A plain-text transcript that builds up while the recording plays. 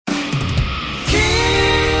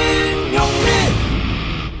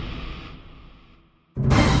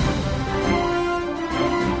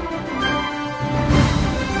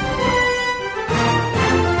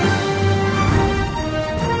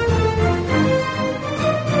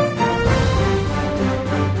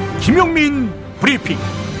김용민 브리핑.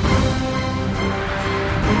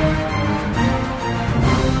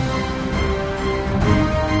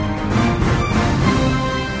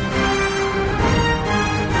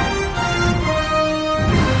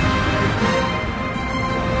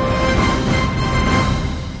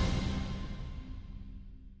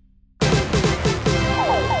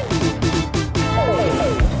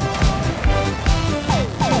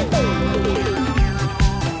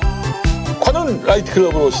 라이트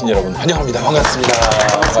클럽으로 오신 여러분 환영합니다. 반갑습니다.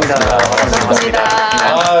 반갑습니다.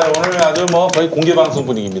 오늘 아주 거의 공개 방송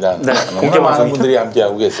분위기입니다. 네, 공개 방송 분들이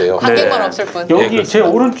함께하고 계세요. 관객만 네. 없을 뿐. 여기 네, 제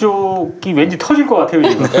오른쪽이 왠지 터질 것 같아요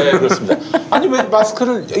지금. 네, 그렇습니다. 아니 왜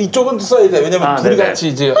마스크를 이쪽은 써야 돼? 왜냐면 둘이 같이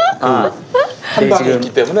이제 한 방에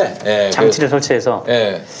있기 때문에. 네, 장치를 설치해서.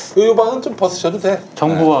 네, 요 방은 좀 벗으셔도 돼.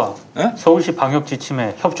 정부와 네? 서울시 방역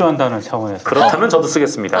지침에 협조한다는 차원에서. 그렇다면 저도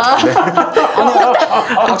쓰겠습니다. 네.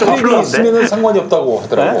 아크릴이 있으면 상관이 없다고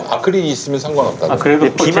하더라고. 네? 아크릴이 있으면 상관없다고.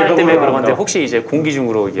 그래도 비말 때문에 그런 건데 혹시 이제 공기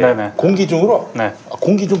중으로 이게 네네. 공기 중으로? 네.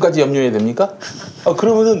 공기 중까지 염려해야 됩니까?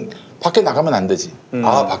 그러면은 밖에 나가면 안 되지.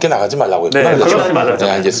 밖에 나가지 말라고 했구나. 네, 그러지 말라고. 네,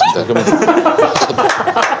 알겠습니다. 그러면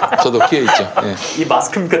저도 끼어 있죠. 네. 이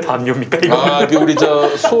마스크입니까 담요입니까 이거? 우리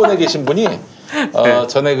수원에 계신 분이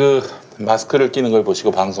전에 그 마스크를 끼는 걸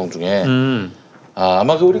보시고 방송 중에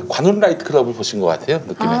아마 우리 관훈 라이트 클럽을 보신 것 같아요.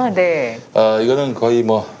 느낌에. 아, 네. 이거는 거의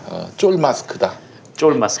쫄 마스크다.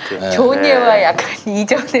 쫄 마스크. 네. 좋은 예와 약간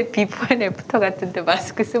이전의 비포 앤 애프터 같은데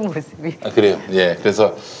마스크 쓴 모습이. 그래요. 예.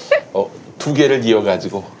 그래서 두 개를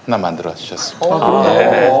이어가지고 하나 만들어 주셨습니다.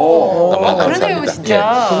 네. 너무 감사합니다. 그러네요,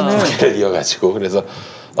 진짜. 예. 두 개를 이어가지고 그래서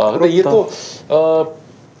근데 이게 또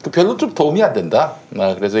별로 좀 도움이 안 된다.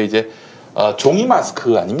 그래서 이제 종이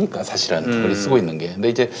마스크 아닙니까 사실은 우리 쓰고 있는 게. 근데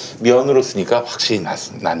이제 면으로 쓰니까 확실히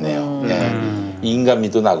낫네요. 예.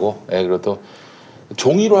 인간미도 나고. 예. 그리고 또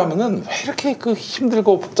종이로 하면은 왜 이렇게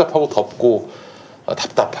힘들고 복잡하고 덥고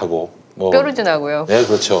답답하고 뾰루지나고요. 네,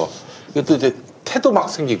 그렇죠. 이것도 이제 태도 막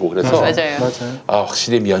생기고 그래서 맞아요.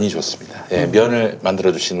 확실히 면이 좋습니다. 예, 면을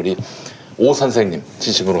만들어 주신 우리 오 선생님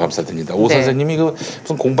진심으로 감사드립니다. 오 네. 선생님이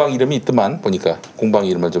무슨 공방 이름이 있더만 보니까 공방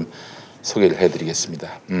이름을 좀 소개를 해드리겠습니다.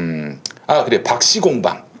 그래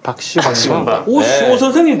박씨공방. 박씨공방. 오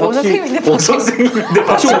선생님 오 선생님인데 오 선생님인데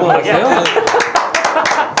박씨공방이야?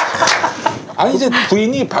 아니 이제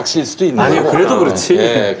부인이 박씨일 수도 있는 아니 거고. 그래도 그렇지.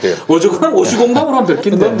 예, 그래요. 오죽하면 오시공방으로 하면 될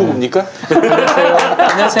낀데. 넌 누굽니까?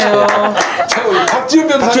 안녕하세요. 자, 우리 박지훈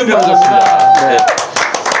변호사님 나오셨습니다. 네.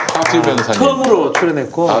 박지훈 변호사님. 처음으로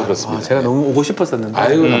출연했고. 그렇습니다. 제가 너무 오고 싶었었는데.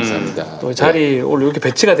 아이고 감사합니다. 또 자리 오늘 이렇게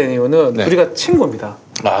배치가 된 이유는 네. 우리가 친구입니다.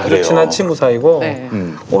 그래요. 친한 친구 사이고. 네.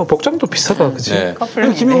 오늘 복장도 비슷하다, 그치? 네.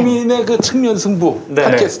 커플룩이네. 김용민의 그 측면 승부 네.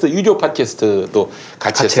 팟캐스트 유료 팟캐스트도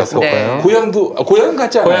같이 했었고 네. 고향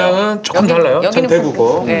같지 않아요? 고향은 조금 여기- 달라요. 전 여기는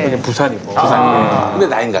대구고 네. 여기는 부산이고. 근데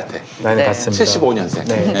나인 같아. 나이 네. 같습니다. 75년생.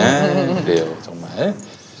 네. 그래요 정말.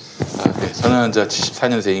 그래. 저는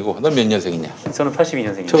 74년생이고 넌 몇 년생이냐? 저는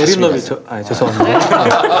 82년생입니다. 저 어린 놈이 죄송합니다.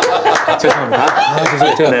 죄송합니다.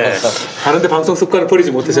 죄송해요. 제가 네. 다른데 방송 습관을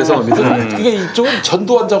버리지 못해 죄송합니다. 그러니까 이쪽은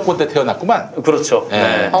전두환 정권 때 태어났구만. 그렇죠. 네.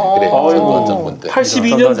 네. 그래. 전두환 정권 때.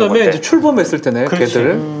 82년도면 이제 출범했을 때네.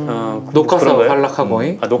 걔들 녹화사 그런가요? 활락하고.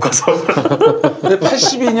 녹화사. 근데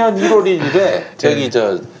 82년 1월 1일에 저기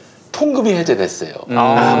통금이 해제됐어요.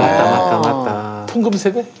 맞다. 통금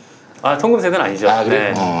세대? 통금 세대는 아니죠.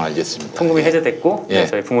 그래? 네. 알겠습니다. 통금이 해제됐고 예.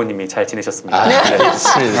 저희 부모님이 잘 지내셨습니다.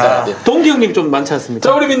 알겠습니다. 네. 동기 형님 좀 많지 않습니까?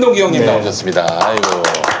 자, 우리 민동기 형님 네. 나오셨습니다. 아이고.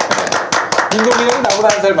 네. 민동기 형이 나보다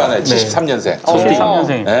한 살 많아요. 73년생.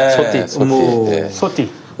 73년생. 네, 소띠. 음무. 네.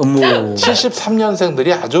 소띠. 음무.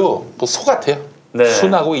 73년생들이 아주 소 같아요. 네.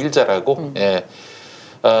 순하고 일 잘하고. 예.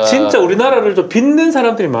 진짜 우리나라를 좀 빛낸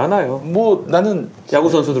사람들이 많아요. 나는 야구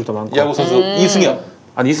선수들도 많고. 야구 선수 이승엽.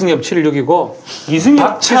 아니 이승엽 76이고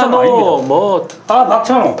이승엽 박찬호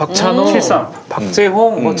박찬호 73.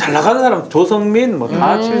 박재홍 잘 나가는 사람 조성민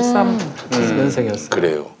다 73년생이었어요.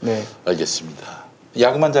 그래요. 네. 알겠습니다.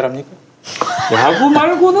 야구만 잘합니까? 야구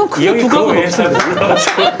말고는 그 두각은 없어요.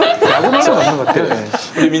 야구 말고는 없는 것 같아요. 네.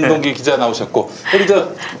 우리 민동기 기자 나오셨고 우리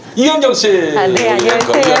이현경 씨, 네, 안녕하세요.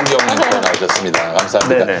 이현경 나오셨습니다.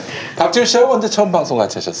 감사합니다. 네네. 박지훈 씨하고 언제 처음 방송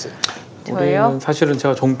같이 하셨어요? 저요? 우리는 사실은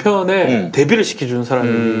제가 종편에 데뷔를 시켜준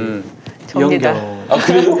사람이 접니다. 이현경.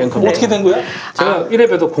 그래요? 앵커. 어떻게 된 거야? 제가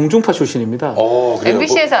이래봬도 공중파 출신입니다. 그래요?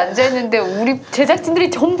 MBC에서 앉아있는데 우리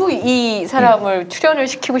제작진들이 전부 이 사람을 출연을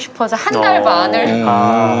시키고 싶어서 한 달 반을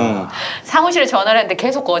사무실에 전화를 했는데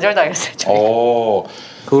계속 거절당했어요. 저희.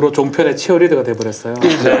 그 후로 종편의 치어리더가 돼버렸어요.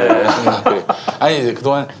 그래. 아니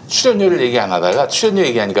그동안 출연료를 얘기 안 하다가 출연료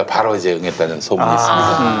얘기하니까 바로 이제 응했다는 소문이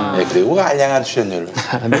있습니다. 네, 그리고 알량한 출연료를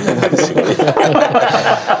받으시고.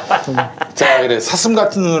 자, 그래 사슴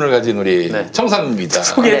같은 눈을 가진 우리 네. 청산입니다.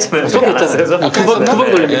 소개했잖아요. 소개했잖아요. 두번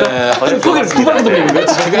돌립니까? 소개를 두 번 돌립니까?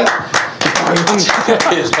 제가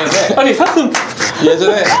예전에 아니 사슴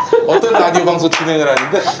예전에 어떤 라디오 방송 진행을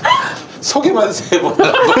하는데 소개만 3번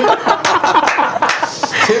하고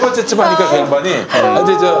세 번째쯤 하니까 그 양반이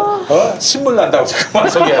이제 신물 난다고 자꾸만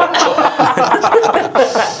소개하고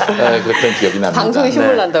그랬던 기억이 납니다. 방송에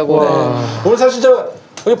신물 난다고. 오늘 사실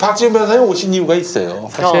우리 박지훈 변호사님 오신 이유가 있어요.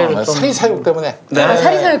 사실 사리 사욕 때문에. 네. 아,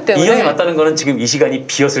 사리 사욕 때문에. 이 형이 맞다는 거는 지금 이 시간이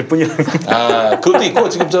비었을 뿐이랍니다. 그것도 있고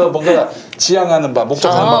지금 뭔가 지향하는 바,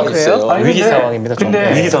 목적하는 바가 그래요? 있어요. 아니, 위기 상황입니다.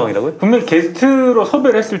 근데 위기 상황이라고요? 분명 게스트로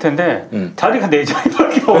섭외를 했을 텐데 자리가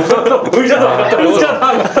 4자리밖에 없어서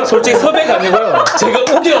의자도 솔직히 섭외가 아니고요. 제가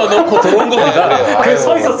우겨놓고 들어온 겁니다. 그래서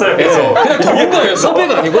서 있었어요. 그냥 들어온 거예요.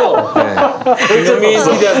 섭외가 아니고 김영민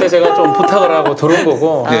PD한테 제가 좀 부탁을 하고 들어온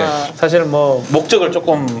거고 사실 뭐 목적을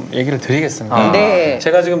조금 얘기를 드리겠습니다. 네.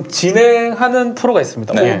 제가 지금 진행하는 프로가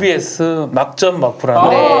있습니다. 네. OBS 막점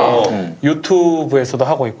막부라는 유튜브에서도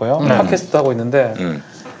하고 있고요. 팟캐스트도 하고 있는데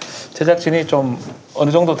제작진이 좀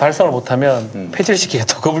어느 정도 달성을 못하면 폐질시키게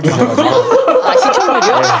더 겁을 주셔가지고 아,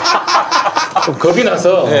 시청률이요? 좀 겁이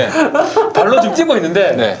나서 발로 좀 뛰고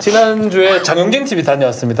있는데 지난주에 장영진 TV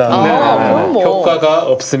다녀왔습니다. 그럼 뭐. 효과가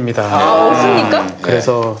없습니다. 없습니까?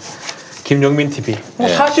 그래서 김용민 TV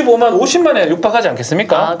 45만 50만에 육박하지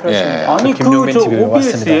않겠습니까? 아, 그렇습니다. 아니 김용민 그 저 TV에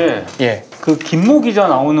OBS에 예. 그 김모 기자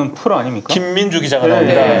나오는 프로 아닙니까? 김민주 기자가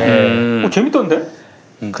나옵니다. 재밌던데?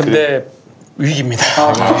 근데 위기입니다.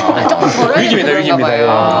 조금 덜 위기입니다. 예.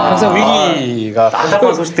 항상 위기가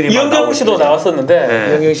안타까운 소식들이 이영경 씨도 나왔었는데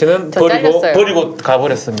이영경 씨는 저 잘렸어요. 버리고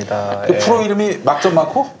가버렸습니다. 그 프로 이름이 막점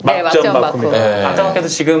마코? 네, 막점 마코. 안타깝게도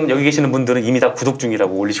지금 여기 계시는 분들은 이미 다 구독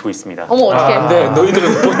중이라고 올리시고 있습니다. 어머, 어떡해. 근데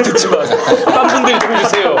너희들은 못 듣지 마세요. 딴 분들이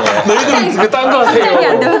들려주세요. 너희들은 딴 거 확장이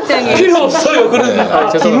안 돼, 하세요. 확장이. 필요 없어요.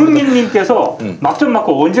 그런 김은민님께서 막점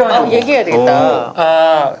맞고 언제 하냐고. 얘기해야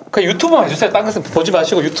되겠다. 그 유튜브만 해주세요. 딴 것은 보지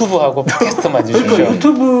마시고 유튜브하고 팟캐스트만 그러니까 해주십시오.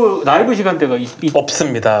 유튜브 라이브 시간대가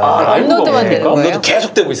없습니다. 라이브가 업로드만 되는 거예요? 업로드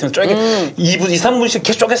계속 되고 있으면 쪼개 2분, 2, 3분씩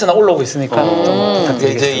계속 쪼개서 올라오고 있으니까 좀 이제 이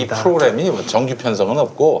부탁드리겠습니다. 프로그램이 뭐 정규 편성은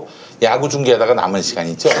없고 야구 중계하다가 남은 시간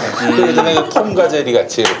있죠. 그 예전에 톰과 제리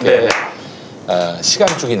같이 이렇게 시간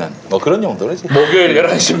죽이는 뭐 그런 용도로지. 목요일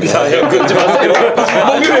 11시입니다. 끊지 마세요.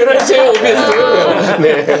 목요일 11시에 OBS.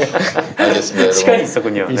 네. 알겠습니다. 여러분. 시간이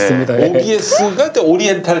있었군요. 있습니다. OBS가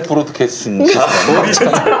오리엔탈 브로드캐스팅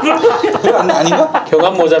시스템. 그거 아닌가?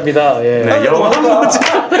 경합 모자입니다. 예. 네, 영화 모자.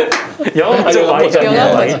 영화 좀 많이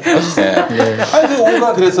영화 많이. 아니 그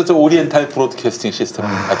오가 그래서 저 오리엔탈 브로드캐스팅 시스템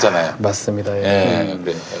맞잖아요. 맞습니다. 예. 예,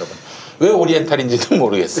 그래 여러분. 왜 오리엔탈인지도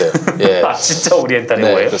모르겠어요. 예. 아 진짜 오리엔탈이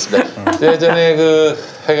네, 뭐예요? 그렇습니다. 예전에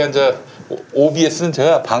하여간 OBS는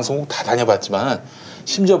제가 방송국 다 다녀봤지만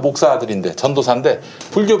심지어 목사들인데 전도사인데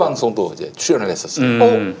불교 방송도 이제 출연을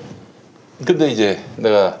했었어요. 근데 이제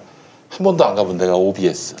내가 한 번도 안 가본 데가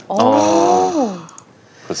OBS.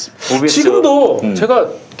 그렇습니다. OBS 지금도 제가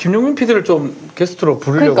김용민 PD를 좀 게스트로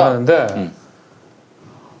부르려고 하는데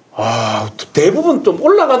대부분 좀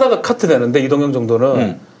올라가다가 카트 되는데 이동영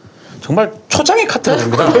정도는 정말 초장의 카트가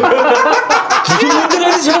됩니다. 무슨 문제가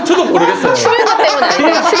있는지 저도 모르겠어요. 출연자 때문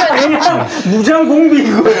아니에요? 출연자. 무장 공비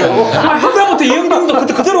이거예요. 하다못해 이영경도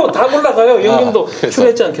그대로 다 올라가요. 이영경도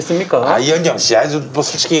출연했지 않겠습니까? 이현경 씨 아주 뭐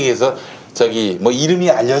솔직히 얘기해서 뭐 이름이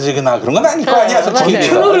알려지거나 그런 건 아닐 거 아니야. 솔직히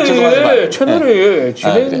얘기해서. 채널에 진행을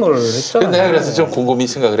했잖아요. 근데 내가 그래서 좀 곰곰이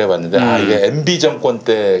생각을 해봤는데 이게 MB 정권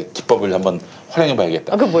때 기법을 한번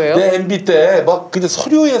활용해봐야겠다. 그게 뭐예요? 내 MB 때 막 그냥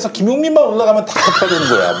서류에서 김용민만 올라가면 다 갚아주는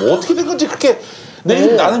거야. 뭐 어떻게 된 건지 그렇게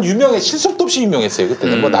나는 유명해 실속도 없이 유명했어요.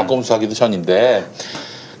 그때는 뭐 낙검수하기도 전인데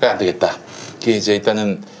그래 안 되겠다. 이게 이제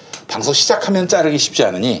일단은 방송 시작하면 자르기 쉽지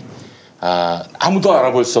않으니 아무도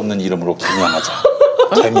알아볼 수 없는 이름으로 개명하자.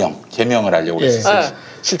 개명을 하려고 그랬었어요.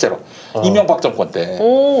 실제로 이명박 정권 때.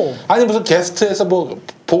 아니 무슨 게스트에서 뭐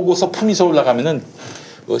보고서 품위서 올라가면은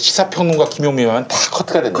뭐 시사평론가 김용민하면 다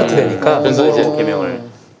커트가 된다. 커트되니까. 그래서 이제 개명을.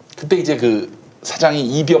 그때 이제 그 사장이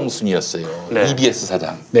이병순이었어요. 네. EBS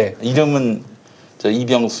사장. 네. 이름은 저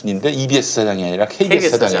이병순인데 EBS 사장이 아니라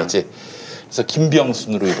KBS 사장이었지. 그래서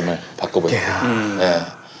김병순으로 이름을 바꿔버렸고. 네.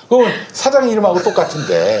 그건 사장 이름하고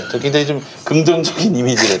똑같은데 저 굉장히 좀 긍정적인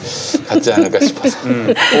이미지를 갖지 않을까 싶어서.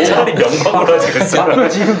 차라리 명방으로 하지 그랬어요.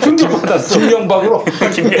 지금 충격받았어. 김명박으로.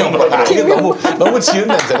 김명박. 이게 너무 지은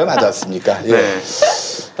냄새가 나지 않습니까? 예. 네.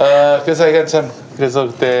 그래서 이게 그래서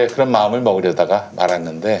그때 그런 마음을 먹으려다가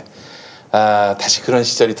말았는데 다시 그런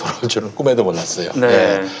시절이 돌아올 줄은 꿈에도 몰랐어요. 네.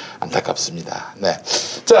 예, 안타깝습니다. 네.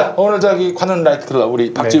 자 오늘 관훈 라이트 클럽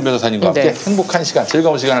우리 박지훈 변호사님과 함께 행복한 시간,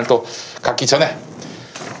 즐거운 시간을 또 갖기 전에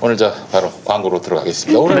오늘 저 바로 광고로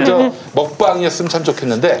들어가겠습니다. 오늘 저 먹방이었으면 참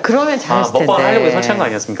좋겠는데. 그러면 잘했을 텐데. 먹방 하려고 설치한 거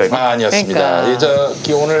아니었습니까? 이거? 아니었습니다. 그러니까.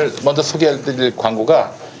 오늘 먼저 소개해드릴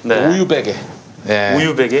광고가 네. 우유 베개. 예.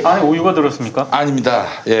 우유 베개? 안에 우유가 들었습니까? 아닙니다.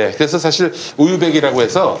 예. 그래서 사실 우유 베개라고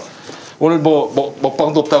해서 오늘 뭐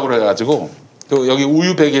먹방도 없다고 그래가지고 또 여기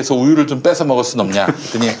우유 베개에서 우유를 좀 뺏어 먹을 순 없냐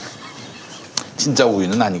했더니 진짜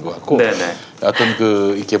우유는 아닌 것 같고 네네. 어떤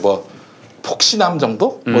그 이렇게 뭐 폭신함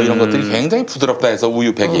정도 뭐 이런 것들이 굉장히 부드럽다 해서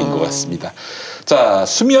우유 베개인 것 같습니다. 자,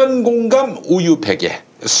 수면 공감 우유 베개.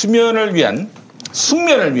 숙면을 위한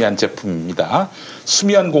제품입니다.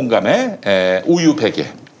 수면 공감의 우유 베개.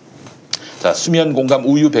 자, 수면 공감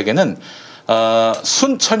우유 베개는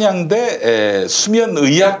순천향대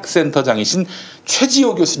수면의학센터장이신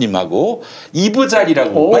최지호 교수님하고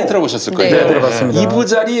이부자리라고 많이 들어보셨을 거예요. 네, 들어봤습니다.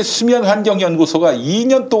 이부자리 수면환경연구소가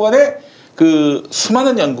 2년 동안의 그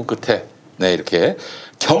수많은 연구 끝에 이렇게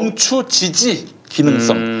경추 지지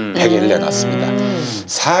기능성 베개를 내놨습니다.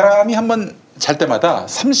 사람이 한번 잘 때마다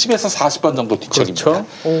 30에서 40번 정도 뒤척입니다.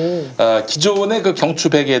 그렇죠. 기존의 그 경추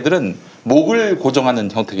베개들은 목을 고정하는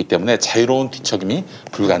형태이기 때문에 자유로운 뒤척임이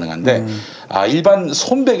불가능한데 일반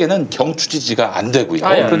손 베개는 경추 지지가 안 되고요.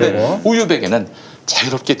 아예 안 그런데 되고. 우유 베개는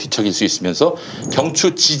자유롭게 뒤척일 수 있으면서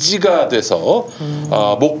경추 지지가 돼서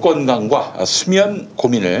목 건강과 수면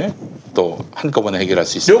고민을 또 한꺼번에 해결할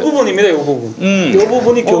수 요 있습니다. 부분입니다. 요 부분. 요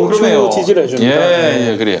부분이 경추 그러네요. 지지를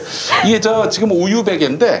해줍니다. 예, 그래요. 이게 지금 우유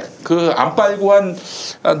베개인데 그 안 빨고 한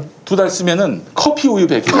 2달 쓰면은 커피 우유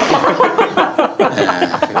베개.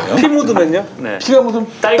 피 묻으면요? 네. 피가 묻으면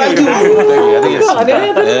딸기 딸기 우유 우유 베개가 되겠습니다. 안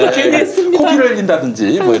해야 되는 거 괜히 예. 했습니다. 코피를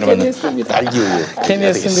흘린다든지 뭐 이러면 했습니다. 딸기 우유 괜히 베개가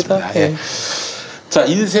했습니다. 되겠습니다. 예. 자,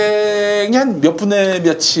 인생이 한 몇 분의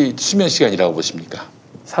몇이 수면 시간이라고 보십니까?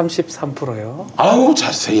 33%요. 아우,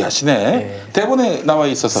 자세히 하시네. 네. 대본에 나와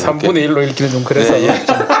있어서 3분의 1로 읽기는 좀 그래서 예, 예.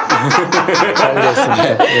 잘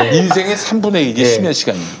이해했습니다. 예. 인생의 3분의 1이 예. 수면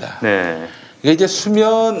시간입니다. 네. 이게 이제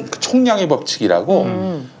수면 총량의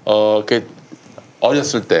법칙이라고 그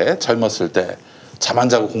어렸을 때 젊었을 때 잠 안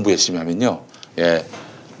자고 공부 열심히 하면요,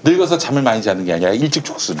 늙어서 잠을 많이 자는 게 아니라 일찍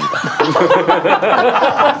죽습니다.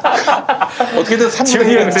 어떻게든 3분의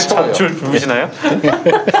지훈이 1은 형새 채워요. 줄 부르시나요?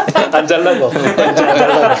 안 잘라고.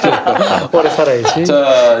 오래 살아야지.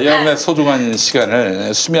 자, 여러분의 소중한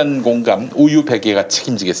시간을 수면 공감 우유 베개가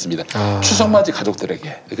책임지겠습니다. 추석맞이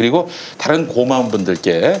가족들에게 그리고 다른 고마운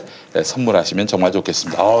분들께 선물하시면 정말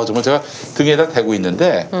좋겠습니다. 정말 제가 등에다 대고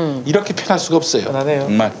있는데 이렇게 편할 수가 없어요. 편하네요.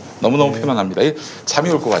 정말 너무너무 편안합니다. 잠이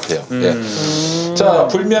올 것 같아요. 예. 자,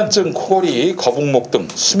 불면증, 코골이, 거북목 등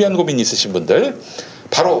수면 고민 있으신 분들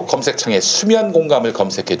바로 검색창에 수면 공감을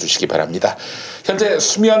검색해 주시기 바랍니다. 현재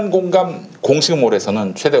수면 공감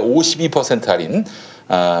공식몰에서는 최대 52% 할인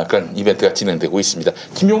그런 이벤트가 진행되고 있습니다.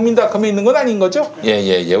 김용민닷컴에 있는 건 아닌 거죠?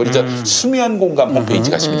 예. 우리 수면 공감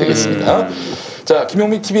홈페이지 가시면 되겠습니다. 자,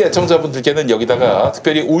 김용민 TV 애청자분들께는 여기다가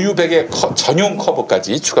특별히 우유 베개 전용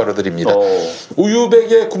커버까지 추가로 드립니다. 우유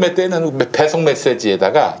베개 구매 때는 배송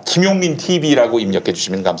메시지에다가 김용민 TV라고 입력해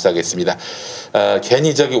주시면 감사하겠습니다.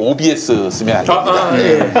 괜히 OBS 쓰면 안 됩니다.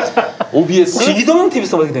 네. OBS 이동형 TV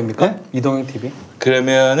써봐도 됩니까? 네? 이동형 TV?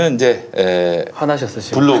 그러면은 이제 화나셨어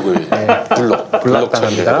지금. 블록을 블록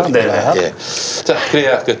당합니다. 처리를 네. 예. 자,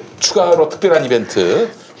 그래야 그 추가로 특별한 이벤트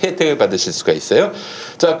혜택을 받으실 수가 있어요.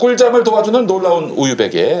 자, 꿀잠을 도와주는 놀라운 우유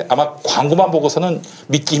베개. 아마 광고만 보고서는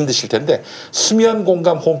믿기 힘드실 텐데 수면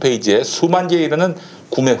공감 홈페이지에 수만 개에 이르는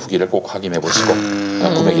구매 후기를 꼭 확인해 보시고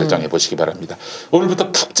구매 결정해 보시기 바랍니다.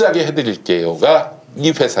 오늘부터 푹 자게 해드릴게요가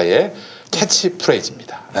이 회사의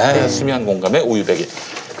캐치프레이즈입니다. 수면 공감의 우유 베개.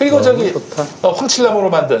 그리고 황칠나무로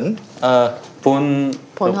만든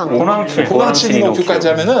본황칠 이노큐까지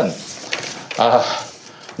하면은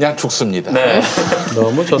그냥 죽습니다. 네.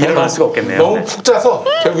 너무 좋다. 일어날 수가 없겠네요. 너무 푹 자서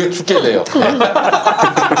결국에 죽게 돼요.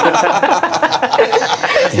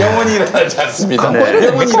 영원히 일어나지 않습니다.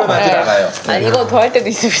 영원히 일어나지 않아요. 이거 더 할 때도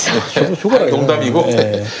있습니다. 농담이고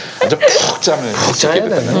아주 푹 자면 자야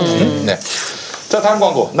되는. 네. 자, 다음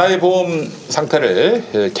광고. 나의 보험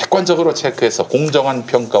상태를 객관적으로 체크해서 공정한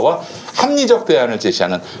평가와 합리적 대안을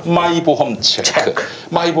제시하는 마이보험 체크.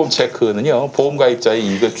 마이보험 체크는요, 보험 가입자의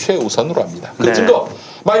이익을 최우선으로 합니다. 그 증거,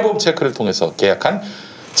 마이보험 체크를 통해서 계약한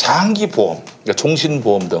장기보험, 그러니까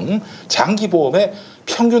종신보험 등 장기보험의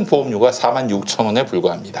평균 보험료가 46,000원에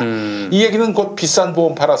불과합니다. 이 얘기는 곧 비싼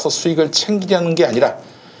보험 팔아서 수익을 챙기려는 게 아니라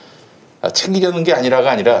챙기려다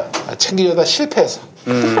실패해서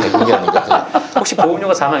그게 아닌가. 혹시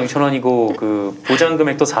보험료가 46,000원이고 그 보장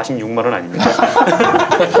금액도 46만 원 아닙니까?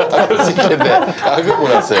 그럴 수 있겠네. 그걸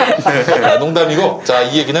몰랐어요. 농담이고, 자,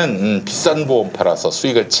 이 얘기는 비싼 보험 팔아서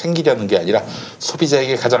수익을 챙기려는 게 아니라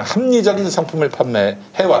소비자에게 가장 합리적인 상품을 판매해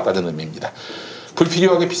왔다는 의미입니다.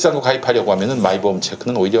 불필요하게 비싼 거 가입하려고 하면은 마이보험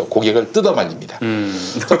체크는 오히려 고객을 뜯어 말립니다.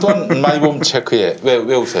 저 또한 마이보험 체크에 왜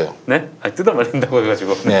웃어요? 네? 아니, 뜯어 말린다고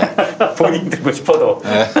해가지고. 네. 본인 들고 싶어도.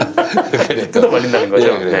 네. 그러니까. 뜯어 말린다는 거죠.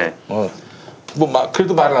 예, 그래요. 네.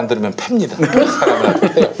 그래도 말을 안 들으면 팹니다.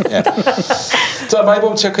 사람은 해요. 예. 자,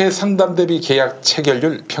 마이보험 체크의 상담 대비 계약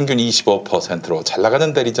체결률 평균 25%로 잘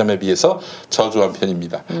나가는 대리점에 비해서 저조한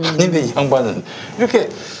편입니다. 아닌데 이 양반은 이렇게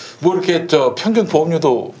평균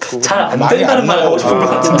보험료도 잘 안 많이 된다는 말 하고 싶은 것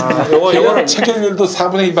같은데. 요거는 체결률도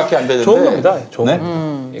 4분의 1밖에 안 되는데 좋은 겁니다.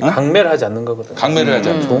 좋은 네? 강매를 하지 않는 거거든요. 강매를 하지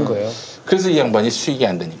않는 좋은 거예요. 그래서 이 양반이 수익이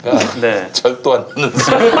안 되니까 네. 절도 안 하는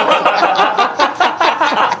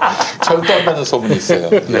절도한다는 소문이 있어요.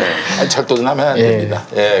 네. 아니, 절도는 하면 안 됩니다.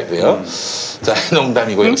 예, 그래요. 자,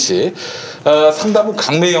 농담이고 역시 상담 후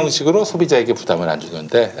강매 형식으로 소비자에게 부담을 안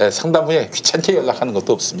주는데 상담 후에 귀찮게 연락하는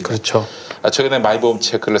것도 없습니다. 그렇죠. 최근에 마이보험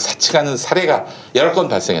체크를 사칭하는 사례가 여러 건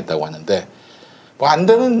발생했다고 하는데 뭐 안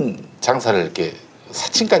되는 장사를 이렇게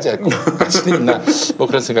사칭까지 할 것까지는 있나 뭐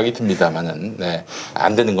그런 생각이 듭니다만은 네,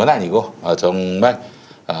 안 되는 건 아니고 정말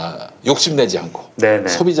욕심내지 않고 네네.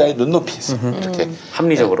 소비자의 눈높이에서 이렇게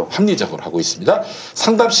합리적으로. 합리적으로 하고 있습니다.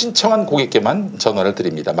 상담 신청한 고객께만 전화를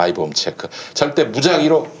드립니다. 마이보험 체크 절대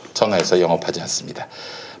무작위로 전화해서 영업하지 않습니다.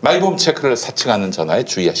 마이보험 체크를 사칭하는 전화에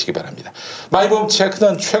주의하시기 바랍니다. 마이보험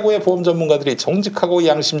체크는 최고의 보험 전문가들이 정직하고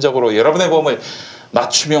양심적으로 여러분의 보험을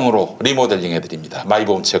맞춤형으로 리모델링 해드립니다.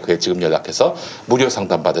 마이보험 체크에 지금 연락해서 무료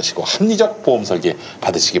상담 받으시고 합리적 보험 설계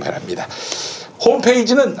받으시기 바랍니다.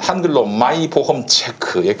 홈페이지는 한글로 마이보험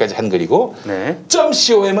체크 여기까지 한글이고 네.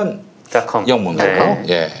 .com은 .com. 영문으로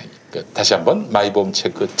예. 다시 한번 마이보험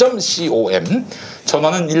체크 .com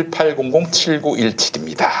전화는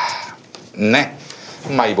 1800-7917입니다. 네.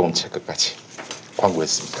 마이보험 체크까지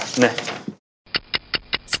광고했습니다. 네.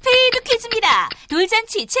 스페이드 퀴즈입니다.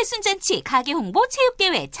 돌잔치, 채순잔치, 가게 홍보,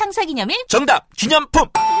 체육대회, 창사기념일. 정답! 기념품!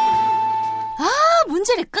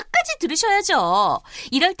 문제를 끝까지 들으셔야죠.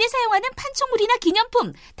 이럴 때 사용하는 판촉물이나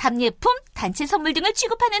기념품, 답례품, 단체 선물 등을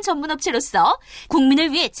취급하는 전문업체로서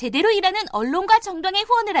국민을 위해 제대로 일하는 언론과 정당에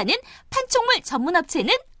후원을 하는 판촉물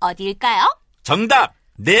전문업체는 어디일까요? 정답!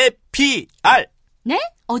 네피알! 네?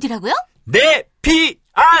 어디라고요?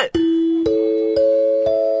 네피알!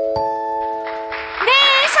 네,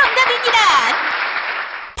 정답입니다.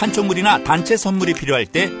 판촉물이나 단체 선물이 필요할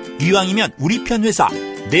때 이왕이면 우리 편 회사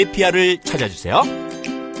네피알을 찾아주세요.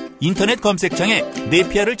 인터넷 검색창에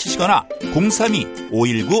네피알을 치시거나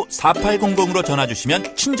 032-519-4800으로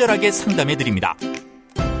전화주시면 친절하게 상담해드립니다.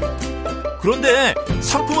 그런데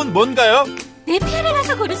상품은 뭔가요? 네피알에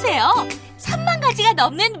가서 고르세요. 3만 가지가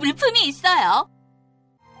넘는 물품이 있어요.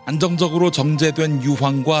 안정적으로 정제된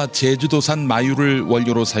유황과 제주도산 마유를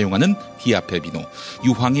원료로 사용하는 디아페비노.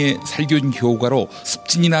 유황의 살균 효과로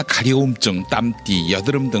습진이나 가려움증, 땀띠,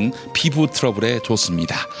 여드름 등 피부 트러블에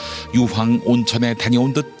좋습니다. 유황 온천에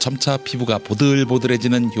다녀온 듯 점차 피부가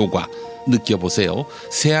보들보들해지는 효과 느껴보세요.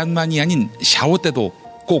 세안만이 아닌 샤워 때도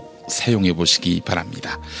꼭 사용해 보시기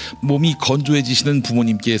바랍니다. 몸이 건조해지시는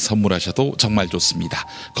부모님께 선물하셔도 정말 좋습니다.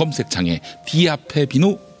 검색창에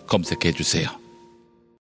디아페비노 검색해 주세요.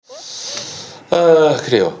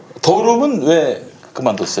 그래요. 더룸은 왜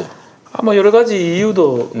그만뒀어요? 뭐 여러 가지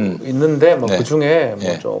이유도 있는데 뭐 네. 그 중에 뭐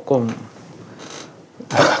네. 조금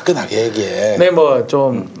화끈하게 얘기해. 네 뭐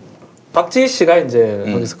좀 박지희 씨가 이제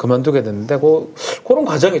거기서 그만두게 됐는데 그런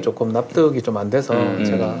과정이 조금 납득이 좀 안 돼서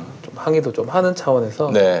제가 좀 항의도 좀 하는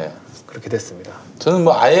차원에서 네. 그렇게 됐습니다. 저는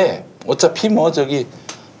뭐 아예 어차피 뭐 저기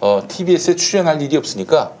TBS에 출연할 일이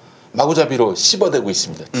없으니까 마구잡이로 씹어대고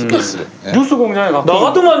있습니다. TBS를. 예. 뉴스공장에 가끔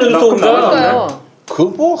나가더만요, 뉴스공장. 그러니까요. 그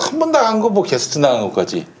뭐 한 번 나간 거 뭐 게스트 나간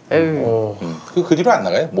것까지. 에휴. 그 뒤로 안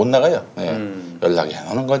나가요? 못 나가요. 네. 연락이 안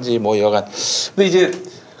오는 건지 뭐 여간. 근데 이제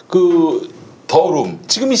그 더룸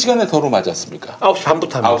지금 이 시간에 더룸 하지 않습니까? 9시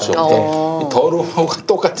반부터 합니다. 9시 이 더룸하고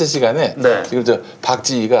똑같은 시간에 네. 지금 저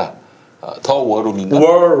박지희가 더 워룸인가?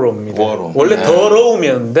 워룸입니다. 워룸. 원래 네.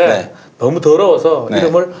 더러움이었는데 네. 너무 더러워서 네.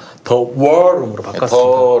 이름을 더 워룸으로 바꿨습니다.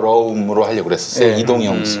 더러움으로 하려고 그랬었어요. 네.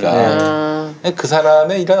 이동영 씨가. 그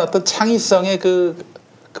사람의 이런 어떤 창의성의 그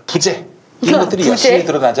부재 이런 것들이 부재? 열심히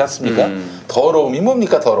드러나지 않습니까? 더러움이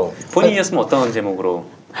뭡니까 더러움? 본인이었으면 어떤 제목으로?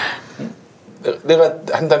 내가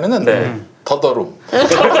한다면은 네. 더더룸.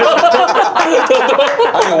 아니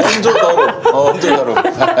온조 더룸. 온조 더룸.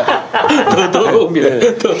 더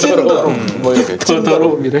더러움이래. 더 찐더룸. 뭐 이렇게 더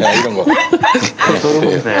더러움이래. 이런 거.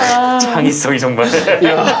 네. 창의성이 정말.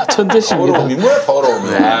 야 천재십니다. 더러움이 뭐야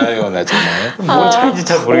더러움이. 아이고 나 정말. 뭔 차이인지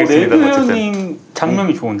잘 모르겠습니다. 어쨌든. 레드님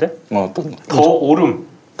장면이 좋은데? 어떤 더 오름.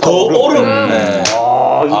 더 오름. 네.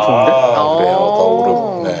 아 이거 좋은데? 그래요. 더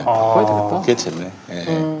오름. 네. 바꿔야 되겠다. 괜찮네. 예.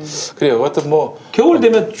 그래요. 어떤 뭐 겨울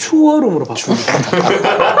되면 추얼음으로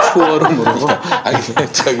바꿉니다. 추얼음으로. 아니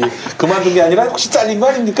저기 그만둔 게 아니라 혹시 잘린 거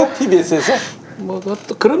아닙니까? TBS에서? 뭐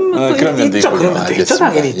또 그런 면도 그런 면도 있죠. 있군요. 그런 면도 있죠. 알겠습니다.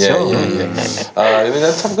 당연히 있죠. 예.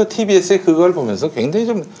 왜냐면 참 그 TBS의 그걸 보면서 굉장히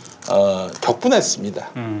좀 격분했습니다.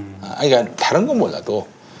 그러니까 다른 건 몰라도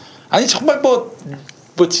아니 정말 뭐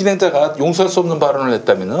진행자가 용서할 수 없는 발언을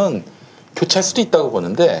했다면은 교체할 수도 있다고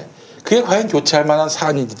보는데 그게 과연 교체할 만한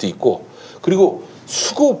사안인지도 있고 그리고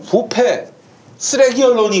수고 부패 쓰레기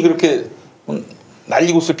언론이 그렇게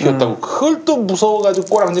난리굿을 피웠다고 그걸 또 무서워가지고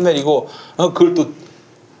꼬랑지 내리고 그걸 또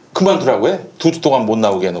그만두라고 해? 2주 동안 못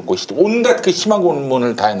나오게 해놓고 온갖 그 희망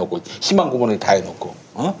고문을 다 해놓고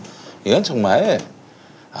이건 정말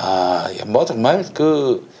뭐 정말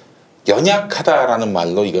그 연약하다라는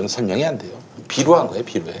말로 이건 설명이 안 돼요. 비루한 거예요,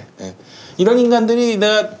 비루해. 예. 이런 인간들이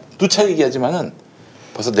내가 누차 얘기하지만은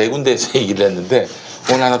벌써 4군데에서 얘기를 했는데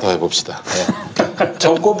오늘 하나 더 해봅시다. 예.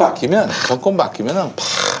 정권 바뀌면은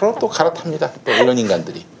바로 또 갈아탑니다. 또 이런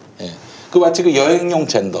인간들이. 예. 그 마치 그 여행용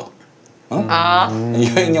젠더.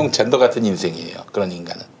 여행용 젠더 같은 인생이에요. 그런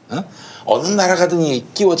인간은. 어느 나라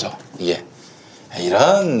가든 끼워져. 예.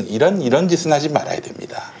 이런 짓은 하지 말아야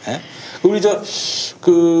됩니다. 예? 우리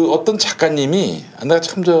그 어떤 작가님이 내가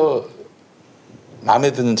참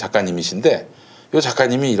마음에 드는 작가님이신데 이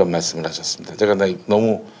작가님이 이런 말씀을 하셨습니다. 제가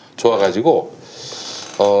너무 좋아가지고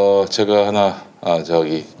제가 하나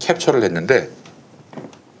캡처를 했는데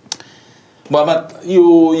뭐 아마 이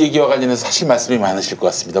얘기와 관련해서 사실 말씀이 많으실 것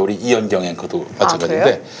같습니다. 우리 이현경 앵커도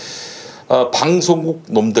마찬가지인데 방송국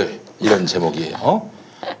놈들 이런 제목이에요.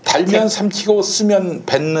 달면 삼키고 쓰면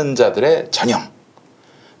뱉는 자들의 전형,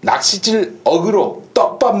 낚시질 어그로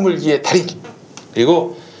떡밥 물기의 달인,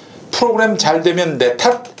 그리고 프로그램 잘 되면 내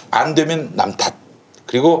탓, 안 되면 남 탓,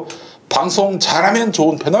 그리고 방송 잘하면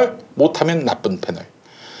좋은 패널, 못하면 나쁜 패널,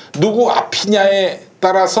 누구 앞이냐에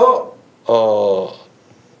따라서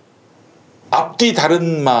앞뒤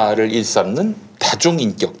다른 말을 일삼는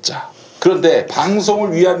다중인격자. 그런데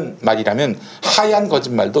방송을 위한 말이라면 하얀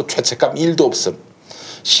거짓말도 죄책감 1도 없음.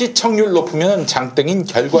 시청률 높으면 장땡인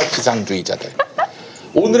결과지상주의자들.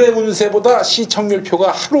 오늘의 운세보다 시청률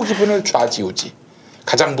표가 하루 기분을 좌지우지.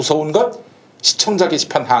 가장 무서운 것 시청자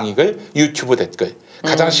게시판 항의글, 유튜브 댓글.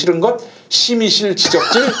 가장 싫은 것 심의실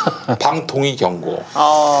지적질, 방통위 경고.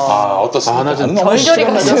 어떻습니까? 나 좀 절절히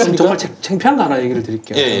그렇습니다. 정말 창피한 거 하나 얘기를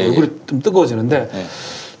드릴게요. 예. 얼굴이 좀 뜨거워지는데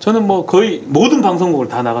저는 뭐 거의 모든 방송국을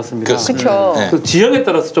다 나갔습니다. 그렇죠. 그 지역에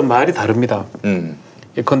따라서 좀 말이 다릅니다.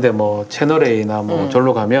 예컨대 뭐 채널 A나 뭐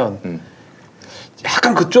절로 가면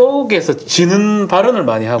약간 그쪽에서 지는 발언을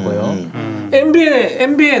많이 하고요.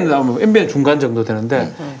 MBN 나오면 MBN 중간 정도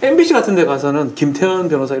되는데 MBC 같은 데 가서는 김태현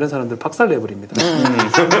변호사 이런 사람들 박살 내버립니다.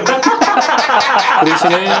 그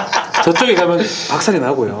대신에 저쪽에 가면 박살이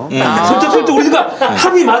나고요. 슬쩍슬쩍 우리가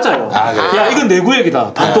합이 맞아요. 그래. 야 이건 내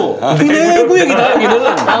구역이다. 봐도 내 구역이다. 여기는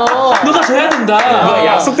너가 져야 된다.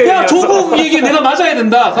 야 조국 얘기 내가 맞아야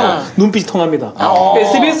된다. 그럼 눈빛이 통합니다.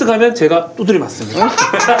 SBS 가면 제가 두드려 맞습니다.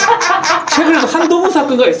 최근에도 한동훈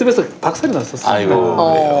사건과 SBS 박살이 났었어요.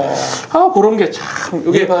 아이고. 그런 게 참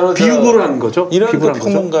이게 바로 비유를 하는 거죠. 이런 그 비굴한 거죠.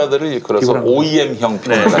 평론가들을 일컬어서 비굴한 OEM형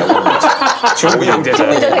평론가라고 주문 형제자.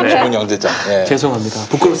 주문 형제자. 예. 죄송합니다.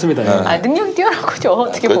 부끄럽습니다. 능력이 뛰어난 거죠.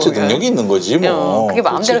 어떻게 그렇지, 보면. 능력이 있는 거지 뭐. 그게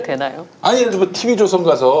마음대로 그렇지. 되나요? 아니 예를 들어 TV조선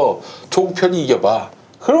가서 조국 편이 이겨봐.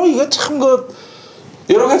 그러면 이거 참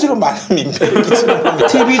여러 가지로 많은 민폐를 끼치는 겁니다.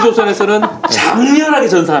 TV조선에서는 장렬하게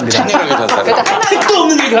전사합니다. 장렬하게 전사를. 택도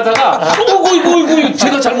없는 얘기 하다가 어이구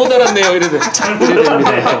제가 잘못 알았네요. 이래도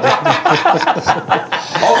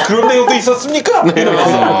그런 내용도 있었습니까?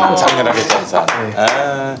 이러면서 장렬하게 전사.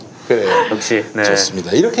 그래요. 역시 네.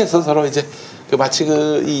 좋습니다. 이렇게 해서 서로 이제 마치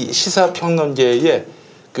이 시사평론계의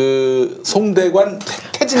그 송대관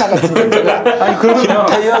태진아 같은 존재가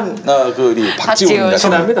김태현 우리 박지훈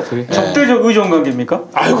친합니다. 둘이. 적대적 의존 관계입니까?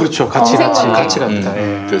 그렇죠. 같이 갑니다.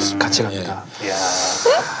 그렇습니다. 같이 갑니다.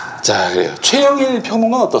 자, 그래요. 최영일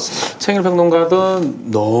평론가는 어떻습니까? 최영일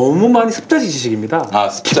평론가는 너무 많이 습자지 지식입니다.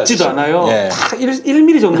 습자 깊지도 지식. 않아요. 예. 다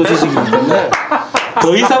 1mm 정도 지식이기 때문에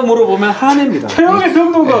더 이상 물어보면 화냅니다. 최영일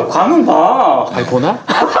평론가 관은 봐. 보나?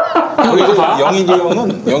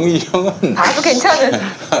 영일이 형은 봐도 괜찮은.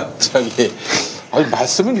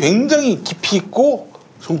 말씀은 굉장히 깊이 있고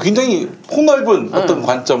좀 굉장히 폭넓은 어떤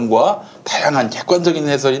관점과 다양한 객관적인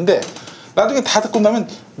해설인데 나중에 다 듣고 나면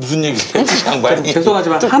무슨 얘기를 했지 양반이.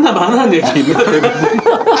 죄송하지만 하나만 하는 얘기입니다.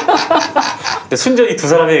 순전히 두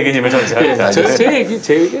사람의 의견임을 전제합니다. 제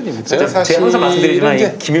의견입니다. 제가 항상 말씀드리지만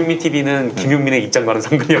이제 김용민 TV는 김용민의 입장과는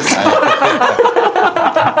상관이 없어요.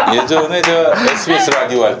 예전에 제가 SBS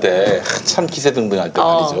라디오 할 때 한참 기세등등 할 때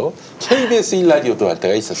말이죠. KBS 1라디오도 할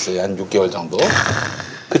때가 있었어요. 한 6개월 정도.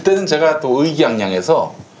 그때는 제가 또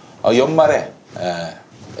의기양양해서 연말에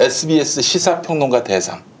SBS 시사평론가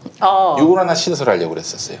대상 이걸 하나 신설하려고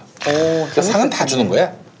그랬었어요. 그러니까 상은 다 주는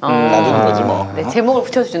거야. 다 주는 거지 뭐. 네, 제목을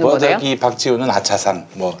붙여주는 거네요. 저기 박지훈은 아차상,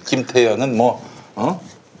 뭐 김태현은 뭐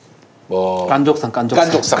깐족상 상이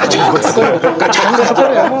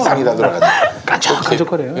다 들어가네.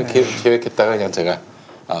 깐족거려요. 계획했다가 그냥 제가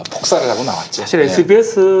폭사를 하고 나왔죠. 사실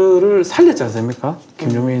SBS를 살렸지 않습니까?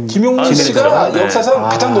 김용민 씨가 역사상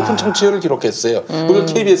가장 높은 청취율을 기록했어요. 그리고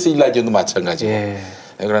KBS 1라디오도 마찬가지고.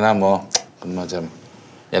 그러나 좀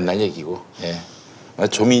옛날 얘기고.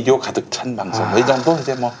 조미료 가득 찬 방송 이 정도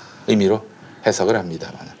이제 의미로 해석을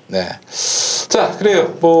합니다만. 네. 자,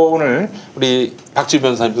 그래요. 오늘 우리 박지훈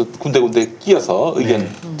변호사님도 군데군데 끼어서 의견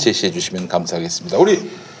제시해 주시면 감사하겠습니다. 우리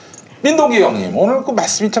민동기 형님 오늘 그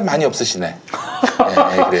말씀이 참 많이 없으시네.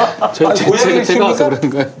 그래요. 고양이를 키우니까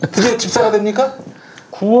드디어 집사가 됩니까?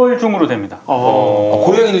 9월 중으로 됩니다.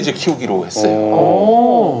 고양이를 이제 키우기로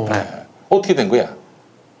했어요. 네. 어떻게 된 거야?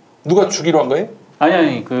 누가 주기로 한 거예요?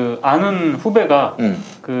 아니 그 아는 후배가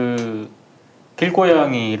그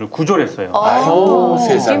길고양이를 구조를 했어요. 아이고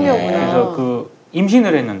세상에. 그래서 그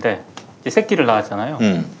임신을 했는데 이제 새끼를 낳았잖아요.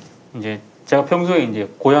 이제 제가 평소에 이제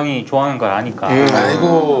고양이 좋아하는 걸 아니까.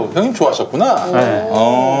 아이고 형님 좋아하셨구나. 네.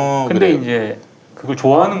 근데 그래요. 이제 그걸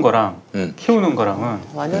좋아하는 거랑 키우는 거랑은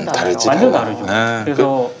완전 다르지. 완전 다르죠.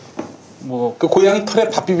 그래서 그 고양이 털에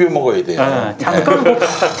밥 비벼 먹어야 돼요.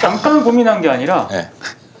 잠깐 고민한 게 아니라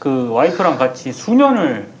그 와이프랑 같이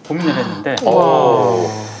수년을 고민을 했는데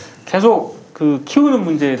계속 그 키우는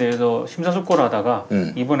문제에 대해서 심사숙고하다가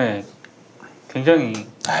이번에 굉장히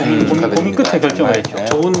고민 끝에 결정을 했죠.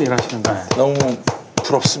 좋은 일 하시는 거. 너무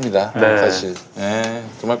부럽습니다. 사실.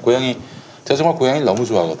 정말 제가 정말 고양이를 너무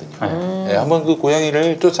좋아하거든요. 한번 그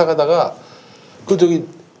고양이를 쫓아가다가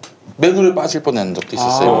맨홀에 빠질 뻔한 적도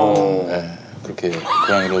있었어요. 그렇게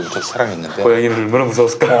고양이를 무척 사랑했는데. 고양이를 얼마나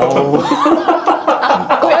무서웠을까요?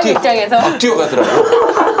 고양이 입장에서 막 뛰어가더라고.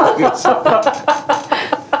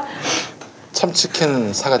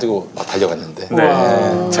 참치캔 사가지고 막 달려갔는데.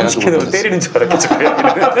 참치캔으로 때리는 줄 알았겠죠.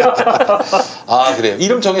 그래요.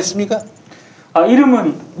 이름 정했습니까?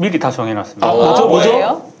 이름은 미리 다 정해놨습니다.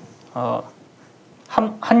 뭐죠?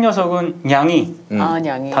 한 녀석은 냥이,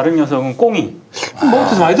 냥이. 다른 녀석은 꽁이. 좀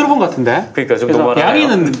많이 들어본 것 같은데. 그러니까 좀 그래서 너무 많아요.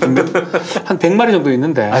 양이는 한 100마리 정도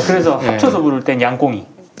있는데. 그래서 합쳐서 부를 땐 양꽁이.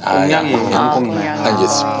 양꽁이.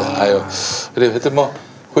 알겠습니다. 그래 하여튼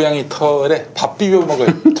고양이 털에 밥 비벼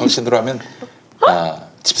먹을 정신으로 하면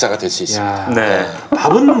집사가 될 수 있습니다.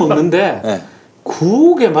 밥은 먹는데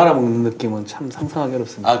국에 말아 먹는 느낌은 참 상상하기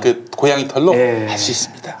어렵습니다. 그 고양이 털로 할 수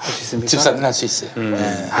있습니다. 할 수 있습니까? 집사는 할 수 있어요.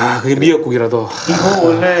 그게 미역국이라도. 이거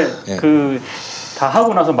원래 다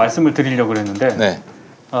하고 나서 말씀을 드리려고 그랬는데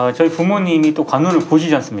저희 부모님이 또 관훈을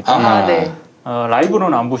보시지 않습니까? 네.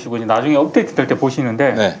 라이브로는 안 보시고 이제 나중에 업데이트 될 때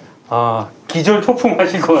보시는데 기절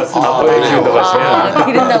초풍하실 것 같습니다.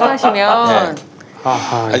 기른다고 하시면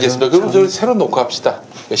알겠습니다. 그럼 저 새로 놓고 합시다.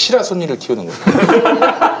 시라소니를 키우는 거예요.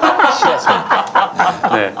 시라소니.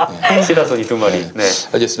 시라소니 2마리.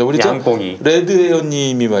 알겠습니다. 우리 양꽁이.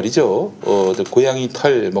 레드에어님이 말이죠. 고양이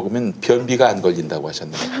털 먹으면 변비가 안 걸린다고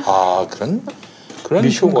하셨네요. 그런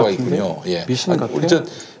효과가 있군요. 미신 같아요. 우리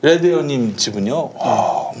레드에어님 집은요.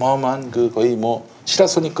 어마어마한 거의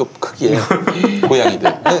시라소니급 크기의 고양이들.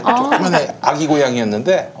 조그만 아기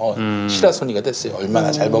고양이였는데 시라소니가 됐어요. 얼마나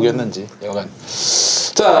잘 먹였는지. 여간.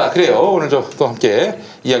 자, 그래요. 오늘 또 함께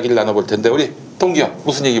이야기를 나눠볼 텐데 우리 동기 형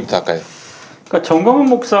무슨 얘기부터 할까요? 그러니까 전광훈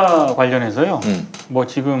목사 관련해서요.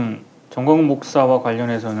 지금 전광훈 목사와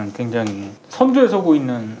관련해서는 굉장히 선두에 서고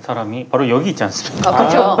있는 사람이 바로 여기 있지 않습니까?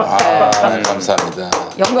 그렇죠. 감사합니다.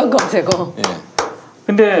 연관 검색어.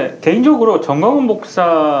 근데 개인적으로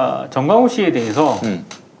전광훈 씨에 대해서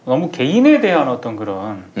너무 개인에 대한 어떤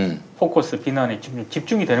그런 포커스 비난에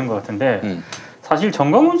집중이 되는 것 같은데 사실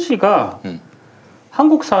전광훈 씨가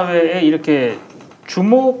한국 사회에 이렇게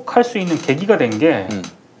주목할 수 있는 계기가 된 게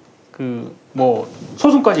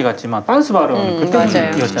소송까지 갔지만 빤스 발언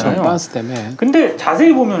그때였잖아요. 빤스 때문에. 근데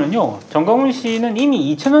자세히 보면은요, 전광훈 씨는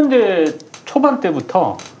이미 2000년대 초반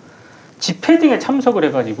때부터 집회 등에 참석을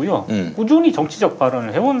해가지고요, 꾸준히 정치적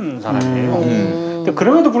발언을 해온 사람이에요. 근데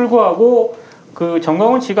그럼에도 불구하고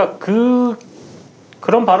전광훈 씨가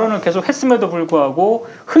그런 발언을 계속 했음에도 불구하고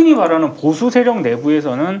흔히 말하는 보수 세력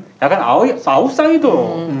내부에서는 약간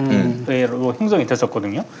아웃사이더로 형성이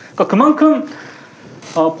됐었거든요. 그러니까 그만큼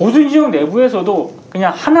보수 지역 내부에서도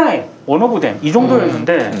그냥 하나의 원오브댐 이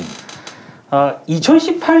정도였는데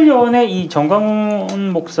 2018년에 이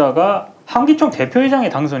전광훈 목사가 한기총 대표회장에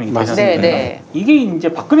당선이 되셨습니다. 이게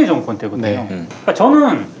이제 박근혜 정권 때거든요. 그러니까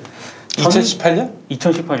저는 2018년?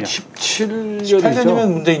 2018년.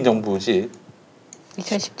 17년이면 문재인 정부지.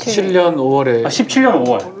 2017년 5월에 17년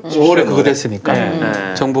 5월. 5월에 그거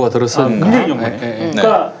됐으니까 정부가 들었으니까. 문재인 정부네.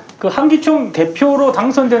 그러니까 그 한기총 대표로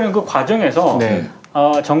당선되는 그 과정에서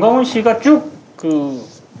전광훈 씨가 쭉 그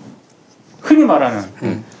흔히 말하는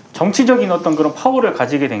정치적인 어떤 그런 파워를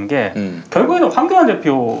가지게 된 게 결국에는 황교안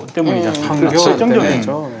대표 때문이지 않습니까?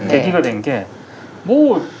 결정적인 계기가 된 게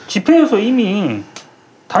뭐 집회에서 이미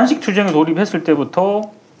단식 투쟁에 돌입했을 때부터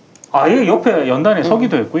아예 옆에 연단에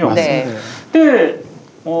서기도 했고요. 근데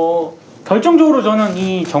결정적으로 저는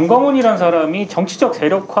이 전광훈이라는 사람이 정치적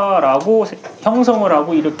세력화라고 형성을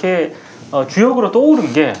하고 이렇게 주역으로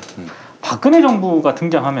떠오른 게 박근혜 정부가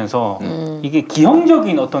등장하면서 이게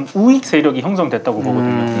기형적인 어떤 우익 세력이 형성됐다고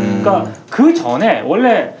보거든요. 그러니까 그 전에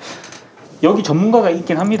원래 여기 전문가가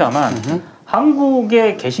있긴 합니다만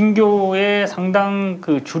한국의 개신교의 상당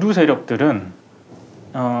그 주류 세력들은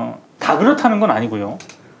다 그렇다는 건 아니고요.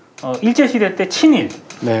 일제시대 때 친일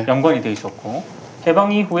연관이 돼 있었고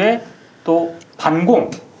해방 이후에 또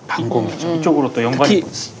반공 이쪽으로 또 연관이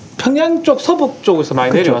평양 쪽 서북 쪽에서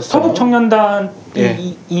많이 내려왔어요. 서북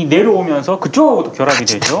청년단이 이 내려오면서 그쪽하고도 결합이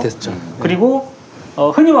되죠. 됐죠. 그리고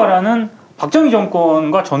흔히 말하는 박정희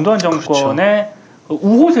정권과 전두환 정권의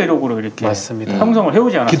우호 세력으로 이렇게 형성을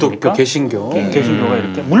해오지 않았습니까? 기독교, 개신교가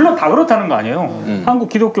이렇게 물론 다 그렇다는 거 아니에요. 한국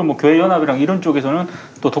기독교 뭐 교회 연합이랑 이런 쪽에서는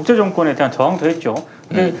또 독재 정권에 대한 저항도 했죠.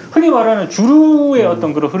 근데 흔히 말하는 주류의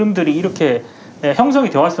어떤 그런 흐름들이 이렇게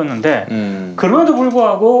형성이 되어 왔었는데 그럼에도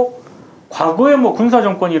불구하고 과거의 뭐 군사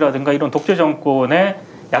정권이라든가 이런 독재 정권에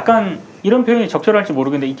약간 이런 표현이 적절할지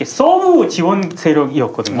모르겠는데 이게 서브 지원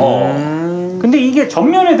세력이었거든요. 근데 이게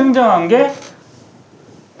전면에 등장한 게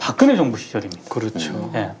박근혜 정부 시절입니다. 그렇죠.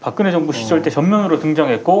 네, 박근혜 정부 시절 때 전면으로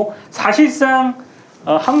등장했고 사실상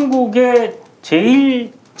한국의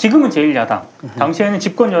지금은 제1야당, 당시에는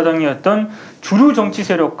집권 여당이었던 주류 정치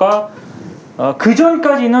세력과 그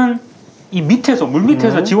전까지는 이 밑에서 물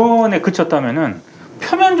밑에서 지원에 그쳤다면은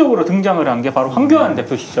표면적으로 등장을 한 게 바로 황교안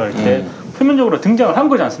대표 시절 때 표면적으로 등장을 한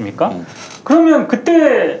거지 않습니까? 그러면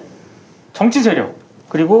그때 정치 세력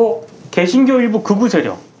그리고 개신교 일부 극우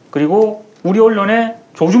세력 그리고 우리 언론의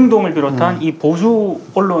조중동을 비롯한 이 보수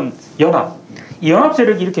언론 이 연합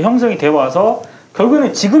세력이 이렇게 형성이 되어 와서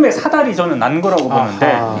결국에는 지금의 사달이 저는 난 거라고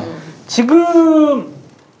보는데 지금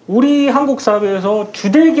우리 한국 사회에서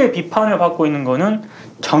주되게 비판을 받고 있는 거는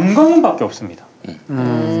전광훈밖에 없습니다.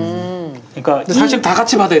 그러니까 사실 다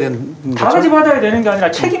같이 받아야 되는 다 같이 받아야 되는 게 아니라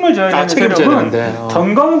책임을 져야 되는 세력은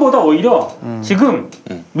전광훈보다 오히려 지금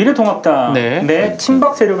미래통합당 내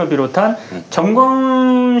친박 세력을 비롯한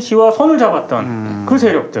전광훈 씨와 손을 잡았던 그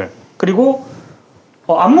세력들 그리고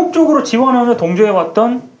암묵적으로 지원하며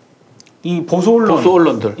동조해왔던 이 보수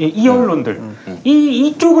언론들 이 언론들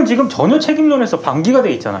이쪽은 지금 전혀 책임론에서 방기가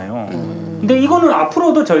돼 있잖아요. 근데 이거는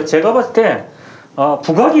앞으로도 제가 봤을 때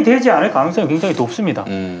부각이 되지 않을 가능성이 굉장히 높습니다.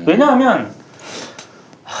 왜냐하면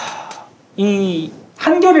이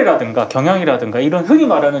한겨레라든가 경향이라든가 이런 흔히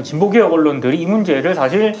말하는 진보개혁 언론들이 이 문제를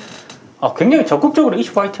사실 굉장히 적극적으로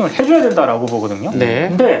이슈 파이팅을 해줘야 된다라고 보거든요.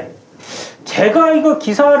 근데 제가 이거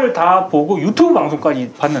기사를 다 보고 유튜브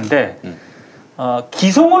방송까지 봤는데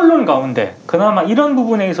기성 언론 가운데 그나마 이런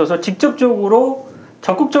부분에 있어서 직접적으로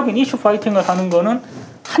적극적인 이슈 파이팅을 하는 거는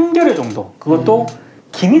한겨레 정도. 그것도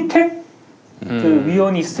김희택 그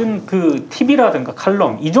위원이 쓴 그 TV라든가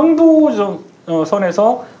칼럼 이 정도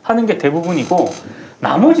선에서 하는 게 대부분이고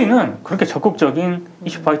나머지는 그렇게 적극적인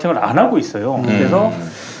이슈 파이팅을 안 하고 있어요. 그래서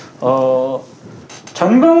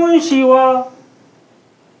전광훈 씨와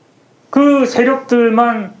그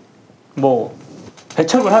세력들만 뭐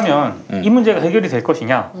배척을 하면 이 문제가 해결이 될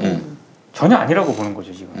것이냐? 전혀 아니라고 보는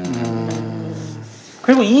거죠 지금.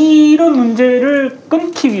 그리고 이런 문제를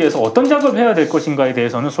끊기 위해서 어떤 작업을 해야 될 것인가에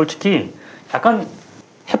대해서는 솔직히 약간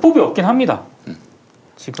해법이 없긴 합니다.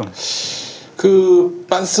 지금. 그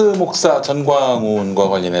빤스 목사 전광훈과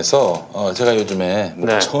관련해서 제가 요즘에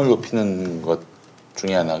청을 높이는 것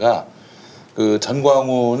중에 하나가 그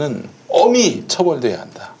전광훈은 엄히 처벌돼야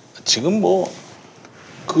한다. 지금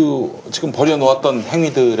지금 벌여놓았던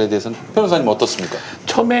행위들에 대해서는 변호사님 어떻습니까?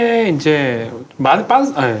 처음에 이제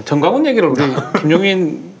전광훈 얘기를 우리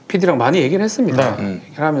김용인 PD랑 많이 얘기를 했습니다.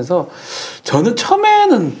 얘기를 하면서 저는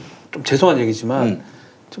처음에는 좀 죄송한 얘기지만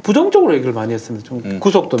좀 부정적으로 얘기를 많이 했습니다. 좀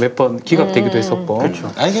구속도 몇 번 기각되기도 했었고. 그렇죠.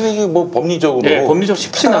 아니 근데 이게 뭐 법리적으로 법리적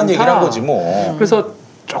쉽지는 않다. 얘기를 한 거지 뭐. 그래서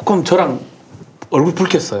조금 저랑 얼굴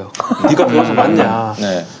붉혔어요. 네가 변호사 맞냐.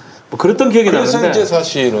 뭐 그랬던 기억이 나는데. 그래서 이제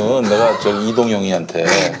사실은 내가 저기 이동영이한테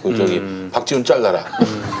그 저기 박지훈 잘라라.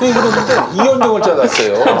 그랬는데 이현정을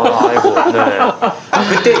짜놨어요. 아이고, 네.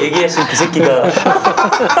 그때 얘기하신 그 새끼가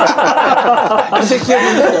그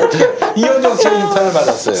새끼였는데 어떻게 이현정 씨 인탄을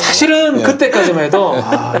받았어요. 사실은 네. 그때까지만 해도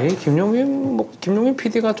이 김용민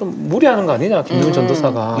PD가 좀 무리하는 거 아니냐, 김용민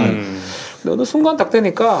전도사가. 근데 어느 순간 딱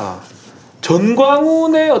되니까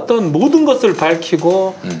전광훈의 어떤 모든 것을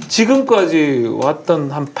밝히고 지금까지 왔던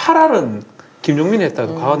한 8알은 김용민이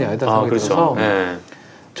했다도 과언이 아니다 생각이 들어서 네.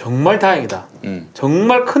 정말 다행이다.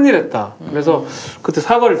 정말 큰일 했다. 그래서 그때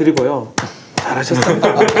사과를 드리고요.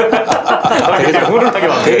 잘하셨습니다.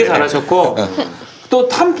 되게 잘하셨고 또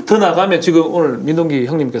더 나가면 지금 오늘 민동기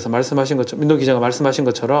형님께서 말씀하신 것처럼 민동기 기자가 말씀하신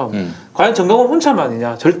것처럼 과연 전광훈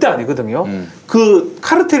혼자만이냐 절대 아니거든요. 그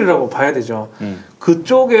카르텔이라고 봐야 되죠.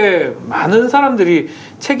 그쪽에 많은 사람들이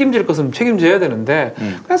책임질 것은 책임져야 되는데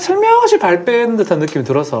그냥 슬며시 발 뺀 듯한 느낌이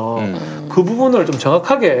들어서 그 부분을 좀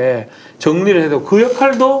정확하게 정리를 해도 그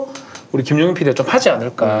역할도 우리 김용민 PD가 좀 하지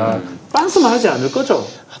않을까. 빤스만 하지 않을 거죠.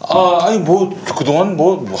 아니 뭐 그동안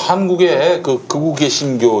뭐 한국의 그 극우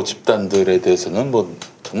개신교 집단들에 대해서는 뭐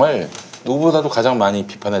정말 누구보다도 가장 많이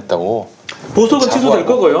비판했다고. 보석은 취소될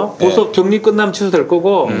거고요. 보석 격리 끝나면 취소될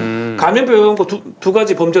거고 감염병 두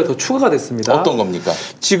가지 범죄가 더 추가가 됐습니다. 어떤 겁니까?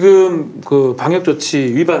 지금 그 방역 조치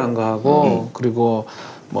위반한 거하고 그리고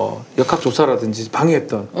뭐 역학조사라든지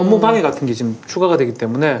방해했던 업무 방해 같은 게 지금 추가가 되기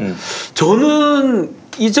때문에 저는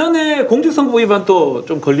이전에 공직선거 위반도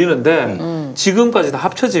좀 걸리는데 지금까지 다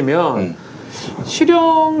합쳐지면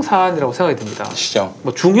실형 사안이라고 생각이 듭니다. 실형.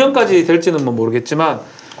 뭐 중형까지 될지는 뭐 모르겠지만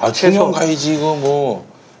중형 가야지 이거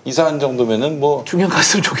뭐 이사한 정도면은 뭐 중형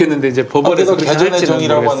갔으면 좋겠는데 이제 법원에서 개전의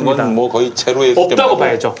정의라고 하는 건 뭐 거의 제로에 없다고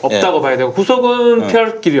봐야죠. 없다고 봐야 되고 구속은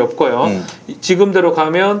피할 길이 없고요. 지금대로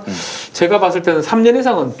가면 제가 봤을 때는 3년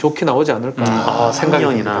이상은 좋게 나오지 않을까 생각이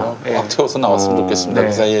듭니다. 꽉 채워서 나왔으면 좋겠습니다.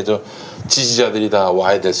 그 사이에 지지자들이 다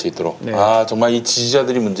와야 될 수 있도록. 정말 이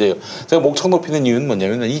지지자들이 문제예요. 제가 목청 높이는 이유는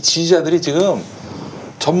뭐냐면 이 지지자들이 지금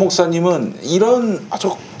전 목사님은 이런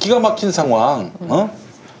아주 기가 막힌 상황,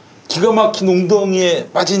 기가 막힌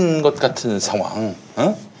웅덩이에 빠진 것 같은 상황,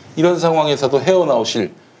 이런 상황에서도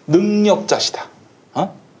헤어나오실 능력자시다.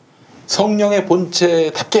 성령의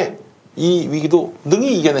본체답게 이 위기도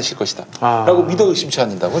능히 이겨내실 것이다. 라고 믿어 의심치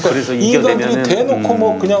않는다. 그러니까 이 인간들이 대놓고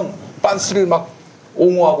뭐 그냥 빤스를 막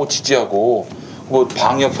옹호하고 지지하고 뭐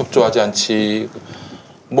방역 협조하지 않지,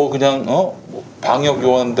 뭐 그냥 뭐 방역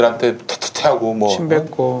요원들한테 퇴퇴하고 뭐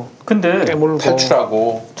침뱉고 근데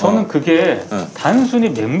탈출하고 저는 그게 단순히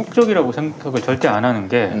맹목적이라고 생각을 절대 안 하는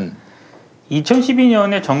게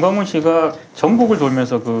 2012년에 전광훈 씨가 전국을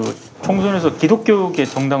돌면서 그 총선에서 기독교계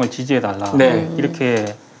정당을 지지해달라 이렇게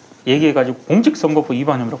얘기해가지고 공직선거법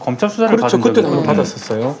위반 혐의로 검찰 수사를 받은 적이 그때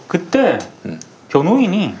받았었어요. 그때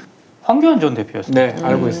변호인이 황교안 전 대표였어요. 네,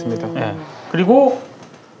 알고 있습니다. 네. 그리고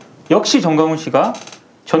역시 전광훈 씨가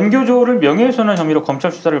전교조를 명예훼손한 혐의로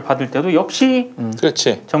검찰 수사를 받을 때도 역시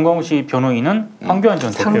그렇지. 전광훈 씨 변호인은 황교안 전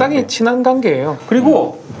대표. 상당히 친한 관계예요.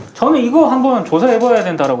 그리고 저는 이거 한번 조사해봐야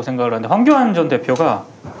된다라고 생각을 하는데 황교안 전 대표가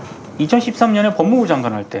 2013년에 법무부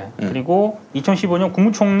장관 할 때 그리고 2015년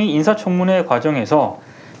국무총리 인사청문회 과정에서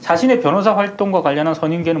자신의 변호사 활동과 관련한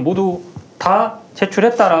선임계는 모두 다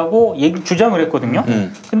제출했다라고 주장을 했거든요.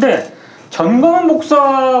 근데 전광훈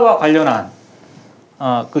목사와 관련한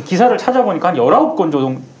그 기사를 찾아보니까 한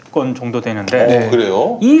 19건 정도 되는데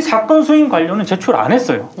그래요? 이 사건 수임 관료는 제출 안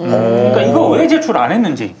했어요. 그러니까 이거 왜 제출 안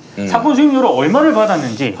했는지 사건 수임료를 얼마를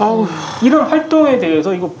받았는지 이런 활동에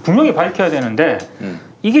대해서 이거 분명히 밝혀야 되는데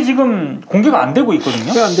이게 지금 공개가 안 되고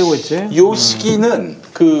있거든요. 왜 안 되고 있지? 요 시기는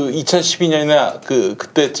그 2012년이나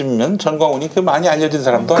그때쯤이면 전광훈이 그 많이 알려진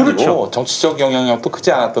사람도 아니고 정치적 영향력도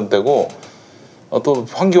크지 않았던 때고 또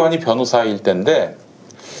황교안이 변호사일 때인데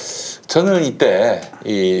저는 이때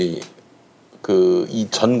이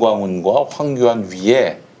전광훈과 황교안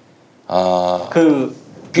위에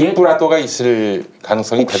빅브라더가 있을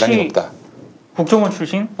가능성이 대단히 높다. 국정원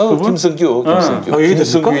출신?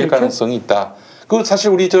 김승규의 가능성이 있다. 그 사실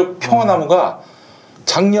우리 평화나무가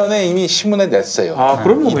작년에 이미 신문에 냈어요.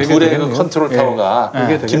 그럼 이 둘의 그 컨트롤 타워가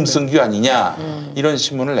김승규 아니냐 이런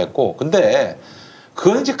신문을 냈고, 근데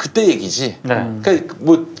그건 이제 그때 얘기지. 그러니까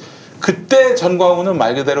뭐 그때 전광훈은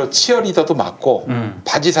말 그대로 치어리더도 맞고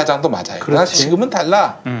바지 사장도 맞아요. 그러나 지금은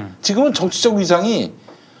달라. 지금은 정치적 위상이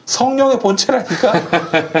성령의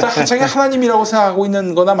본체라니까. 자기 하나님이라고 생각하고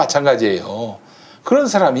있는 거나 마찬가지예요. 그런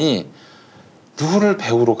사람이 누구를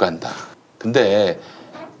배우러 간다. 근데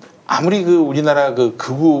아무리 그 우리나라 그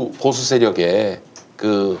극우 보수 세력의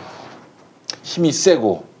그 힘이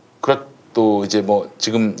세고 또 이제 뭐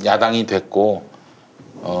지금 야당이 됐고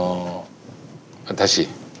다시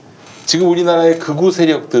지금 우리나라의 극우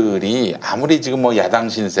세력들이 아무리 지금 뭐 야당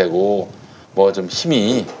신세고 뭐 좀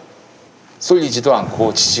힘이 쏠리지도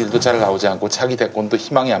않고 지지율도 잘 나오지 않고 차기 대권도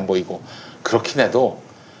희망이 안 보이고 그렇긴 해도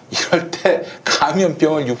이럴 때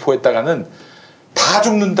감염병을 유포했다가는 다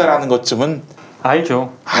죽는다라는 것쯤은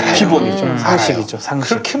알죠. 기본이죠. 상식이죠. 상식.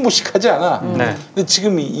 그렇게 무식하지 않아. 네. 근데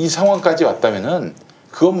지금 이 상황까지 왔다면은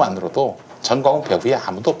그것만으로도 전광훈 배후에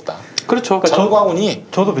아무도 없다. 그렇죠. 그러니까 전광훈이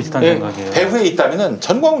저도 비슷한 생각이에요. 배후에 있다면은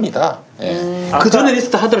전광훈이다. 그 전에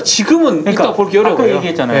있었다 하더라도 지금은 그러니까 일단 볼기 어려워요. 아까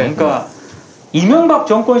얘기했잖아요. 그러니까 이명박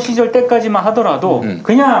정권 시절 때까지만 하더라도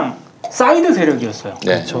그냥 사이드 세력이었어요.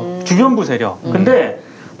 네. 그렇죠. 주변부 세력. 근데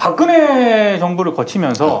박근혜 정부를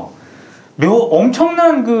거치면서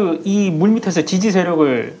엄청난 이 물밑에서 지지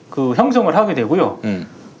세력을 형성을 하게 되고요.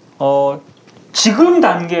 지금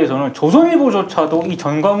단계에서는 조선일보조차도 이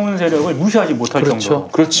전광훈 세력을 무시하지 못할 그렇죠. 정도로.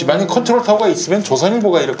 그렇지. 만약 컨트롤 타워가 있으면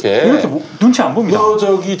조선일보가 이렇게 눈치 안 봅니다. 너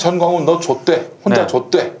저기 전광훈 너 줬대. 혼자 네.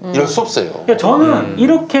 줬대. 이럴 수 없어요. 그러니까 저는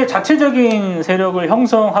이렇게 자체적인 세력을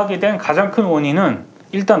형성하게 된 가장 큰 원인은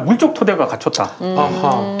일단 물적 토대가 갖췄다.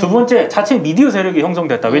 아하. 두 번째, 자체 미디어 세력이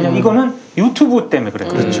형성됐다. 왜냐면 이거는 유튜브 때문에 그래요.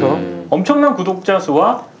 그렇죠. 엄청난 구독자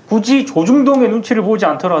수와 굳이 조중동의 눈치를 보지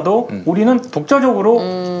않더라도 우리는 독자적으로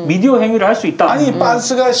미디어 행위를 할 수 있다. 아니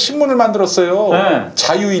빤스가 신문을 만들었어요. 네.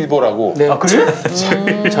 자유일보라고. 아 그래?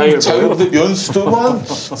 자유일보 연수도 한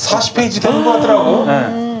 40페이지 되는 것 같더라고.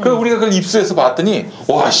 네. 그래서 우리가 그걸 입수해서 봤더니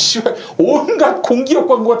와 씨발 온갖 공기업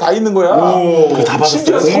광고가 다 있는 거야. 그거 다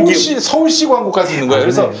심지어 받았어요. 서울시 광고까지 있는 거야.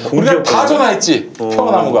 그래서 우리가 다 전화했지.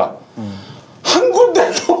 평화나무가 한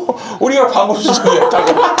군데도 우리가 광고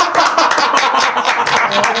수정했다고.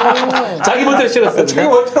 자기 멋대로 찍었어요. 자기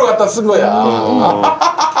멋대로 갖다 쓴 거야.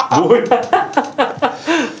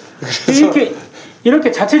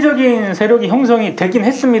 이렇게 자체적인 세력이 형성이 되긴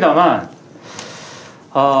했습니다만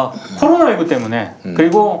코로나19 때문에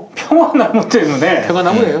그리고 평화나무 때문에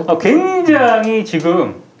평화나무예요. 굉장히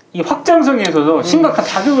지금 이 확장성에 있어서 심각한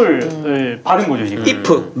타격을 받은 거죠 지금.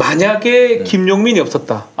 if 만약에 김용민이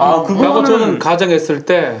없었다. 그거는 라고 저는 가정했을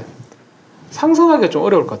때 상상하기가 좀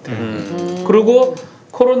어려울 것 같아요. 그리고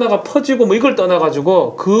코로나가 퍼지고 뭐 이걸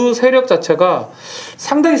떠나가지고 그 세력 자체가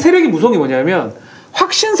상당히 세력이 무서운 게 뭐냐면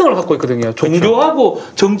확신성을 갖고 있거든요. 종교하고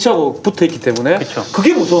정치하고 붙어있기 때문에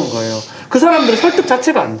그게 무서운 거예요. 그 사람들은 설득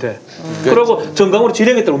자체가 안 돼. 그리고 전광훈으로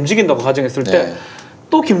지령에 따라 움직인다고 가정했을 때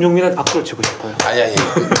또 김용민한테 박수를 치고 싶어요. 아니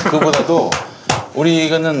그보다도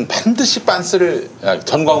우리는 반드시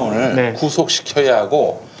전광훈을 구속시켜야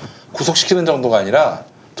하고 구속시키는 정도가 아니라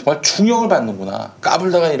정말 중형을 받는구나.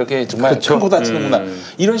 까불다가 이렇게 정말 큰거 다치는구나.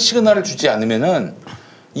 이런 시그널을 주지 않으면은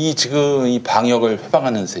지금 이 방역을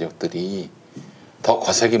회방하는 세력들이 더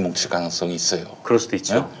거세게 뭉칠 가능성이 있어요. 그럴 수도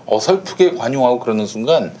있죠. 네? 어설프게 관용하고 그러는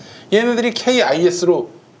순간 얘네들이 KIS로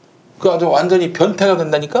아주 완전히 변태가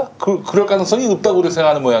된다니까? 그럴 가능성이 없다고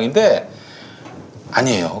생각하는 모양인데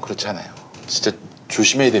아니에요. 그렇지 않아요. 진짜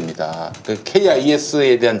조심해야 됩니다.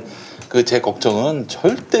 KIS에 대한 제 걱정은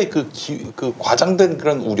절대 과장된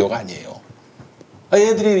그런 우려가 아니에요.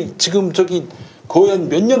 얘들이 지금 거의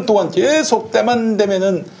몇 년 동안 계속 때만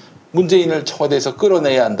되면은 문재인을 청와대에서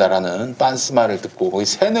끌어내야 한다라는 빤스 말을 듣고 거의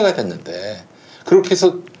세뇌가 됐는데 그렇게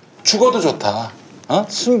해서 죽어도 좋다.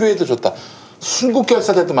 순교해도 좋다.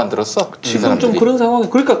 순국결사대도 만들었어. 지금 좀 그런 상황이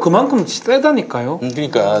그러니까 그만큼 세다니까요.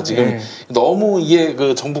 그러니까 지금 너무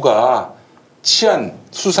이게 정부가 치안,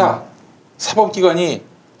 수사, 사법기관이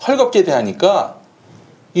헐겁게 대하니까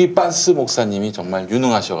이 빤스 목사님이 정말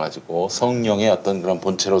유능하셔가지고 성령의 어떤 그런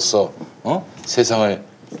본체로서 세상을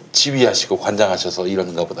지휘하시고 관장하셔서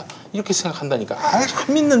이러는가 보다 이렇게 생각한다니까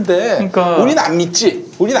안 믿는데 그러니까 우리는 안 믿지.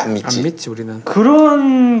 안 믿지 우리는.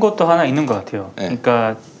 그런 것도 하나 있는 것 같아요.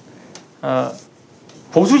 그러니까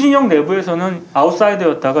보수 진영 내부에서는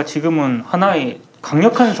아웃사이더였다가 지금은 하나의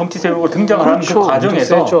강력한 정치 세력으로 등장을 하는 그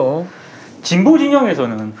과정에서 진보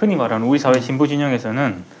진영에서는 흔히 말하는 우리 사회 진보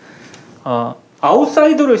진영에서는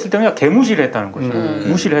아웃사이더로 있을 때는 그냥 개무시를 했다는 거죠.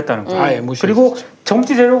 무시를 했다는 거죠. 그리고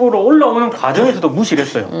정치 세력으로 올라오는 과정에서도 무시를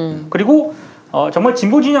했어요. 그리고 정말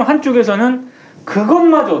진보 진영 한쪽에서는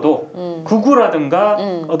그것마저도 극우라든가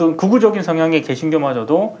어떤 극우적인 성향의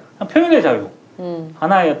개신교마저도 표현의 자유,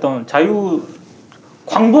 하나의 어떤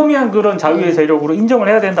광범위한 그런 자유의 세력으로 인정을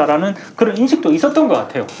해야 된다라는 그런 인식도 있었던 것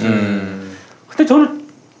같아요. 근데 저는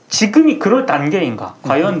지금이 그럴 단계인가?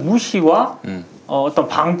 과연 무시와 어떤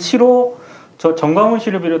방치로 전광훈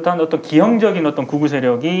씨를 비롯한 어떤 기형적인 어떤 극우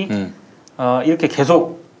세력이 이렇게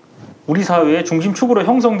계속 우리 사회의 중심축으로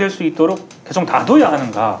형성될 수 있도록 계속 놔둬야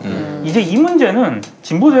하는가? 이제 이 문제는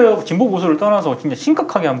진보 보수를 떠나서 진짜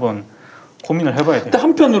심각하게 한번 고민을 해봐야 돼요. 근데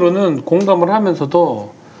한편으로는 공감을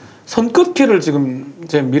하면서도 선긋기를 지금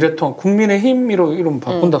이제 미래통합 국민의힘으로 이름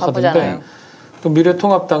바꾼다 하던데 또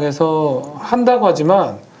미래통합당에서 한다고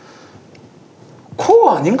하지만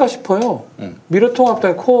코어 아닌가 싶어요.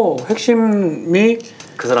 미래통합당의 코어 핵심이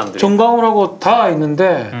그 사람들이 전광훈하고 다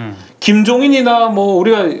있는데 김종인이나 뭐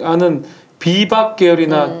우리가 아는 비박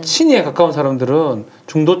계열이나 친이에 가까운 사람들은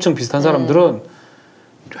중도층 비슷한 사람들은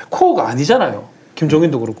코어가 아니잖아요.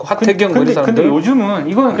 김종인도 그렇고 하태경 그런 사람들. 근데 요즘은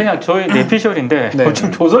이거는 그냥 저의 내피셜인데 네.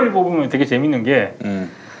 요즘 조선일보 보면 되게 재밌는 게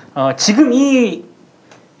지금 이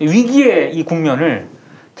위기의 이 국면을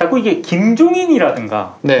자꾸 이게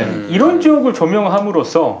김종인이라든가 네. 이런 쪽을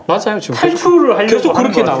조명함으로써 맞아요. 지금 탈출을 하려고 계속 하는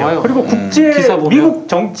그렇게 것 같아요. 나와요. 그리고 국제 기사 보면. 미국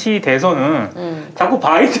정치 대선은 자꾸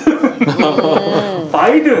바이든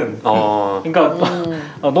그러니까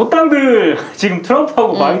노땅들 지금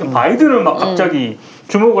트럼프하고 바이든을 막 갑자기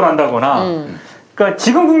주목을 한다거나 그러니까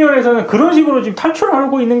지금 국면에서는 그런 식으로 지금 탈출을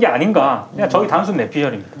하고 있는 게 아닌가. 그냥 저희 단순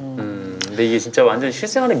내피셜입니다. 근데 이게 진짜 완전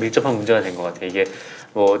실생활에 밀접한 문제가 된 것 같아요. 이게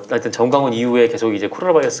뭐 하여튼 전광훈 이후에 계속 이제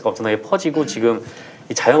코로나 바이러스가 엄청나게 퍼지고 지금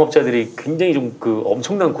이 자영업자들이 굉장히 좀 그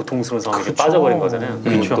엄청난 고통스러운 상황에 그렇죠. 빠져버린 거잖아요.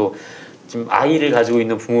 그리고 그렇죠. 또 지금 아이를 가지고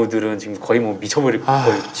있는 부모들은 지금 거의 뭐 미쳐버릴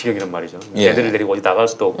거의 지경이란 말이죠. 예. 애들을 데리고 어디 나갈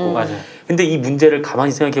수도 없고. 맞아요. 근데 이 문제를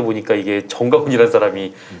가만히 생각해 보니까 이게 전광훈이라는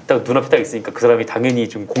사람이 딱 눈앞에 딱 있으니까 그 사람이 당연히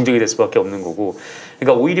좀 공적이 될 수밖에 없는 거고.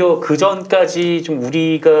 그러니까 오히려 그 전까지 좀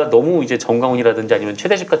우리가 너무 이제 전광훈이라든지 아니면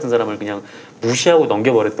최대식 같은 사람을 그냥 무시하고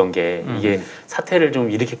넘겨버렸던 게 이게 사태를 좀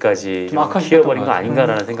이렇게까지 좀 좀 키워버린 거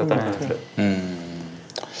아닌가라는 생각도 하는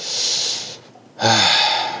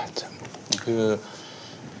들어요.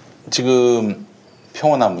 지금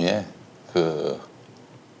평화나무에 그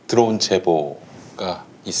들어온 제보가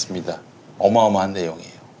있습니다. 어마어마한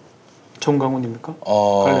내용이에요. 전광훈입니까?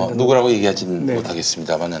 누구라고 얘기하지는 네.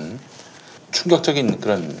 못하겠습니다만은 충격적인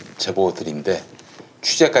그런 제보들인데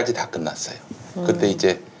취재까지 다 끝났어요. 그때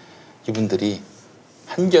이제 이분들이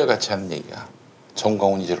한결같이 하는 얘기가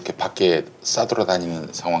전광훈이 저렇게 밖에 싸돌아다니는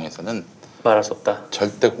상황에서는 말할 수 없다.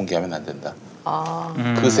 절대 공개하면 안 된다. 아.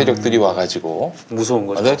 그 세력들이 와가지고 무서운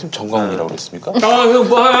거죠. 내가 지금 전광훈이라고 그랬습니까?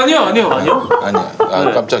 아니요. 아니요? 아니야.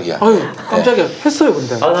 네. 깜짝이야. 아유, 깜짝이야. 했어요,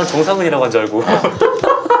 근데. 아, 난 정상훈이라고 한 줄 알고.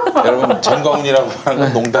 여러분 전광훈이라고 하는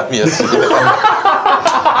건 농담이었습니다.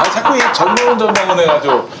 자꾸 이 전광훈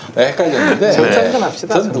해가지고 헷갈렸는데 정상근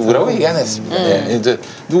합시다. 저는 누구라고 얘기 안 했습니다. 네, 이제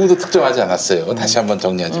누구도 특정하지 않았어요. 다시 한번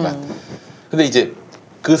정리하지만. 근데 이제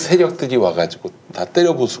그 세력들이 와가지고 다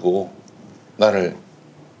때려 부수고 나를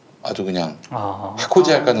아주 그냥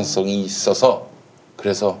해코지할 가능성이 있어서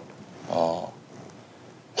그래서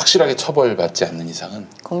확실하게 처벌받지 않는 이상은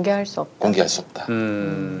공개할 수 없다. 공개할 수 없다.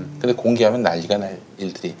 근데 공개하면 난리가 날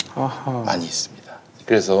일들이 많이 있습니다.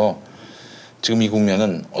 그래서 지금 이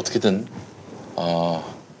국면은 어떻게든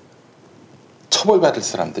처벌받을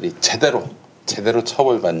사람들이 제대로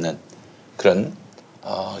처벌받는 그런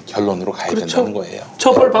결론으로 가야 그렇죠. 된다는 거예요.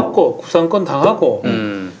 처벌받고 구상권 당하고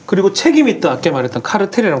그리고 책임 있다 아까 말했던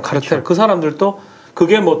카르텔이라면 카르텔 그렇죠. 그 사람들도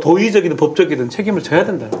그게 뭐 도의적이든 법적이든 책임을 져야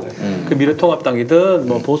된다는 거예요. 그 미래통합당이든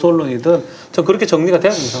뭐 보수 언론이든 전 그렇게 정리가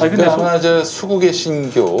돼야 된다. 근데 아마 저 수국의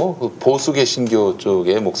신교, 그 보수의 신교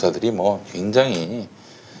쪽의 목사들이 뭐 굉장히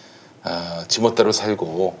지멋대로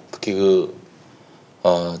살고 특히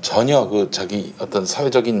전혀 자기 어떤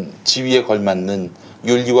사회적인 지위에 걸맞는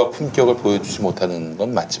윤리와 품격을 보여주지 못하는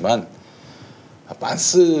건 맞지만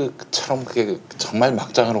만스처럼 그게 정말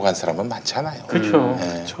막장으로 간 사람은 많지 않아요. 그렇죠.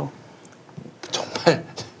 네. 그렇죠. 정말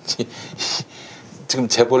지금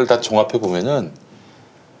제보를 다 종합해 보면은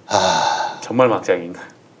정말 막장인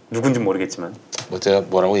누군지 모르겠지만 뭐 제가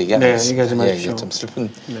뭐라고 얘기 안 했습니다. 얘기하지 마십시오. 이게 좀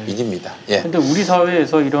슬픈 일입니다. 예. 근데 우리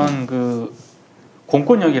사회에서 이런 그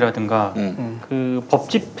공권력이라든가 그 법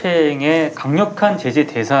집행의 강력한 제재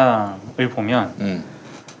대상을 보면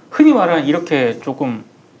흔히 말하는 이렇게 조금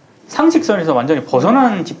상식선에서 완전히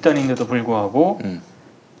벗어난 집단인데도 불구하고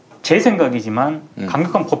제 생각이지만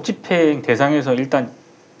강력한 법 집행 대상에서 일단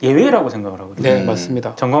예외라고 생각을 하거든요. 네,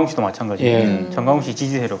 맞습니다. 전광훈 씨도 마찬가지고 예. 전광훈 씨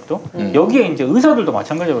지지 세력도 여기에 이제 의사들도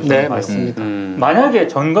마찬가지라고 네, 생각해요. 맞습니다. 만약에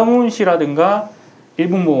전광훈 씨라든가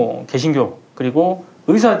일부 뭐 개신교 그리고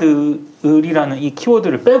의사들이라는 이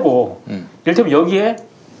키워드를 빼고 이를테면 여기에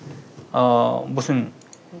무슨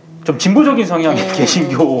좀 진보적인 성향의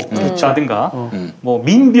개신교라든가 뭐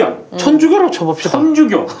민변, 천주교로 쳐봅시다.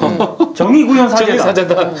 천주교, 정의구현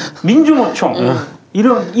사재단, 민주노총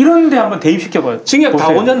이런 데 한번 대입시켜봐요. 징역 다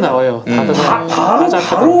 5년 나와요.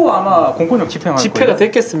 바로 아마 공권력 집행할 거예요. 집회가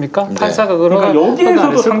됐겠습니까? 네. 판사가 그러니까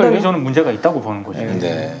여기에서도 상당히 거예요? 저는 문제가 있다고 보는 거죠.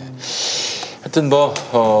 네. 하여튼 뭐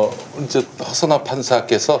이제 허선화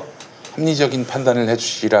판사께서 합리적인 판단을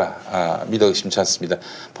해주시라 믿어 의심치 않습니다.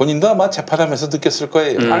 본인도 아마 재판하면서 느꼈을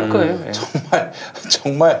거예요. 알 거예요. 예.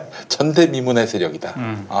 정말 전대미문의 세력이다.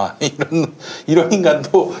 이런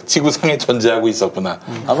인간도 지구상에 존재하고 있었구나.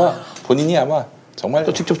 아마 본인이 정말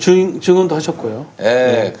또 직접 증언도 하셨고요.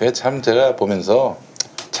 예, 그게 참 제가 보면서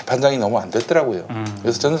재판장이 너무 안 됐더라고요.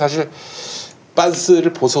 그래서 저는 사실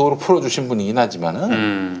빤스를 보석으로 풀어주신 분이긴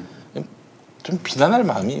하지만은 좀 비난할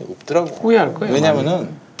마음이 없더라고. 후회할 거예요. 왜냐면은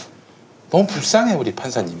너무 불쌍해 우리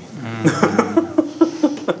판사님이.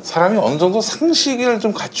 사람이 어느 정도 상식을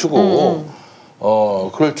좀 갖추고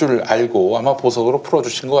그럴 줄 알고 아마 보석으로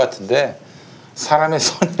풀어주신 것 같은데 사람의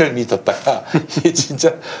선의를 믿었다가 이게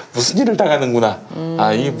진짜 무슨 일을 당하는구나.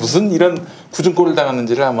 이 무슨 이런 구중골을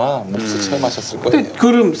당하는지를 아마 몸소 체험하셨을 거예요. 근데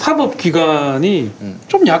그럼 사법기관이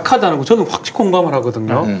좀 약하다는 거 저는 확실히 공감을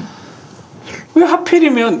하거든요. 왜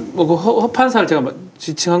하필이면 뭐 허판사를 제가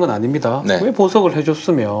지칭한 건 아닙니다. 네. 왜 보석을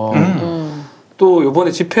해줬으면 또 이번에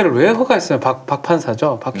집회를 왜 허가했어요? 박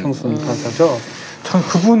판사죠, 박형순 판사죠. 참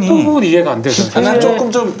그분이 그 부분 이해가 안 돼요. 난 조금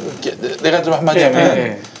좀 내가 좀 한마디 하면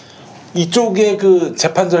네. 이쪽의 그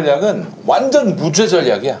재판 전략은 완전 무죄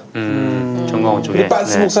전략이야. 정광훈 쪽에. 우리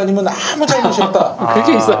빤스 목사님은 아무 잘못이 없다.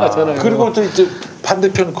 그게 이상하잖아요. 그리고 또 이제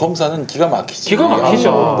반대편 검사는 기가 막히지. 기가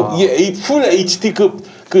막히죠. 뭐 이게 풀 HD급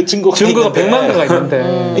그 증거가 100만 개가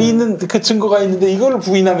있는데 있는 그 증거가 있는데 이거를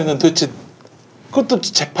부인하면은 도대체 그것도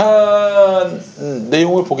재판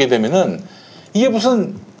내용을 보게 되면은 이게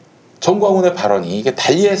무슨 전광훈의 발언이 이게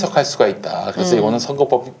달리 해석할 수가 있다. 그래서 이거는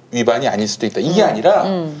선거법 위반이 아닐 수도 있다. 이게 아니라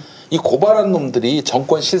이 고발한 놈들이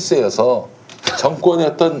정권 실세여서 정권의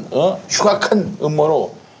어떤 흉악한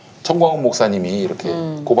음모로 전광훈 목사님이 이렇게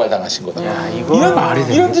고발당하신 거다. 이건 말이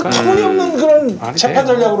이런 됩니까? 터무니없는 그런 재판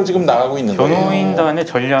전략으로 지금 나가고 있는 거예요. 변호인단의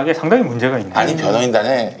전략에 상당히 문제가 있네요. 아니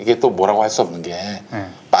변호인단에 이게 또 뭐라고 할 수 없는 게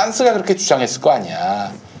빤스가 그렇게 주장했을 거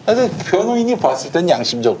아니야. 근데 변호인이 봤을 땐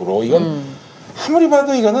양심적으로 이건 아무리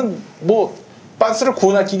봐도 이거는 뭐 빤스를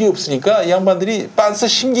구원할 길이 없으니까 이 양반들이 빤스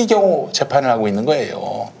심기경호 재판을 하고 있는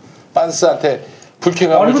거예요. 빤스한테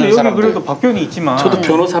불쾌감을 준 여기 사람들. 그래도 박변이 있지만 저도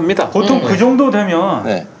변호사입니다. 보통 그 정도 되면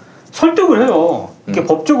네. 설득을 해요. 이렇게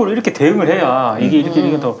법적으로 이렇게 대응을 해야 이게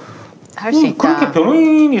이렇게 더 할 수 있다. 그렇게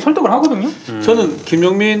변호인이 설득을 하거든요. 저는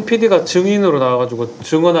김용민 PD가 증인으로 나와가지고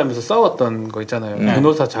증언하면서 싸웠던 거 있잖아요.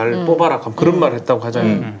 변호사 잘 뽑아라 그런 말 했다고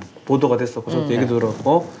하잖아요. 보도가 됐었고 저도 얘기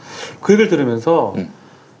들었고 그 얘기를 들으면서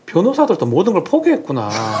변호사들도 모든 걸 포기했구나.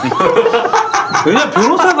 왜냐면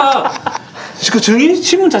변호사가 그 증인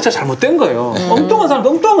신문 자체가 잘못된 거예요. 엉뚱한 사람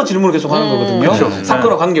엉뚱한 거 질문을 계속 하는 거거든요.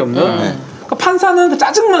 사건과 관계없는. 그러니까 판사는 그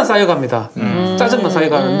짜증만 쌓여갑니다. 짜증만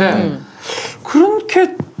쌓여가는데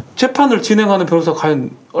그렇게 재판을 진행하는 변호사가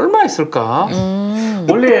과연 얼마 있을까?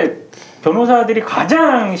 원래 변호사들이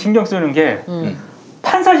가장 신경 쓰는 게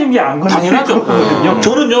판사 심기 안 당연하죠. 거든요.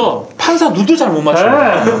 저는요 판사 눈도 잘 못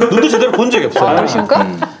맞춰요. 눈도 제대로 본 적이 없어요. 그러십니까?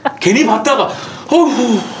 괜히 봤다가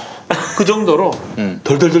어후 그 정도로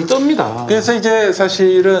덜덜덜 떱니다. 그래서 이제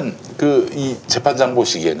사실은 그 이 재판장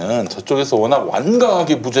보시기에는 저쪽에서 워낙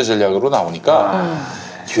완강하게 무죄 전략으로 나오니까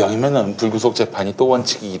기왕이면은 불구속 재판이 또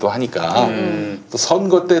원칙이기도 하니까 또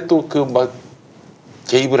선거 때 또 그 막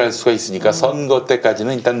개입을 할 수가 있으니까 선거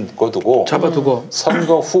때까지는 일단 묶어두고 잡아두고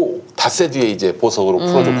선거 후 닷새 뒤에 이제 보석으로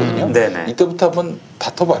풀어줬거든요. 네네. 이때부터 한번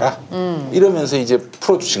다퉈봐라. 이러면서 이제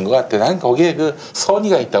풀어주신 것 같아요. 나는 거기에 그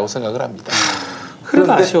선의가 있다고 생각을 합니다.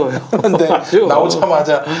 그래도 아쉬워요. 그런데 아쉬워.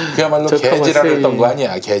 나오자마자 그야말로 개지랄을 했던 거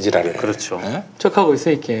아니야, 개지랄을. 그렇죠. 예? 척하고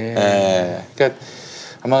있으니까. 예. 그러니까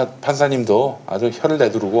아마 판사님도 아주 혀를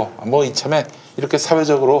내두르고 뭐 이참에 이렇게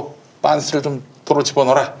사회적으로 빤스를 좀 도로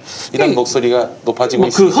집어넣어라 이런 목소리가 높아지고 그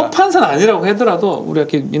있습니다. 허판사는 아니라고 하더라도 우리 아까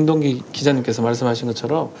민동기 기자님께서 말씀하신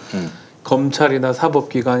것처럼 검찰이나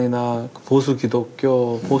사법기관이나 보수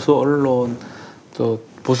기독교, 보수 언론, 또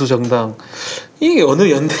보수 정당 이게 어느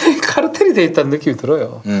연대에 카르텔이 돼 있다는 느낌이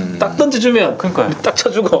들어요. 딱 던져주면 그러니까요. 딱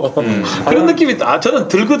쳐주고 그런 느낌이 저는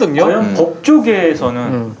들거든요. 과연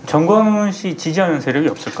법조계에서는 전광훈 씨 지지하는 세력이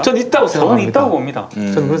없을까? 전 있다고 저는 생각합니다. 있다고 봅니다.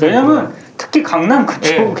 저는 그래서 왜냐하면 특히 강남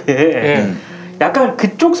그쪽에 약간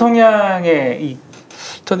그쪽 성향의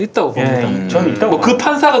전 있다고 봅니다. 저는 있다고. 그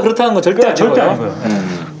판사가 그렇다는 건 절대 아니고요. 절대 아니고요.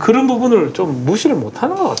 그런 부분을 좀 무시를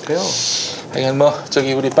못하는 것 같아요. 하여간 뭐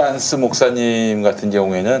저기 우리 빤스 목사님 같은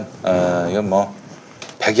경우에는 이건 뭐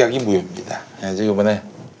백약이 무효입니다. 이제 이번에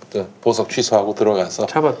또 보석 취소하고 들어가서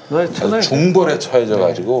아주 중벌에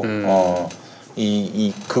처해져가지고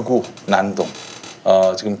이 극우 난동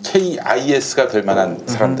지금 KIS가 될 만한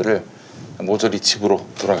사람들을 모조리 집으로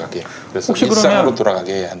돌아가게 그래서 혹시 일상으로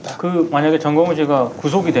돌아가게 해야 한다. 그 만약에 전광훈 씨가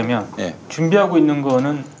구속이 되면 준비하고 있는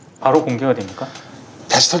거는 바로 공개가 됩니까?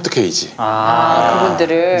 다시 설득해야지.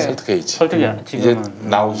 그분들을 설득해야지. 설득이 이제 지금은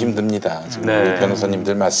나오기 힘듭니다. 지금 네. 우리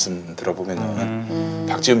변호사님들 말씀 들어보면은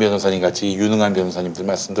박지훈 변호사님 같이 유능한 변호사님들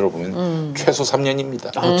말씀 들어보면 최소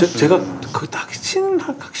 3년입니다. 제가 그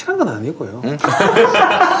확실한 건 아니고요.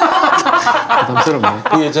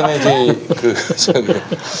 부담스럽네. 예전에 이제 그 저기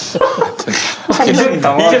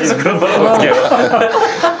이제서 그런 걸 어떻게요?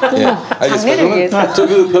 예, 알겠습니다. 저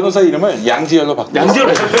그 변호사 이름을 양지열로 바꾸고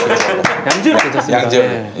양지열 괜찮습니다.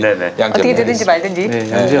 양지열. 네네. 어떻게 되든지 말든지.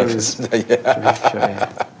 네, 양지열 좋습니다. 예. 좀 해주십시오. 예.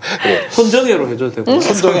 예. 손정혜로 해줘도 되고.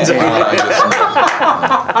 손정혜.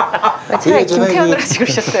 차라리 김태현으로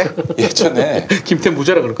찍으셨어요. 예전에 김태현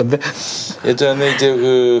무죄라 그럴 건데. 예전에 이제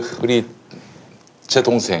그 우리 제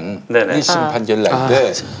동생 네네. 1심 판결 날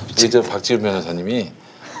때 우리 저 박지훈 변호사님이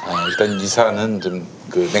일단 이 사안은 좀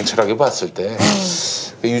그 냉철하게 봤을 때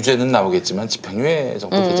유죄는 나오겠지만 집행유예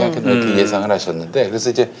정도 되지 않겠나 이렇게 예상을 하셨는데 그래서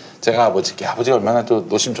이제 제가 아버지가 얼마나 또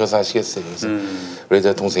노심초사하시겠어요. 그래서 우리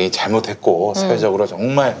제 동생이 잘못했고 사회적으로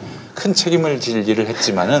정말 큰 책임을 질 일을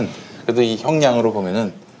했지만은 그래도 이 형량으로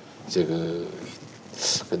보면은 이제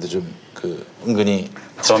그래도 좀 그 은근히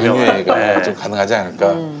집행유예가 네. 좀 가능하지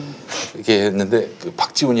않을까. 이렇게 했는데 그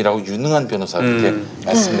박지훈이라고 유능한 변호사가 이렇게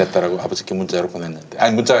말씀냈다라고 아버지께 문자로 보냈는데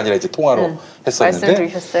아니 문자가 아니라 이제 통화로 했었는데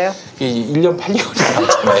말씀드리셨어요? 이 1년 8개월이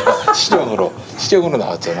나왔잖아요. 실형으로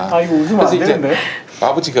나왔잖아. 아 이거 웃으면 안 되는데.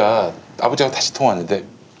 아버지가 다시 통화했는데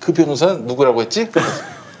그 변호사는 누구라고 했지?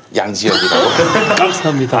 양지열이라고.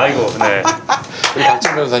 감사합니다. 아이고, 네. 우리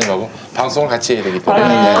박지훈 변호사님하고 방송을 같이 해야 되기 때문에.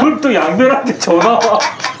 아니 그걸 또 양변한테 전화.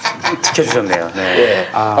 지켜주셨네요. 네. 예.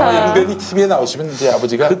 양변이 TV에 나오시면 이제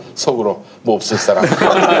아버지가 속으로 뭐 없을 사람.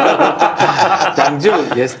 양지열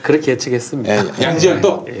그렇게 예측했습니다. 예,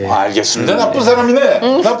 양지열도 알겠습니다. 나쁜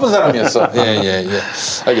사람이네. 나쁜 사람이었어. 예.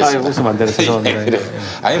 알겠습니다. 웃으면 안 되네. 죄송합니다. 그래.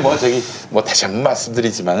 아니 뭐 다시 한번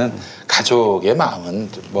말씀드리지만은 가족의 마음은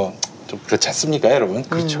좀 그렇지 않습니까, 여러분?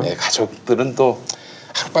 그렇죠. 예, 가족들은 또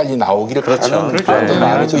하루빨리 나오기를 바라는 그런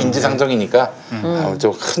마음이 좀 인지상정이니까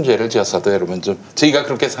좀 큰 죄를 지었어도 여러분 좀 저희가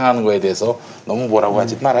그렇게 상하는 거에 대해서 너무 뭐라고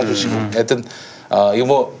하지 말아주시고 하여튼 이거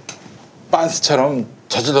뭐 빤스처럼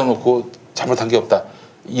저질러 놓고 잘못한 게 없다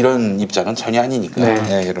이런 입장은 전혀 아니니까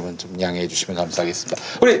네, 여러분 좀 양해해 주시면 감사하겠습니다.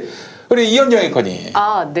 우리 이현정 앵커님.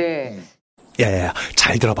 네. 야야야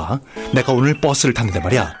잘 들어봐. 내가 오늘 버스를 탔는데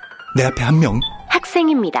말이야. 내 앞에 한 명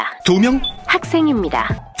학생입니다. 2명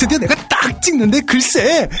학생입니다. 드디어 내가 딱 찍는데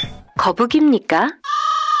글쎄 거북입니까?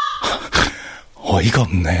 어이가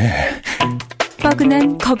없네.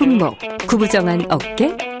 뻐근한 거북목, 구부정한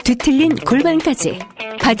어깨, 뒤틀린 골반까지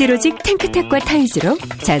바디로직 탱크탑과 타이즈로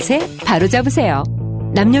자세 바로 잡으세요.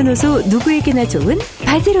 남녀노소 누구에게나 좋은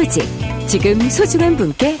바디로직. 지금 소중한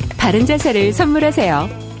분께 바른 자세를 선물하세요.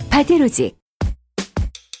 바디로직.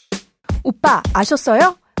 오빠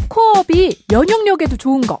아셨어요? 코어업이 면역력에도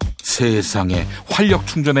좋은 거. 세상에 활력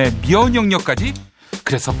충전에 면역력까지?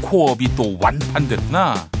 그래서 코어업이 또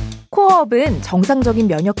완판됐구나. 코어업은 정상적인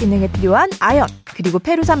면역 기능에 필요한 아연 그리고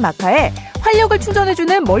페루산 마카에 활력을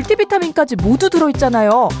충전해주는 멀티비타민까지 모두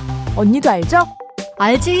들어있잖아요. 언니도 알죠?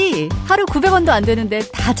 알지. 하루 900원도 안 되는데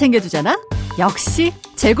다 챙겨주잖아. 역시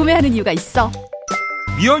재구매하는 이유가 있어.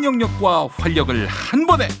 면역력과 활력을 한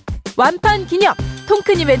번에 완판 기념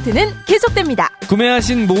통큰 이벤트는 계속됩니다.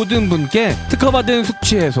 구매하신 모든 분께 특허받은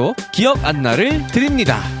숙취 해소 기억 안내를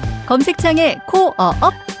드립니다. 검색창에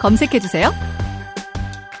코어업 검색해주세요.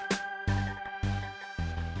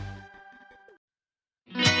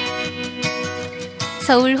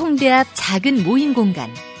 서울 홍대 앞 작은 모임 공간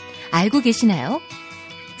알고 계시나요?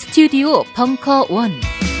 스튜디오 벙커원.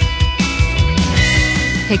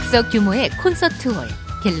 100석 규모의 콘서트홀,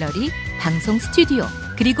 갤러리, 방송 스튜디오,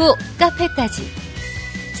 그리고 카페까지.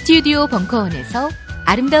 스튜디오 벙커원에서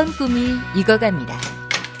아름다운 꿈이 익어갑니다.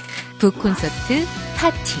 북콘서트,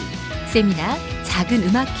 파티, 세미나, 작은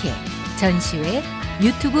음악회, 전시회,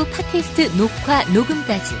 유튜브 팟캐스트 녹화,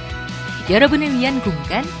 녹음까지 여러분을 위한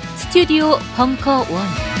공간 스튜디오 벙커원.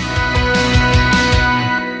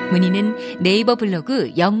 문의는 네이버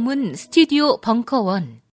블로그 영문 스튜디오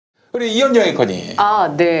벙커원. 우리 이현정 앵커님.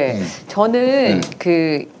 네. 저는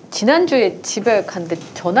지난주에 집에 갔는데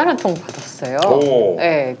전화를 한 통 받았어요.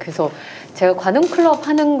 네, 그래서 제가 관음 클럽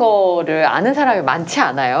하는 거를 아는 사람이 많지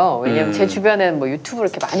않아요. 왜냐면 제 주변에는 뭐 유튜브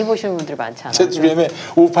이렇게 많이 보시는 분들이 많지 않아요. 제 주변에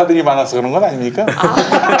우파들이 많아서 그런 건 아닙니까?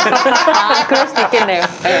 그럴 수도 있겠네요.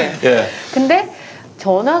 네. 예. 근데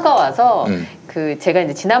전화가 와서 제가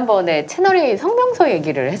이제 지난번에 채널A 성명서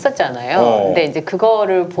얘기를 했었잖아요. 근데 이제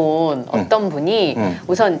그거를 본 어떤 분이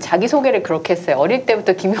우선 자기소개를 그렇게 했어요. 어릴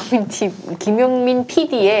때부터 김용민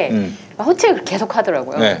PD의 호칭을 계속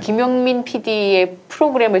하더라고요. 네. 김용민 PD의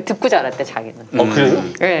프로그램을 듣고 자랐대, 자기는. 그래요?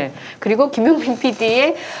 네. 그리고 김용민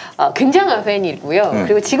PD의 굉장한 팬이고요.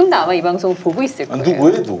 그리고 지금도 아마 이 방송을 보고 있을 거예요.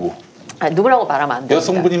 누구예요, 누구? 누구라고 말하면 안 됩니다.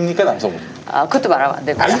 여성분입니까, 남성분입니까? 그것도 말하면 안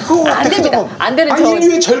됩니다. 아이고, 안 됩니다. 안 되는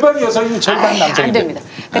인류의 절반이 여성이고 절반이 남성인데. 안 됩니다.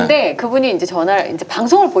 근데 그분이 이제 이제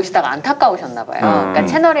방송을 보시다가 안타까우셨나 봐요. 그러니까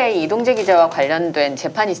채널A 이동재 기자와 관련된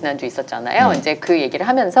재판이 지난주 있었잖아요. 이제 그 얘기를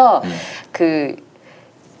하면서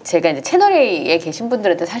제가 이제 채널A에 계신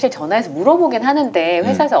분들한테 사실 전화해서 물어보긴 하는데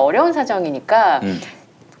회사에서 어려운 사정이니까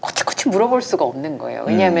코치코치 물어볼 수가 없는 거예요.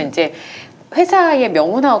 왜냐하면 이제 회사의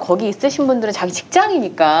명운하고 거기 있으신 분들은 자기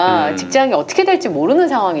직장이니까 직장이 어떻게 될지 모르는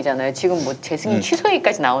상황이잖아요. 지금 뭐 재승인 취소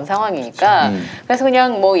얘기까지 나온 상황이니까 그래서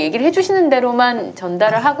그냥 뭐 얘기를 해주시는 대로만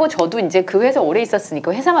전달을 하고 저도 이제 그 회사 오래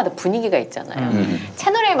있었으니까 회사마다 분위기가 있잖아요.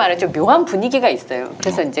 채널A 말에 좀 묘한 분위기가 있어요.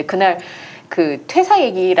 그래서 이제 그날 그 퇴사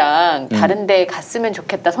얘기랑 다른 데 갔으면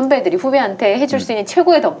좋겠다 선배들이 후배한테 해줄 수 있는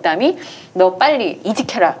최고의 덕담이 너 빨리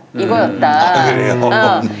이직해라 이거였다.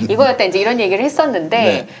 그래요? 이거였다 이제 이런 얘기를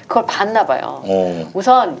했었는데 그걸 봤나 봐요.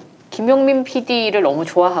 우선 김용민 PD를 너무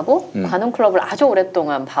좋아하고 관훈클럽을 아주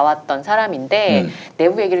오랫동안 봐왔던 사람인데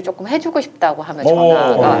내부 얘기를 조금 해주고 싶다고 하면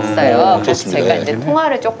전화가 왔어요. 그래서 좋습니다. 제가 이제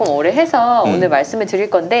통화를 조금 오래 해서 오늘 말씀을 드릴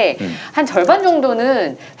건데 한 절반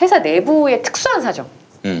정도는 회사 내부의 특수한 사정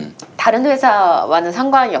다른 회사와는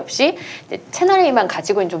상관이 없이 채널A만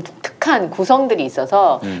가지고 있는 좀 독특한 구성들이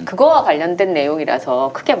있어서 그거와 관련된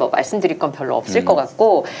내용이라서 크게 뭐 말씀드릴 건 별로 없을 것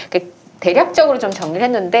같고 대략적으로 좀 정리를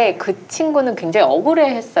했는데 그 친구는 굉장히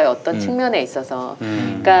억울해했어요. 어떤 측면에 있어서.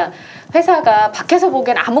 그러니까 회사가 밖에서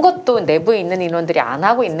보기엔 아무것도 내부에 있는 인원들이 안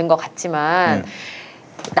하고 있는 것 같지만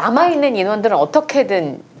남아있는 인원들은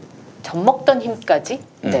어떻게든 젖먹던 힘까지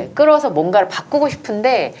끌어서 뭔가를 바꾸고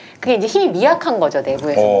싶은데 그게 이제 힘이 미약한 거죠.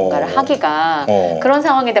 내부에서 뭔가를 하기가. 그런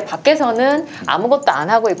상황인데 밖에서는 아무것도 안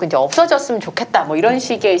하고 있고 이제 없어졌으면 좋겠다 뭐 이런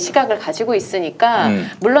식의 시각을 가지고 있으니까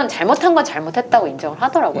물론 잘못한 건 잘못했다고 인정을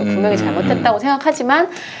하더라고요. 분명히 잘못했다고 생각하지만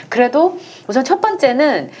그래도 우선 첫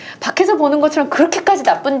번째는 밖에서 보는 것처럼 그렇게까지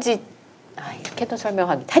나쁜지 이렇게도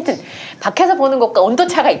설명하기. 하여튼 밖에서 보는 것과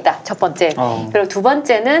온도차가 있다. 첫 번째. 그리고 두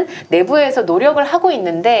번째는 내부에서 노력을 하고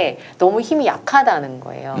있는데 너무 힘이 약하다는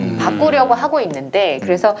거예요. 바꾸려고 하고 있는데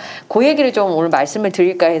그래서 그 얘기를 좀 오늘 말씀을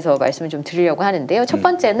드릴까 해서 말씀을 좀 드리려고 하는데요. 첫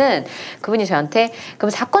번째는 그분이 저한테 그럼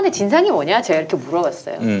사건의 진상이 뭐냐? 제가 이렇게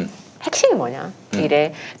물어봤어요. 핵심이 뭐냐?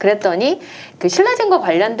 이래. 그랬더니 그 신라젠과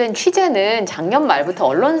관련된 취재는 작년 말부터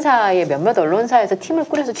언론사의 몇몇 언론사에서 팀을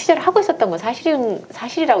꾸려서 취재를 하고 있었던 건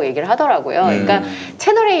사실이라고 얘기를 하더라고요. 그러니까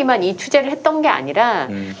채널A만 이 취재를 했던 게 아니라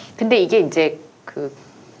근데 이게 이제 그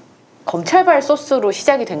검찰발 소스로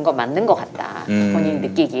시작이 된 건 맞는 것 같다. 본인이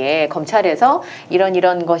느끼기에 검찰에서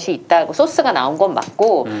이런 것이 있다고 소스가 나온 건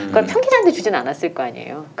맞고 그걸 편기자한테 주진 않았을 거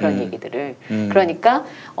아니에요. 그런 얘기들을. 그러니까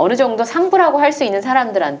어느 정도 상부라고 할 수 있는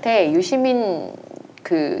사람들한테 유시민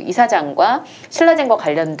그 이사장과 신라젠과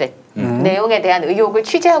관련된 내용에 대한 의혹을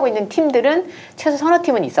취재하고 있는 팀들은 최소 서너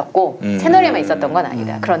팀은 있었고 채널에만 있었던 건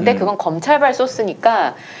아니다. 그런데 그건 검찰발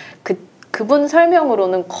소스니까 그분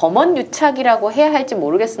설명으로는 검언 유착이라고 해야 할지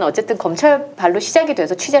모르겠으나 어쨌든 검찰발로 시작이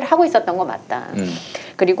돼서 취재를 하고 있었던 건 맞다.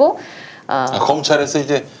 그리고 검찰에서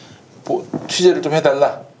이제 취재를 좀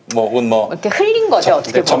해달라. 혹은 이렇게 흘린 거죠.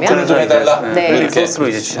 어떻게 보면 접근을 좀 해달라. 네. 소스로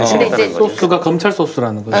이제 취재했다는 거죠. 소스가 검찰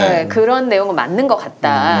소스라는 거죠. 네, 그런 내용은 맞는 것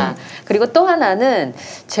같다. 그리고 또 하나는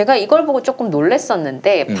제가 이걸 보고 조금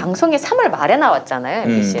놀랬었는데 방송이 3월 말에 나왔잖아요.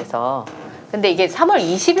 MBC에서. 근데 이게 3월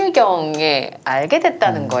 20일경에 알게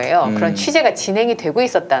됐다는 거예요. 그런 취재가 진행이 되고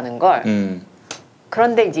있었다는 걸.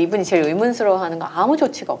 그런데 이제 이분이 제일 의문스러워하는 건 아무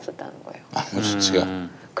조치가 없었다는 거예요. 아무 조치가.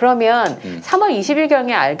 그러면 3월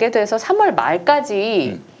 20일경에 알게 돼서 3월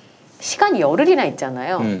말까지 시간이 열흘이나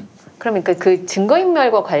있잖아요. 그러면 그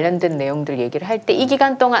증거인멸과 관련된 내용들 얘기를 할 때 이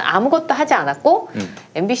기간 동안 아무것도 하지 않았고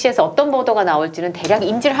MBC에서 어떤 보도가 나올지는 대략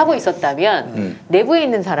인지를 하고 있었다면 내부에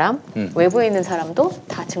있는 사람, 외부에 있는 사람도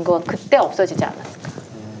다 증거가 그때 없어지지 않았을까.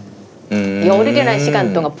 열흘이라는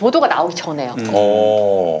시간 동안 보도가 나오기 전에요.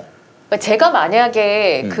 그러니까 제가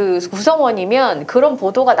만약에 그 구성원이면 그런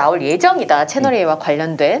보도가 나올 예정이다. 채널A와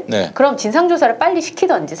관련된. 그럼 진상조사를 빨리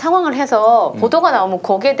시키든지 상황을 해서 보도가 나오면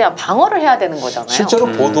거기에 대한 방어를 해야 되는 거잖아요. 실제로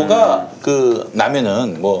보도가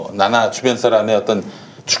나면은 나나 주변 사람의 어떤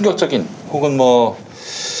충격적인 혹은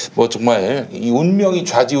정말 이 운명이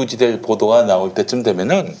좌지우지될 보도가 나올 때쯤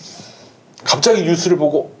되면은 갑자기 뉴스를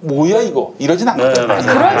보고 뭐야 이거 이러진 않거든요. 그러진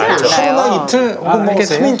않아요. 하루나 이틀 혹은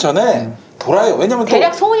 3일 전에 돌아요. 왜냐면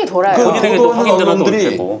대략 소문이 돌아요. 그 보도하는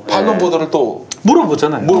언론들이 방금 보도를 또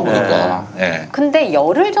물어보잖아요. 물어보니까. 근데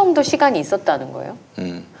열흘 정도 시간이 있었다는 거예요.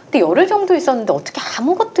 근데 열흘 정도 있었는데 어떻게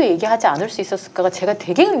아무것도 얘기하지 않을 수 있었을까가 제가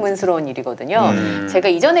되게 의문스러운 일이거든요. 제가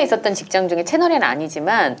이전에 있었던 직장 중에 채널에는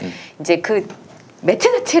아니지만 이제 그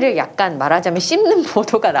매체 자체를 약간 말하자면 씹는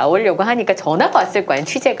보도가 나오려고 하니까 전화가 왔을 거 아니에요.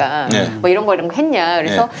 취재가 뭐 이런 거 했냐.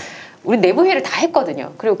 그래서 우리 내부 회의를 다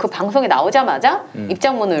했거든요. 그리고 그 방송에 나오자마자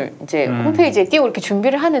입장문을 이제 홈페이지에 띄우고 이렇게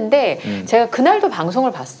준비를 하는데 제가 그날도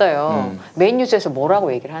방송을 봤어요. 메인 뉴스에서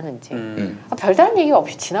뭐라고 얘기를 하는지. 별다른 얘기가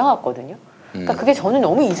없이 지나갔거든요. 그러니까 그게 저는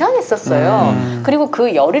너무 이상했었어요. 그리고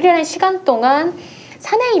그 열흘이라는 시간 동안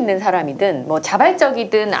산에 있는 사람이든 뭐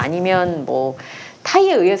자발적이든 아니면 뭐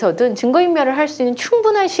타의에 의해서든 증거인멸을 할 수 있는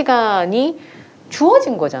충분한 시간이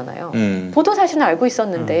주어진 거잖아요. 보도 사실은 알고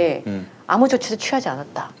있었는데 아무 조치도 취하지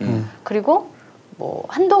않았다. 그리고 뭐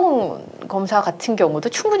한동훈 검사 같은 경우도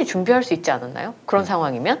충분히 준비할 수 있지 않았나요? 그런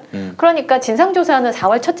상황이면. 그러니까 진상조사는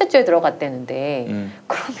 4월 첫째 주에 들어갔다는데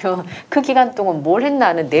그러면 그 기간 동안 뭘 했나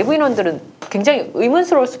하는 내부 인원들은 굉장히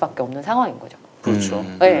의문스러울 수밖에 없는 상황인 거죠. 그렇죠.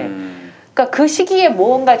 네. 그러니까 그 시기에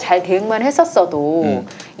무언가 잘 대응만 했었어도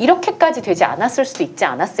이렇게까지 되지 않았을 수도 있지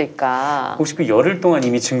않았을까. 혹시 그 열흘 동안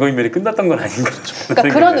이미 증거인멸이 끝났던 건 아닌 거죠?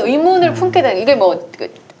 그러니까 그런 의문을 품게 되는 이게 뭐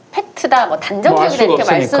팩트다, 뭐 단정적이다 이렇게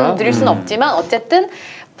말씀드릴 수는 없지만 어쨌든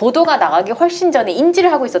보도가 나가기 훨씬 전에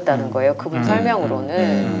인지를 하고 있었다는 거예요. 그분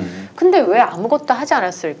설명으로는. 근데 왜 아무것도 하지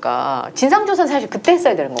않았을까? 진상조사는 사실 그때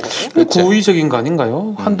했어야 되는 거거든요. 고의적인 거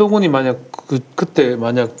아닌가요? 한동훈이 만약 그때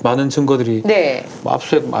만약 많은 증거들이 네. 뭐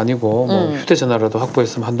압수수색 아니고 뭐 휴대전화라도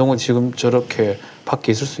확보했으면 한동훈 지금 저렇게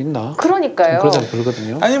밖에 있을 수 있나? 그러니까요. 그런 생각이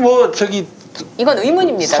들거든요. 아니 뭐 저기 이건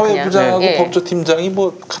의문입니다. 사회부장하고 그냥. 법조팀장이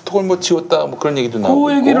뭐 카톡을 뭐 지웠다 뭐 그런 얘기도 나오고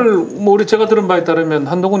그 얘기를 뭐 우리 제가 들은 바에 따르면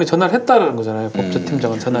한동훈이 전화를 했다라는 거잖아요.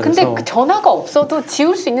 법조팀장은 전화를 근데 해서. 그 전화가 없어도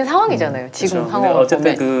지울 수 있는 상황이잖아요. 지금 그렇죠. 상황을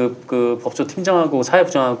어쨌든 보면. 그 법조팀장하고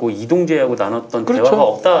사회부장하고 이동재하고 나눴던 그렇죠. 대화가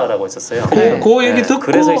없다라고 했었어요. 그 얘기 듣고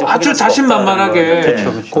그래서 이제 아주 확인할 수가 자신만만하게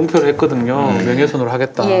없다는 걸. 공표를 했거든요. 명예훼손으로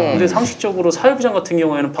하겠다. 근데 상식적으로 사회부장 같은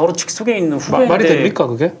경우에는 바로 직속에 있는 후배인데 말이 됩니까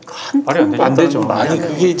그게? 말이 안 되죠. 아니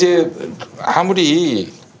그게 이제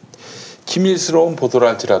아무리 기밀스러운 보도를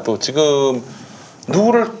할지라도 지금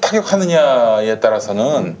누구를 타격하느냐에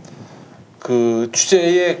따라서는 그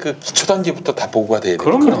취재의 그 기초 단계부터 다 보고가 돼야 돼요.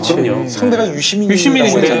 그럼요. 상대가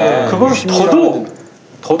유시민이라고 했잖아. 그걸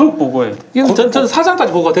더더욱 보고해요. 이건 전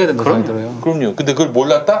사장까지 보고가 돼야 된다고 생각이 들어요. 그럼요. 근데 그걸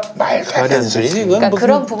몰랐다? 말도 안 되는 소리지. 그러니까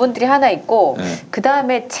그런 부분들이 하나 있고 그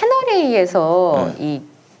다음에 채널A에서 이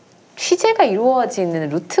취재가 이루어지는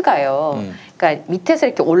루트가요. 그러니까 밑에서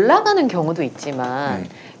이렇게 올라가는 경우도 있지만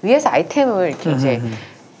위에서 아이템을 이렇게 이제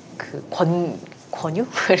그 권유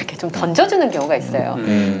이렇게 좀 던져주는 경우가 있어요.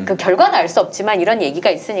 그 결과는 알 수 없지만 이런 얘기가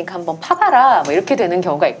있으니까 한번 파봐라 뭐 이렇게 되는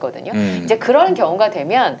경우가 있거든요. 이제 그런 경우가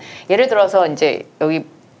되면 예를 들어서 이제 여기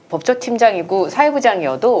법조팀장이고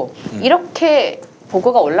사회부장이어도 이렇게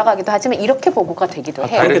보고가 올라가기도 하지만 이렇게 보고가 되기도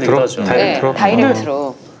해요.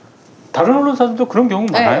 다이렉트로. 다른 언론사들도 그런 경우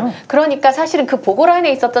많아요. 네. 그러니까 사실은 그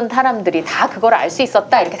보고란에 있었던 사람들이 다 그걸 알 수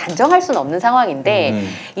있었다 이렇게 단정할 수는 없는 상황인데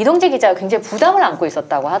이동재 기자가 굉장히 부담을 안고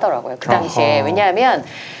있었다고 하더라고요. 그 당시에. 왜냐하면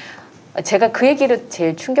제가 그 얘기를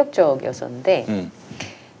제일 충격적이었었는데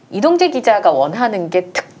이동재 기자가 원하는 게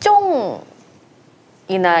특종이나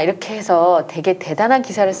이렇게 해서 되게 대단한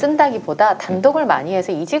기사를 쓴다기보다 단독을 많이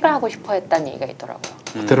해서 이직을 하고 싶어 했다는 얘기가 있더라고요.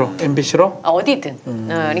 그대로 MBC로? 어디든.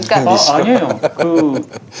 그러니까 아니에요.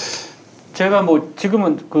 제가 뭐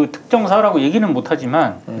지금은 그 특정사라고 얘기는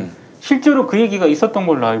못하지만 실제로 그 얘기가 있었던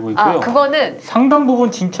걸로 알고 있고요. 그거는 상당 부분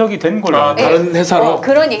진척이 된 걸로 알고 있어요. 다른 회사로?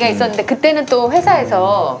 그런 얘기가 있었는데 그때는 또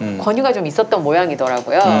회사에서 권유가 좀 있었던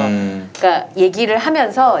모양이더라고요. 그러니까 얘기를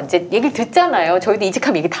하면서 이제 얘기를 듣잖아요. 저희도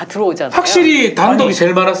이직하면 얘기 다 들어오잖아요. 확실히 단독이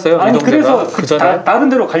제일 많았어요. 아니 이동재가. 그래서 다른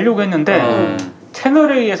데로 가려고 했는데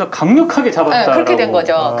채널A에서 강력하게 잡았다. 그렇게 된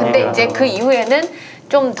거죠. 근데 이제 그 이후에는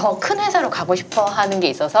좀 더 큰 회사로 가고 싶어 하는 게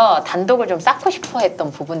있어서 단독을 좀 쌓고 싶어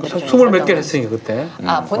했던 부분들이 좀 20몇 개를 했으니까 그때.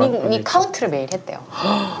 본인이 카운트를 매일 했대요.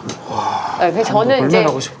 그래서 저는 이제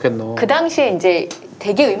하고 싶겠노. 그 당시에 이제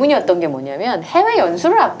되게 의문이었던 게 뭐냐면 해외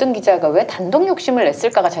연수를 앞둔 기자가 왜 단독 욕심을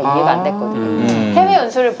냈을까가 잘 이해가 안 됐거든요. 해외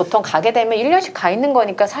연수를 보통 가게 되면 1년씩 가 있는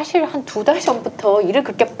거니까 사실 한 2달 전부터 일을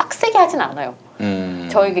그렇게 빡세게 하진 않아요.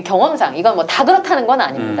 저희 경험상 이건 뭐 다 그렇다는 건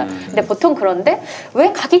아닙니다. 근데 보통 그런데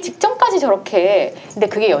왜 가기 직전까지 저렇게 근데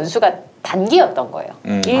그게 연수가 단기였던 거예요.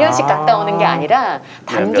 1년씩 갔다 오는 게 아니라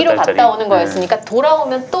단기로 갔다 오는 거였으니까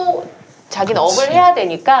돌아오면 또 자기는 업을 해야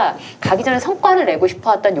되니까 가기 전에 성과를 내고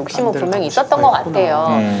싶어했던 욕심은 분명히 있었던 것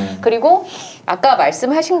같아요. 그리고 아까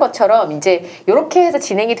말씀하신 것처럼 이제 이렇게 해서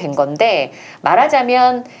진행이 된 건데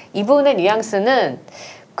말하자면 이분의 뉘앙스는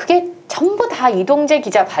그게 전부 다 이동재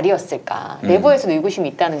기자 발이었을까. 내부에서도 의구심이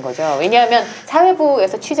있다는 거죠. 왜냐하면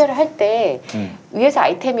사회부에서 취재를 할 때 위에서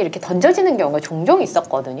아이템이 이렇게 던져지는 경우가 종종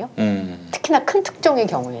있었거든요. 특히나 큰 특종의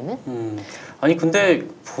경우에는. 아니 근데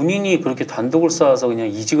본인이 그렇게 단독을 쌓아서 그냥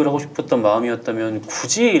이직을 하고 싶었던 마음이었다면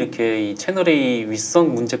굳이 이렇게 이 채널A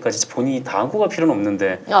윗선 문제까지 본인이 다 안고 갈 필요는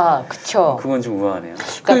없는데. 아, 그렇죠. 그건 좀 우아하네요.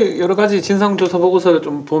 그 여러 가지 진상조사 보고서를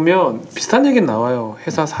좀 보면 비슷한 얘기는 나와요.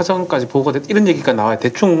 회사 사정까지 보고가 됐 이런 얘기가 나와요.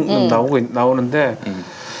 대충 나오는데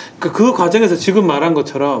그 과정에서 지금 말한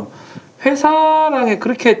것처럼 회사랑에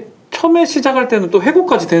그렇게 처음에 시작할 때는 또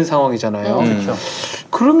해고까지 된 상황이잖아요. 그렇죠.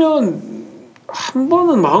 그러면 한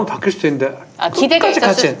번은 마음이 바뀔 수도 있는데 기대가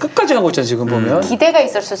끝까지 가고 있잖아 지금 보면. 기대가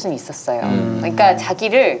있었을 수는 있었어요. 그러니까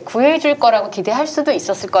자기를 구해줄 거라고 기대할 수도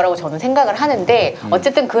있었을 거라고 저는 생각을 하는데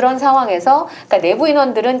어쨌든 그런 상황에서 그러니까 내부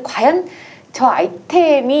인원들은 과연 저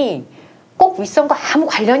아이템이 꼭 윗선과 아무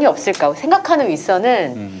관련이 없을까 생각하는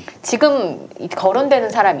윗선은 지금 거론되는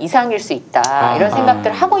사람 이상일 수 있다 이런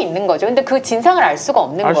생각들을 하고 있는 거죠. 근데 그 진상을 알 수가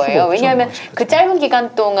없는 거예요. 왜냐하면 그 짧은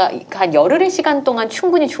기간 동안 한 열흘의 시간 동안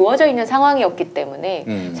충분히 주어져 있는 상황이었기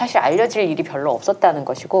때문에 사실 알려질 일이 별로 없었다는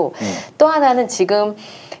것이고 또 하나는 지금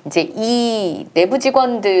이제 이 내부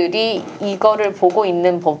직원들이 이거를 보고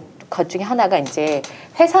있는 것 중에 하나가 이제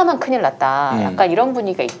회사만 큰일 났다 약간 이런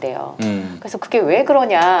분위기가 있대요. 그래서 그게 왜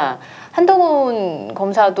그러냐 한동훈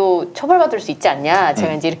검사도 처벌받을 수 있지 않냐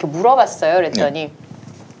제가 이제 이렇게 물어봤어요. 그랬더니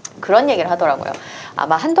그런 얘기를 하더라고요.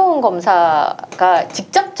 아마 한동훈 검사가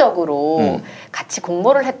직접적으로 같이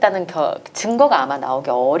공모를 했다는 증거가 아마 나오기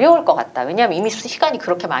어려울 것 같다. 왜냐하면 이미 시간이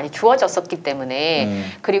그렇게 많이 주어졌었기 때문에.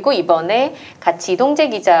 그리고 이번에 같이 이동재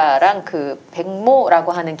기자랑 그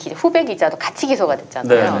백모라고 하는 후배 기자도 같이 기소가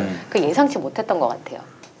됐잖아요. 네. 그 예상치 못했던 것 같아요.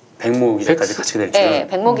 백모 기자까지 같이 될 줄은. 네,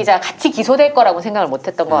 백모 기자 같이 기소될 거라고 생각을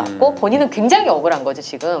못했던 것 같고 본인은 굉장히 억울한 거죠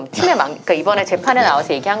지금. 팀의 그러니까 이번에 재판에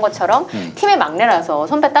나와서 얘기한 것처럼 팀의 막내라서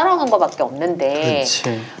선배 따라간 거밖에 없는데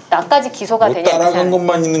나까지 기소가 되냐. 따라간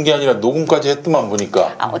것만 있는 게 아니라 녹음까지 했더만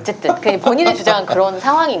보니까. 어쨌든 본인의 주장은 그런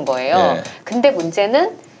상황인 거예요. 네. 근데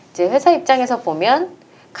문제는 이제 회사 입장에서 보면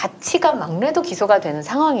같이 간 막내도 기소가 되는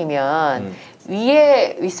상황이면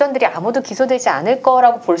위에 윗선들이 아무도 기소되지 않을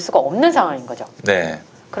거라고 볼 수가 없는 상황인 거죠. 네.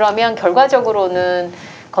 그러면 결과적으로는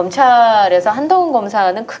검찰에서 한동훈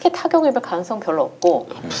검사는 크게 타격을 입을 가능성 별로 없고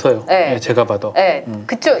없어요. 네, 제가 봐도. 네,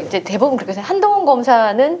 그쪽 이제 대부분 그렇게 해서 한동훈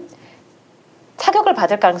검사는 타격을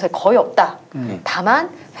받을 가능성이 거의 없다. 다만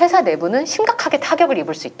회사 내부는 심각하게 타격을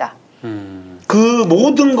입을 수 있다. 그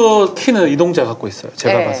모든 거 키는 이동재가 갖고 있어요.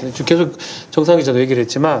 제가 봤을 때 계속 정상 기자도 얘기를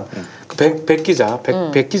했지만 그 백 기자,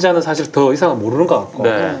 백 기자는 사실 더 이상은 모르는 것 같고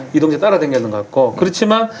이동재 따라다니는 것 같고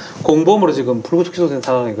그렇지만 공범으로 지금 불구속 기소된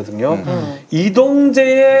상황이거든요.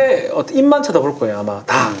 이동재의 어떤 입만 쳐다볼 거예요 아마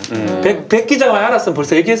다. 백 기자가 알았으면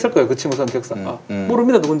벌써 얘기했을 거예요 그 친구 성격상.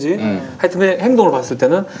 모릅니다 누군지. 하여튼 그냥 행동을 봤을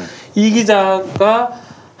때는 이 기자가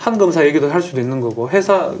한 검사 얘기도 할 수도 있는 거고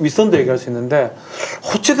회사 윗선도 얘기할 수 있는데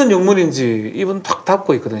어쨌든 영문인지 입은 탁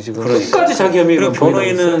닫고 있거든 지금. 끝까지 자기 혐의를.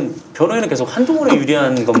 변호인은 계속 한동훈에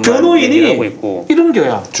유리한 것만 변호인이 얘기하고 있고 이런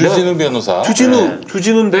거야. 주진우 변호사.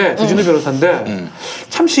 주진우인데 주진우 변호사인데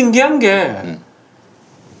참 신기한 게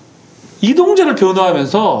이동재를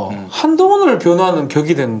변호하면서 한동훈을 변호하는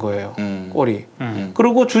격이 된 거예요. 꼴이.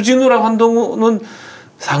 그리고 주진우랑 한동훈은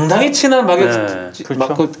상당히 친한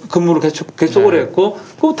근무를 계속 오래 했고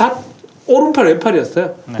그거 다 오른팔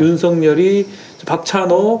왼팔이었어요. 윤석열이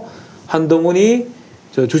박찬호 한동훈이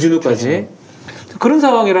주진우까지. 그런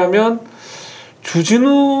상황이라면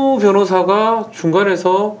주진우 변호사가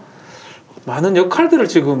중간에서 많은 역할들을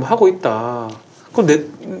지금 하고 있다. 그럼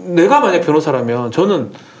내가 만약 변호사라면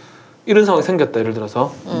저는 이런 상황이 생겼다. 예를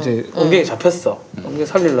들어서 이제 엉덩이 잡혔어. 엉덩이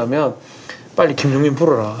살리려면 빨리 김용민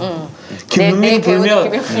불어라. 김용민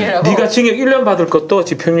불면 네가 징역 1년 받을 것도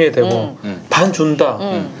집행유예 되고 반 준다.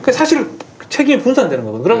 그 사실 책임이 분산되는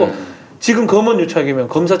거거든. 그리고 지금 검언 유착이면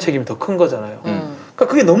검사 책임이 더 큰 거잖아요. 그러니까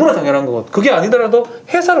그게 너무나 당연한 거거든. 그게 아니더라도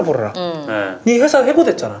회사를 불어라. 네 회사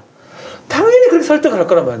해고됐잖아. 당연히 그렇게 설득을 할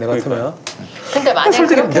거란 말이야. 내가 같으면. 근데 만약에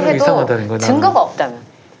그렇게 해도 증거가 없다면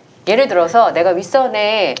예를 들어서 내가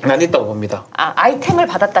윗선에 난 있다고 봅니다. 아이템을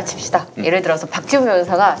받았다 칩시다. 예를 들어서 박지훈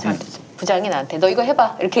변호사가 부장이 나한테 너 이거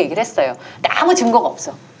해봐 이렇게 얘기를 했어요. 근데 아무 증거가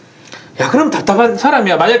없어. 야 그럼 답답한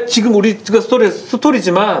사람이야. 만약 지금 우리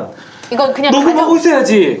스토리지만 이건 그냥 녹음하고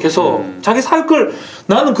있어야지 계속. 자기 살 걸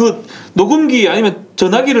나는 그 녹음기 아니면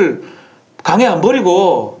전화기를 강에 안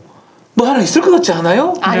버리고 뭐 하나 있을 것 같지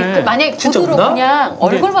않아요? 아니 만약에 구두로 그냥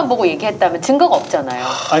얼굴만 보고 얘기했다면 증거가 없잖아요.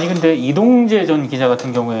 아니 근데 이동재 전 기자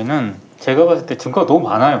같은 경우에는 제가 봤을 때 증거가 너무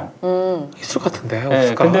많아요. 있을 것 같은데.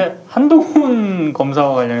 네, 근데 한동훈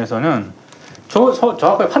검사와 관련해서는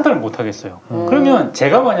정확하게 판단을 못 하겠어요. 그러면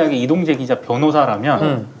제가 만약에 이동재 기자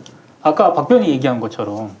변호사라면 아까 박변이 얘기한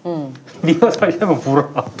것처럼 네가 살려면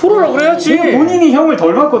풀어라 그래야지. 본인이 형을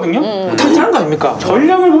덜 받거든요. 당연한 거 아닙니까?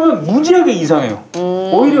 전략을 보면 무지하게 이상해요.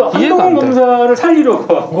 오히려 한동훈 검사를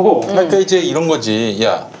살리려고 하고. 그러니까 이제 이런 거지.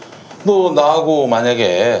 야, 너 나하고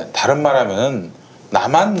만약에 다른 말하면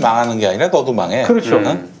나만 망하는 게 아니라 너도 망해. 그렇죠.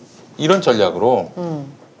 이런 전략으로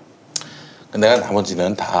내가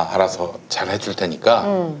나머지는 다 알아서 잘 해줄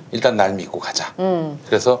테니까 일단 날 믿고 가자.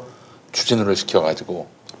 그래서 추진을 시켜가지고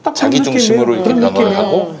자기 중심으로 이렇게 변호를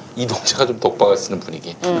하고 이동재가 좀 독박을 쓰는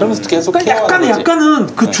분위기. 그러면서 계속 그러니까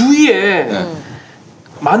약간은 그 주위에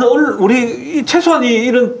많은 우리 최소한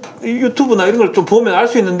이런 유튜브나 이런 걸 좀 보면 알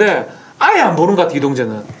수 있는데 아예 안 보는 것 같아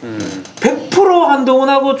이동재는. 100%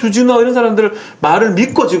 한동훈하고 주진우 이런 사람들 말을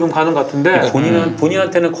믿고 지금 가는 것 같은데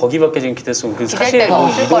본인한테는 거기밖에 지금 기대성 사실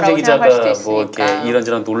이동재 기자가 뭐 이렇게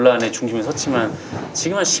이런저런 논란의 중심에 섰지만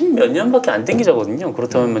지금 한 10몇 년밖에 안 된 기자거든요.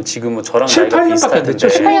 그렇다면 지금 뭐 저랑 7, 나이가 8년밖에 안 됐죠.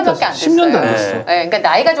 8년밖에 안 됐어요. 10년도 안 됐어. 네, 그러니까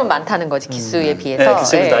나이가 좀 많다는 거지 기수에 비해서.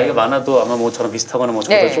 기수에 나이가 많아도 아마 뭐 저랑 비슷하거나 뭐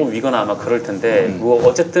저보다 조금 위거나 아마 그럴 텐데 뭐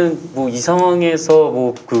어쨌든 뭐 이 상황에서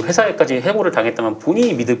뭐 그 회사에까지 해고를 당했다면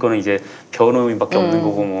본인이 믿을 거는 이제 변호인밖에 없는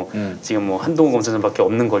거고 뭐 지금 뭐 한동훈 검사장밖에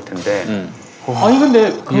없는 걸 텐데. 아니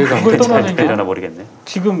근데 그걸 떠나서 모르겠네.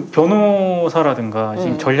 지금 변호사라든가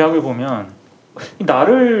지금 전략을 보면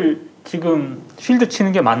나를 지금 쉴드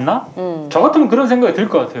치는 게 맞나? 저 같으면 그런 생각이 들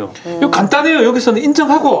것 같아요. 이거 간단해요. 여기서는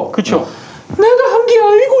인정하고. 그렇죠. 내가 한 게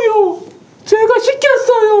아니고요. 제가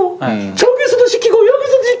시켰어요. 저기서도 시키고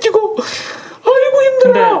여기서도 시키고. 아이고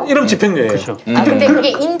힘들어. 이러면 집행유예요. 그렇죠. 근데 그게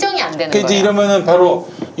인정이 안 되는 거예요. 이제 이러면은 바로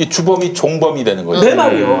이 주범이 종범이 되는 거죠. 내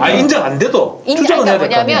말이요. 인정 안 돼도 추정은 해야 될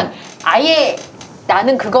거 아니에요. 뭐냐면 아예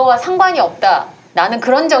나는 그거와 상관이 없다. 나는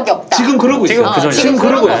그런 적이 없다. 지금 그러고 있어. 지금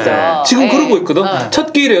그러고 있어요. 지금 그러고 있거든.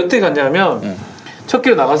 첫 기일에 어떻게 갔냐면 첫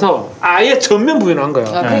기일에 나가서 아예 전면 부인을 한 거야.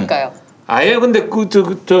 그러니까요. 아예 근데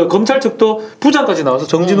저 검찰 측도 부장까지 나와서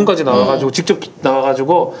정진웅까지 나와가지고 직접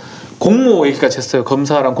나와가지고 공모 얘기까지 했어요.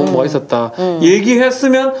 검사랑 공모가 있었다.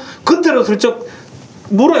 얘기했으면 그때로 슬쩍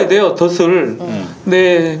물어야 돼요. 덫을.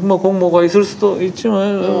 네, 뭐 공모가 있을 수도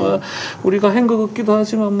있지만 우리가 한 것 같기도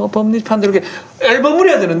하지만 뭐 법리판들 이렇게 앨범을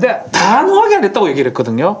해야 되는데 단호하게 안 했다고 얘기를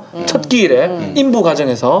했거든요. 첫 기일에 인부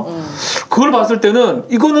과정에서 그걸 봤을 때는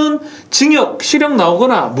이거는 징역, 실형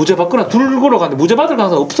나오거나 무죄 받거나 둘고로 가는데 무죄 받을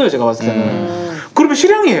가능성이 없어요. 제가 봤을 때는. 그러면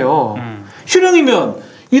실형이에요. 실형이면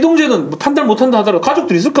이동재는 판단 못한다 하더라도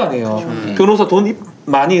가족들이 있을 거 아니에요. 변호사 돈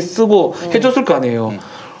많이 쓰고 해줬을 거 아니에요.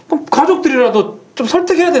 그럼 가족들이라도 좀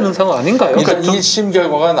설득해야 되는 상황 아닌가요? 그러니까 1심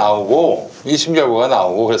결과가 나오고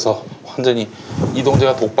그래서 완전히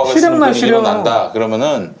이동재가 독박을 쓰는 분이 일어난다.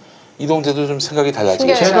 그러면은 이동재도 좀 생각이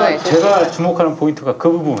달라지겠죠. 제가 주목하는 포인트가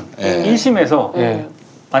그 부분. 1심에서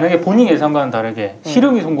만약에 본인 예상과는 다르게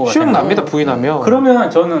실형이 선고가 실형 납니다. 부인하면. 그러면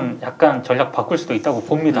저는 약간 전략 바꿀 수도 있다고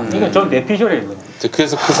봅니다. 이건 전 내피셜이에요.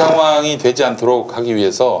 그래서 그 상황이 되지 않도록 하기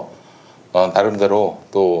위해서 나름대로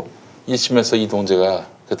또 1심에서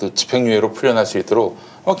이동재가 그래도 집행유예로 풀려날 수 있도록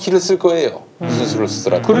길을 쓸 거예요. 무슨 수를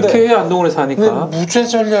쓰더라도. 그렇게 해야 안동원에서 하니까. 무죄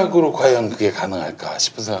전략으로 과연 그게 가능할까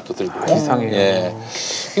싶은 생각도 들고. 이상해요. 예.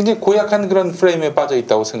 굉장히 고약한 그런 프레임에 빠져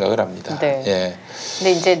있다고 생각을 합니다. 네. 예.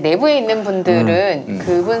 근데 이제 내부에 있는 분들은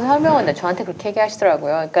그분 설명은 저한테 그렇게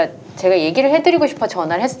얘기하시더라고요. 그러니까 제가 얘기를 해드리고 싶어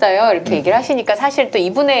전화를 했어요. 이렇게 얘기를 하시니까 사실 또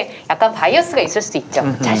이분의 약간 바이어스가 있을 수도 있죠.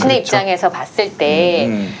 자신의 그렇죠. 입장에서 봤을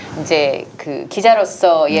때 이제 그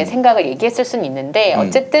기자로서의 생각을 얘기했을 수는 있는데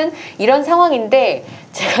어쨌든 이런 상황인데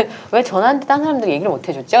제가 왜 저한테 딴 사람들 얘기를 못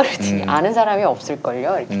해줬죠? 그랬더니 아는 사람이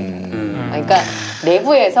없을걸요. 이렇게. 그러니까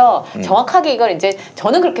내부에서 정확하게 이걸 이제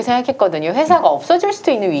저는 그렇게 생각했거든요. 회사가 없어질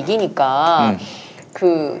수도 있는 위기니까.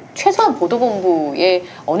 그 최소한 보도본부에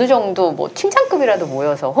어느 정도 뭐 팀장급이라도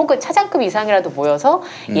모여서 혹은 차장급 이상이라도 모여서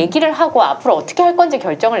얘기를 하고 앞으로 어떻게 할 건지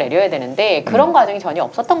결정을 내려야 되는데 그런 과정이 전혀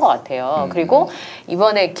없었던 것 같아요. 그리고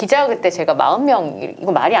이번에 기자 그때 제가 40명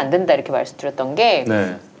이거 말이 안 된다 이렇게 말씀드렸던 게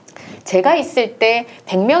제가 있을 때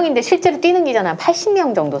 100명인데 실제로 뛰는 기자는 한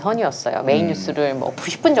 80명 정도 선이었어요. 메인 뉴스를 뭐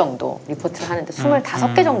 90분 정도 리포트를 하는데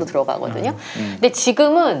 25개 정도 들어가거든요. 근데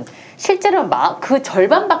지금은 실제로 그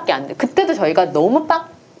절반밖에 안 돼. 그때도 저희가 너무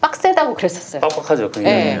빡세다고 그랬었어요. 빡빡하죠.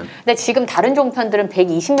 네. 근데 지금 다른 종편들은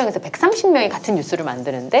 120명에서 130명이 같은 뉴스를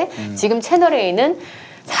만드는데 지금 채널A는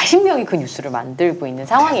 40명이 그 뉴스를 만들고 있는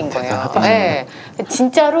상황인 거예요. 네.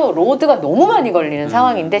 진짜로 로드가 너무 많이 걸리는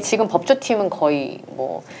상황인데 지금 법조팀은 거의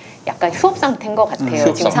뭐 약간 휴업 상태인 것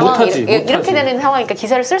같아요. 지금 상황이 이렇게 되는 상황이니까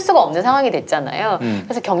기사를 쓸 수가 없는 상황이 됐잖아요.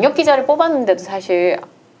 그래서 경력 기자를 뽑았는데도 사실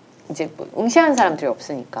이제 뭐 응시하는 사람들이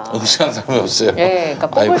없으니까. 응시하는 사람이 없어요. 네, 그러니까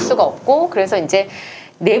뽑을 수가 없고 그래서 이제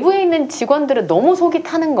내부에 있는 직원들은 너무 속이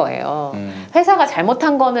타는 거예요. 회사가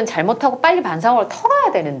잘못한 거는 잘못하고 빨리 반성을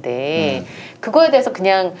털어야 되는데 그거에 대해서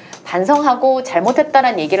그냥 반성하고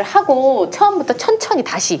잘못했다라는 얘기를 하고 처음부터 천천히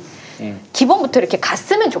다시 기본부터 이렇게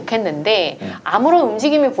갔으면 좋겠는데 아무런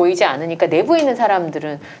움직임이 보이지 않으니까 내부에 있는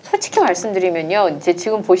사람들은 솔직히 말씀드리면요. 이제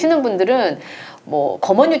지금 보시는 분들은 뭐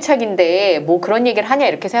검언유착인데 뭐 그런 얘기를 하냐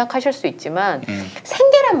이렇게 생각하실 수 있지만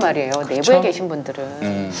생계란 말이에요. 내부에 그쵸? 계신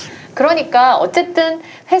분들은. 그러니까 어쨌든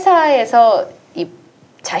회사에서 이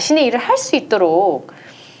자신의 일을 할 수 있도록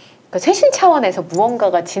그 쇄신 차원에서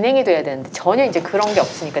무언가가 진행이 돼야 되는데 전혀 이제 그런 게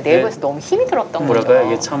없으니까 내부에서 너무 힘이 들었던 거죠. 뭐랄까요?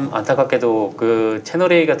 이게 참 안타깝게도 그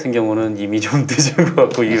채널 A 같은 경우는 이미 좀 늦은 것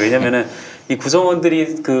같고 이게 왜냐면은 이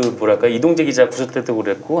구성원들이 그 뭐랄까 이동재 기자 구속 때도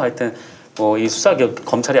그랬고 하여튼 뭐 이 수사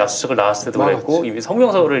검찰이 압수수색을 나왔을 때도 그랬고 이미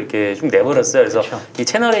성명서를 이렇게 좀 내버렸어요. 그래서 이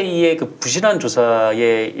채널 A의 그 부실한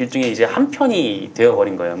조사의 일종의 이제 한 편이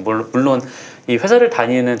되어버린 거예요. 물론 이 회사를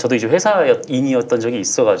다니는 저도 이제 회사인이었던 적이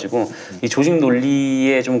있어가지고 이 조직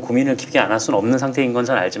논리에 좀 고민을 깊게 안 할 수는 없는 상태인 건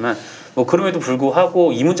잘 알지만 뭐 그럼에도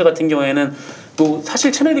불구하고 이 문제 같은 경우에는 또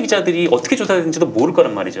사실 채널A 기자들이 어떻게 조사했는지도 모를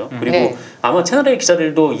거란 말이죠. 그리고 아마 채널A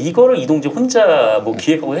기자들도 이거를 이동재 혼자 뭐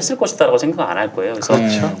기획하고 했을 것이다라고 생각 안 할 거예요. 그래서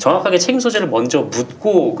정확하게 책임 소재를 먼저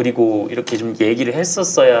묻고 그리고 이렇게 좀 얘기를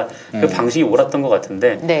했었어야 그 방식이 옳았던 것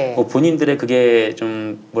같은데 뭐 본인들의 그게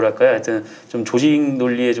좀 뭐랄까요, 하여튼 좀 조직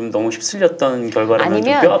논리에 좀 너무 휩쓸렸던 결과라면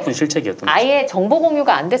좀 뼈아픈 실책이었던 거죠. 아예 정보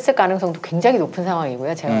공유가 안 됐을 가능성도 굉장히 높은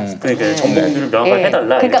상황이고요. 제가 봤을 때. 그러니까 정보 공유를 명확하게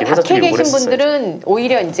해달라. 그러니까 이렇게 회사 밖에 측이 계신 요구를 분들은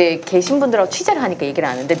오히려 이제 계신 분들하고 취재를 하니까 얘기를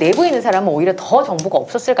안 하는데 내부에 있는 사람은 오히려 더 정보가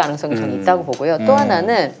없었을 가능성이 저는 있다고 보고요. 또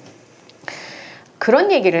하나는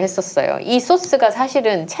그런 얘기를 했었어요. 이 소스가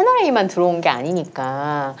사실은 채널A만 들어온 게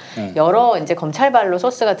아니니까 여러 이제 검찰발로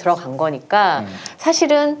소스가 들어간 거니까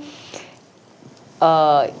사실은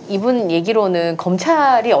이분 얘기로는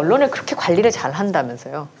검찰이 언론을 그렇게 관리를 잘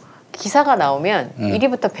한다면서요. 기사가 나오면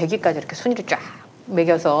 1위부터 100위까지 이렇게 순위를 쫙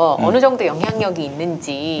매겨서 어느 정도 영향력이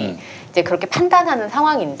있는지 이제 그렇게 판단하는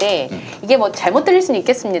상황인데 이게 뭐 잘못 들릴 수는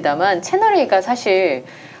있겠습니다만 채널A가 사실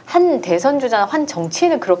한 대선 주자나 한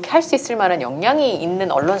정치인을 그렇게 할 수 있을 만한 역량이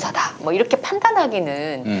있는 언론사다 뭐 이렇게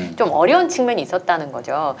판단하기는 좀 어려운 측면이 있었다는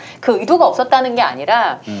거죠. 그 의도가 없었다는 게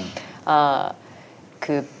아니라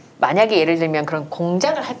그 만약에 예를 들면 그런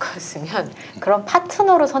공작을 할 거였으면 그런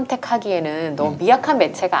파트너로 선택하기에는 너무 미약한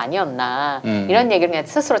매체가 아니었나 이런 얘기를 그냥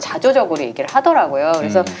스스로 자조적으로 얘기를 하더라고요.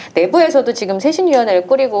 그래서 내부에서도 지금 쇄신위원회를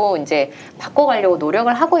꾸리고 이제 바꿔가려고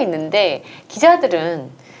노력을 하고 있는데 기자들은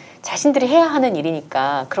자신들이 해야 하는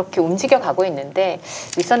일이니까 그렇게 움직여가고 있는데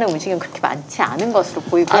윗선의 움직임은 그렇게 많지 않은 것으로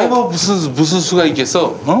보이고. 아니 뭐 무슨 수가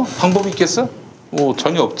있겠어? 방법이 있겠어? 뭐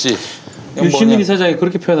전혀 없지. 유시민 이사장이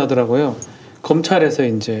그렇게 표현하더라고요. 검찰에서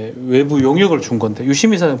이제 외부 용역을 준 건데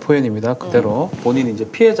유시민 이사장 표현입니다. 그대로 본인이 이제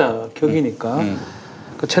피해자 격이니까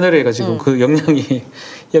그 채널A가 지금 그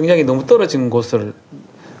역량이 너무 떨어진 곳을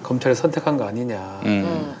검찰이 선택한 거 아니냐.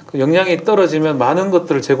 그 역량이 떨어지면 많은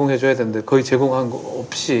것들을 제공해줘야 되는데 거의 제공한 거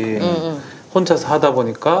없이 혼자서 하다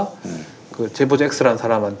보니까 그 제보자 X라는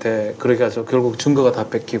사람한테 그렇게 해서 결국 증거가 다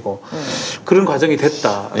뺏기고 그런 과정이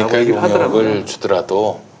됐다라고 그러니까 얘기를 하더라고요. 용역을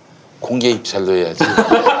주더라도 공개 입찰로 해야지.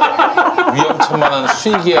 위험천만한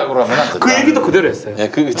수익 계약으로 하면 안 된다. 그 얘기도 그대로 했어요. 네,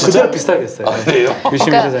 그대로 비슷하게 했어요. 그래요?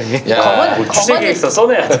 유시민 사장이. 뭐 취재에 있어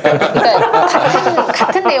써내야 돼. 그러니까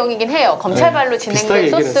같은 내용이긴 해요. 검찰발로 진행된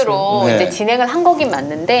소스로 이제 진행을 한 거긴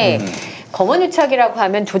맞는데 검언유착이라고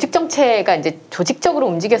하면 조직 정체가 이제 조직적으로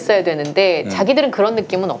움직였어야 되는데 자기들은 그런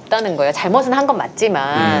느낌은 없다는 거예요. 잘못은 한 건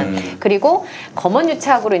맞지만 그리고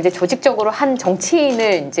검언유착으로 이제 조직적으로 한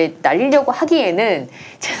정치인을 이제 날리려고 하기에는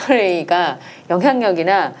채널A가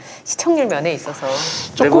영향력이나 시청률 면에 있어서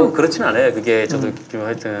조금 그렇진 않아요. 그게 저도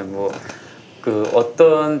하여튼 뭐 그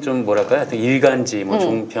어떤 좀 뭐랄까요, 하여튼 일간지, 뭐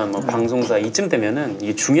종편, 뭐 방송사 이쯤 되면은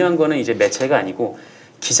이게 중요한 거는 이제 매체가 아니고.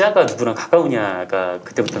 기자가 누구랑 가까우냐가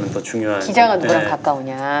그때부터는 더 중요한. 기자가 누구랑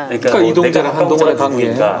가까우냐. 그러니까 뭐 이동재랑 한동훈의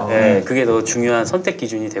관계인가. 그게 더 중요한 선택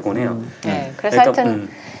기준이 되곤 해요. 그래서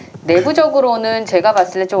하여튼 내부적으로는 제가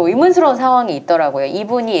봤을 때 좀 의문스러운 상황이 있더라고요.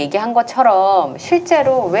 이분이 얘기한 것처럼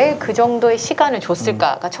실제로 왜 그 정도의 시간을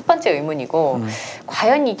줬을까가 첫 번째 의문이고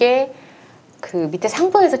과연 이게 그 밑에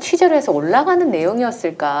상부에서 취재를 해서 올라가는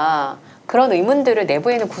내용이었을까. 그런 의문들을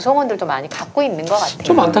내부에 있는 구성원들도 많이 갖고 있는 것 같아요.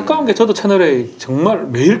 좀 안타까운 게 저도 채널A 정말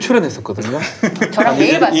매일 출연했었거든요. 저랑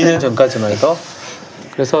매일 봤어요. 2년 전까지만 해도.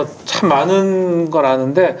 그래서 참 많은 걸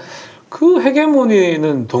아는데 그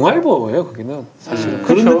헤게모니는 동아일보예요. 거기는 사실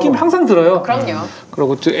그런 느낌 항상 들어요. 그럼요.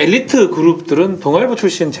 그리고 엘리트 그룹들은 동아일보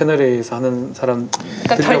출신 채널A에서 하는 사람.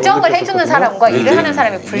 그러니까 결정을 해주는 사람과 일을 하는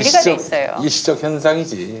사람이 분리가 돼 있어요. 일시적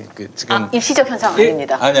현상이지. 그 지금 일시적 현상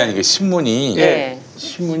아닙니다. 아니 그 신문이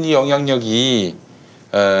영향력이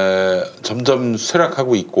점점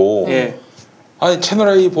쇠락하고 있고 아니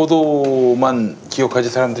채널A 보도만 기억하지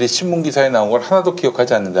사람들이 신문 기사에 나온 걸 하나도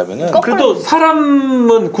기억하지 않는다면은 그래도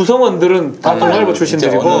사람은 구성원들은 다 동아일보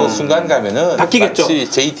출신들이고 어느 순간 가면은 바뀌겠죠. 마치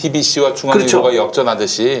JTBC와 중앙일보가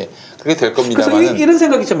역전하듯이 그렇게 될 겁니다만 그래서 이런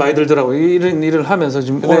생각이 좀 많이 들더라고요. 이런 일을 하면서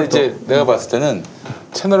지금 근데 이제 내가 봤을 때는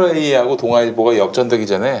채널A하고 동아일보가 역전되기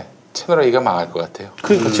전에 채널A가 망할 것 같아요.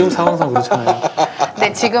 그러니까 지금 상황상 그렇잖아요.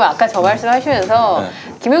 근데 지금 아까 저 말씀하시면서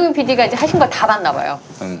김용윤 PD가 이제 하신 거 다 봤나 봐요.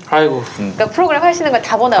 아이고. 그러니까 프로그램 하시는 걸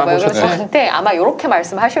다 보나 봐요. 그래서 저한테 아마 이렇게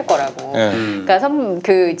말씀하실 거라고. 그러니까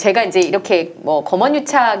제가 이제 이렇게 뭐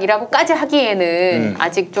검언유착이라고까지 하기에는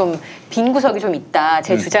아직 좀 빈 구석이 좀 있다.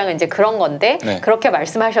 제 주장은 이제 그런 건데 그렇게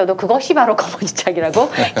말씀하셔도 그것이 바로 검언유착이라고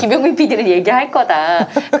김용민 PD는 얘기할 거다.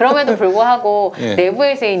 그럼에도 불구하고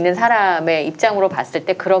내부에서 있는 사람의 입장으로 봤을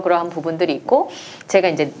때 그러한 부분들이 있고 제가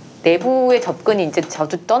이제 내부의 접근이 이제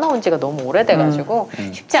저도 떠나온 지가 너무 오래돼가지고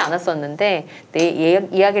쉽지 않았었는데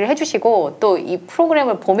이야기를 해주시고 또 이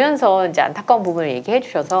프로그램을 보면서 이제 안타까운 부분을 얘기해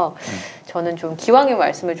주셔서 저는 좀 기왕의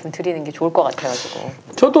말씀을 좀 드리는 게 좋을 것 같아가지고.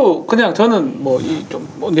 저도 그냥 저는 뭐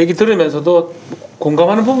얘기 들으면서도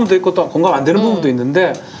공감하는 부분도 있고 또 공감 안 되는 부분도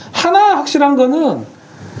있는데 하나 확실한 거는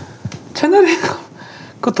채널A가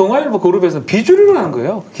그 동아일보 그룹에서 비주류를 하는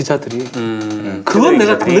거예요 기자들이. 그건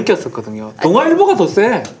내가 다 느꼈었거든요. 동아일보가 더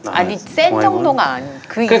세. 아니 센 정도가 아니.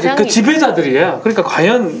 그러니까 그 지배자들이에요. 그러니까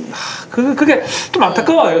과연 그게 좀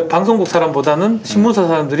안타까워요. 방송국 사람보다는 신문사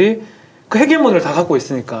사람들이 그 헤게몬을 다 갖고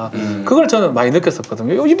있으니까 그걸 저는 많이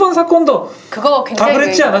느꼈었거든요. 이번 사건도 그거 다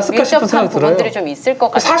그랬지 않았을까 싶은 생각이 들어요. 부분들이 좀 있을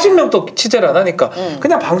것 같아요. 40명도 취재를 안 하니까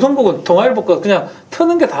그냥 방송국은 동아일보 거 그냥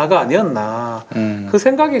트는 게 다가 아니었나. 그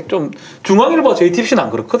생각이 좀 중앙일보 JTBC는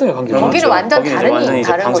안 그렇거든요. 거기는 완전 다른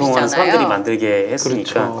방송하는 곳이잖아요. 사람들이 만들게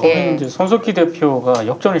했으니까. 그렇죠. 거기는 이제 손석희 대표가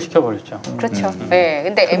역전을 시켜버렸죠. 그렇죠. 네,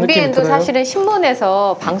 근데 MBN도 사실은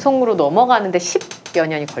신문에서 방송으로 넘어가는데 10여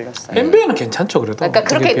년이 걸렸어요. MBN은 괜찮죠, 그래도. 그러니까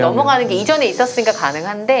그렇게 넘어가는 게 이전에 있었으니까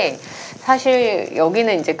가능한데 사실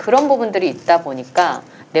여기는 이제 그런 부분들이 있다 보니까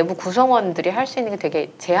내부 구성원들이 할 수 있는 게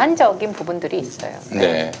되게 제한적인 부분들이 있어요.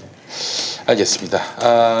 네, 알겠습니다.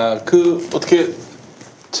 그 어떻게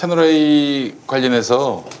채널A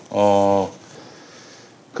관련해서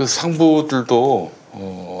그 상부들도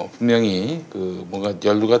분명히 그 뭔가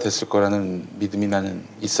연루가 됐을 거라는 믿음이 나는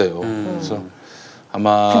있어요. 그래서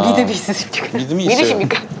아마 믿음이 있으십니까? 믿음이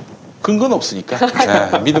믿으십니까? 근거는 없으니까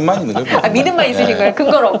믿음만 있는 거예요. 믿음만 있으신 거예요?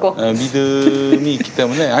 근거는 없고. 믿음이 있기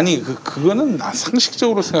때문에 아니 그거는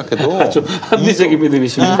상식적으로 생각해도 아주 합리적인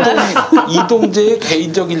믿음이십니다. 이동재의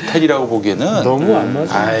개인적 일탈이라고 보기에는 너무 안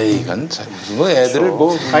맞아. 이건 무슨 뭐 애들을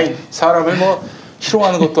뭐 사람을 뭐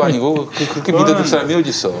희롱하는 것도 아니고 그렇게 믿어줄 사람이 어디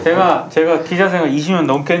있어? 제가 기자 생활 20년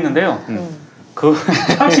넘게 했는데요. 그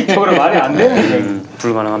상식적으로 말이 안 되는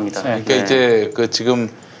불가능합니다. 그러니까 이제 그 지금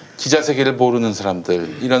기자 세계를 모르는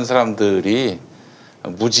사람들 이런 사람들이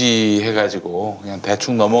무지해가지고 그냥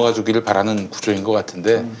대충 넘어가 주기를 바라는 구조인 것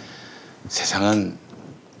같은데 세상은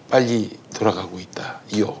빨리 돌아가고 있다.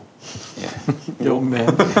 이요. 예. 요맨.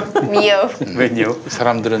 미요. 왜요?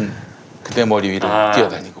 사람들은 그대 머리 위를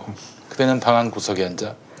뛰어다니고 그대는 방한 구석에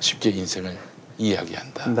앉아 쉽게 인생을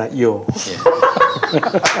이야기한다. 나 이요. 예.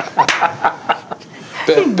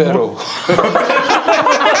 빼빼로.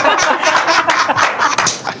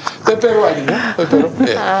 빼빼로 아닌가? 빼빼로?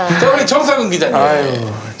 네. 자, 우리 정상훈 기자님.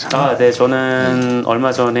 네, 저는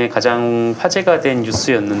얼마 전에 가장 화제가 된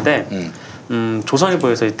뉴스였는데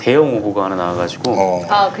조선일보에서 대형 오보가 하나 나와가지고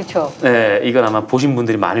그렇죠. 네, 이건 아마 보신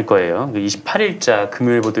분들이 많을 거예요. 28일자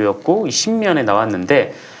금요일 보도였고 신면에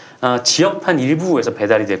나왔는데 지역판 일부에서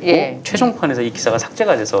배달이 됐고 최종판에서 이 기사가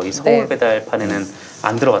삭제가 돼서 이 서울 배달판에는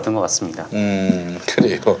안 들어갔던 것 같습니다.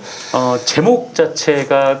 그래요. 제목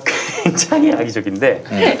자체가 굉장히 악의적인데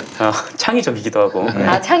창의적이기도 하고.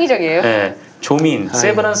 창의적이에요? 네, 조민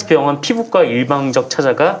세브란스 병원 피부과 일방적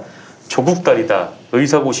찾아가 조국달이다.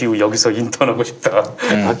 의사고시 후 여기서 인턴하고 싶다.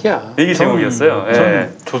 대박이야. 이게 제목이었어요.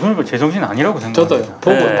 저는 조선일보 제정신 아니라고 생각해요. 저도요.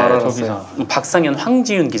 보고 바라봤어요. 박상현,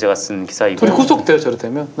 황지윤 기자가 쓴 기사이고. 둘이 구속돼요, 저래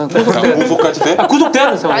되면. 난 구속까지 돼?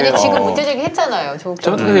 구속돼야 상황이에요. 아니 지금 문제제기 했잖아요.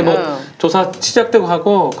 저는 뭐 조사 시작되고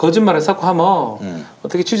하고 거짓말을 쌓고 하면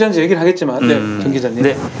어떻게 취재한지 얘기를 하겠지만, 정 기자님.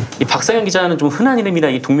 네, 이 박상현 기자는 좀 흔한 이름이라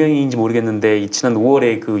이 동명이인지 모르겠는데 지난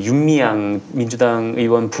 5월에 그 윤미향 민주당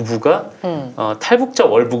의원 부부가 탈북자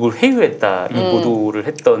월북을 회유했다 이 보도를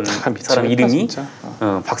했던 사람 이름이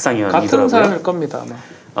박상현이더라고요. 같은 사람일 겁니다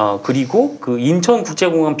아마. 그리고 그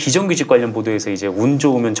인천국제공항 비정규직 관련 보도에서 이제 운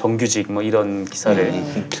좋으면 정규직 뭐 이런 기사를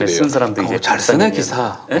쓴 사람도 이제 잘 쓰네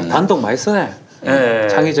기사. 단독 많이 쓰네.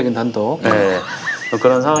 창의적인 단독.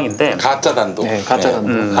 그런 상황인데 가짜 단독. 가짜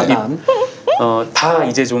단독. 가단. 다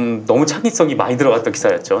이제 좀 너무 창의성이 많이 들어갔던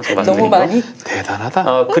기사였죠. 너무 많이?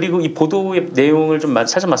 대단하다. 그리고 이 보도의 내용을 좀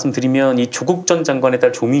살짝 말씀드리면 이 조국 전 장관의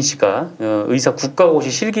딸 조민 씨가 의사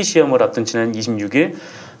국가고시 실기 시험을 앞둔 지난 26일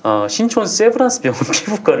신촌 세브란스 병원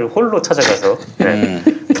피부과를 홀로 찾아가서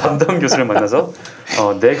담당 교수를 만나서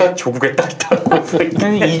내가 조국의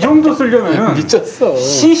딸이다. 이 정도 쓰려면 미쳤어.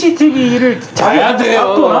 CCTV를 봐야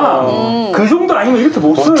돼요. 그 정도 아니면 이렇게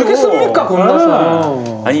못 써요. 어떻게 씁니까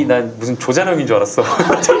겁나서. 아니 난 무슨 조자룡인 줄 알았어.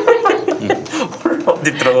 홀로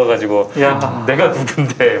어디 들어가가지고 내가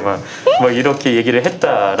누군데 막 이렇게 얘기를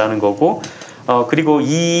했다라는 거고. 그리고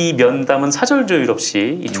이 면담은 사절조일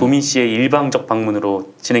없이 이 조민 씨의 일방적 방문으로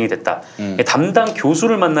진행이 됐다. 담당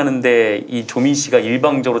교수를 만나는데 이 조민 씨가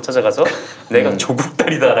일방적으로 찾아가서 내가 조국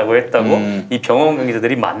딸이다라고 했다고 이 병원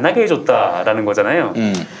관계자들이 만나게 해줬다라는 거잖아요.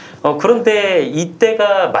 그런데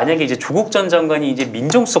이때가 만약에 이제 조국 전 장관이 이제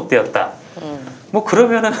민정수석 되었다. 뭐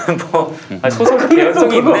그러면은 뭐 소설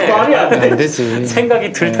개연성이 있네 말이 안 되지.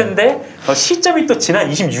 생각이 들 텐데 시점이 또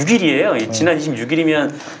지난 26일이에요. 지난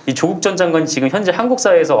 26일이면 이 조국 전 장관이 지금 현재 한국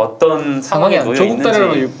사회에서 어떤 상황에 놓여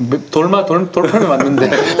있는지 조국 돌팔매 맞는데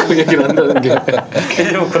그 얘기를 한다는 게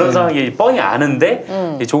그런 상황이 뻔히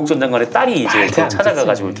아는데 조국 전 장관의 딸이 이제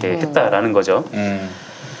찾아가가지고 이렇게 했다라는 거죠.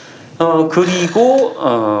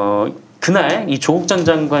 그리고 그날 이 조국 전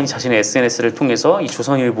장관이 자신의 SNS를 통해서 이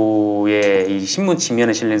조선일보의 이 신문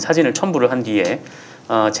지면에 실린 사진을 첨부를 한 뒤에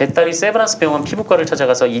제 딸이 세브란스 병원 피부과를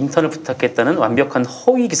찾아가서 인턴을 부탁했다는 완벽한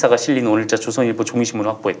허위 기사가 실린 오늘자 조선일보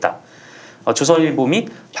종이신문을 확보했다. 조선일보 및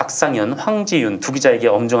박상현, 황지윤 두 기자에게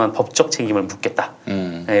엄정한 법적 책임을 묻겠다.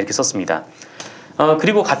 이렇게 썼습니다.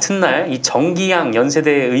 그리고 같은 날 이 정기양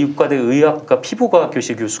연세대 의과대 의학과 피부과학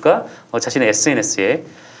교실 교수가 자신의 SNS에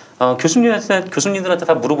교수님들한테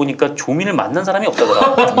다 물어보니까 조민을 만난 사람이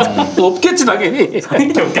없다더라. 없겠지 당연히.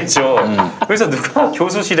 당연히 없겠죠. 그래서 누가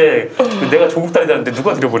교수실에 내가 조국 딸이라는데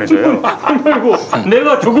누가 들여보내줘요? 아이고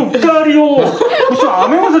내가 조국 딸이요. 무슨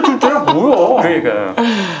암행어사 출제야 뭐야? 그러니까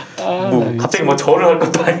뭐 갑자기 뭐 절을 할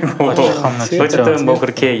것도 아니고 어쨌든 뭐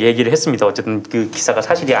그렇게 얘기를 했습니다. 어쨌든 그 기사가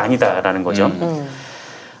사실이 아니다라는 거죠.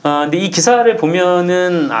 근데 이 기사를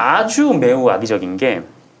보면은 아주 매우 악의적인 게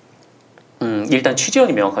일단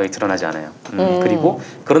취재원이 명확하게 드러나지 않아요. 그리고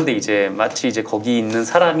그런데 이제 마치 이제 거기 있는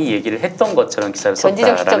사람이 얘기를 했던 것처럼 기사를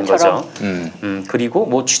썼다라는 거죠. 그리고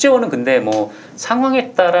뭐 취재원은 근데 뭐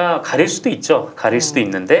상황에 따라 가릴 수도 있죠. 가릴 수도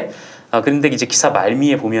있는데 그런데 이제 기사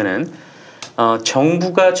말미에 보면은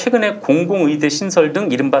정부가 최근에 공공의대 신설 등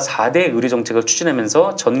이른바 4대 의료정책을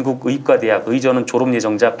추진하면서 전국 의과대학 의전원 졸업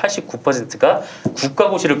예정자 89%가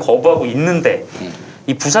국가고시를 거부하고 있는데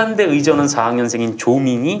이 부산대 의전원 4학년생인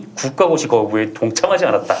조민이 국가고시 거부에 동참하지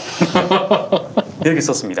않았다. 이렇게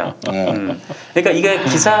썼습니다. 그러니까 이게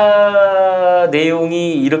기사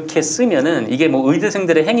내용이 이렇게 쓰면은 이게 뭐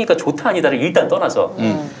의대생들의 행위가 좋다 아니다를 일단 떠나서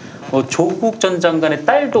조국 전 장관의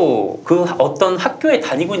딸도 그 어떤 학교에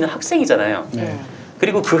다니고 있는 학생이잖아요.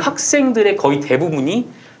 그리고 그 학생들의 거의 대부분이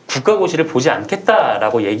국가고시를 보지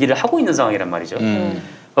않겠다라고 얘기를 하고 있는 상황이란 말이죠.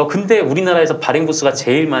 근데 우리나라에서 발행부수가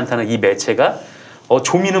제일 많다는 이 매체가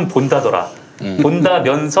조민은 본다더라.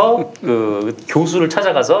 본다면서 그 교수를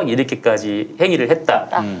찾아가서 이렇게까지 행위를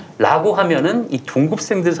했다라고 하면은 이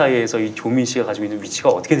동급생들 사이에서 이 조민 씨가 가지고 있는 위치가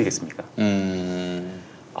어떻게 되겠습니까?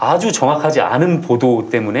 아주 정확하지 않은 보도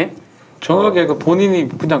때문에 정확하게 그 본인이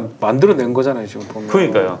그냥 만들어낸 거잖아요 지금 보면.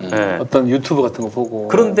 그러니까요. 네. 어떤 유튜브 같은 거 보고.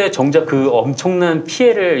 그런데 정작 그 엄청난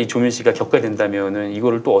피해를 이 조민 씨가 겪어야 된다면은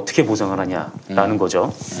이거를 또 어떻게 보상을 하냐라는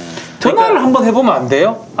거죠. 전화를 한번 해보면 안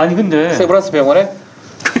돼요? 아니 근데 세브란스 병원에?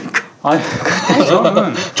 아니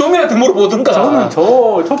저는 조민한테 물어보든가. 저는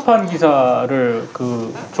저 초판 기사를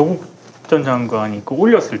그 조국 전 장관이 그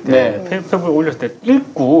올렸을 때 페이스북에 올렸을 때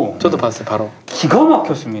읽고 저도 봤어요 바로. 기가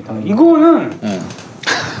막혔습니다. 이거는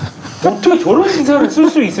어떻게 저런 기사를 쓸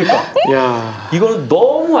수 있을까? 야, 이거는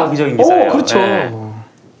너무 악의적인 기사예요. 그렇죠. 네.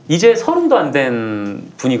 이제 30도 안 된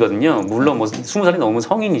분이거든요. 물론 뭐 20살이 넘은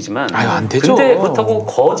성인이지만. 아유, 안 되죠. 근데 그렇다고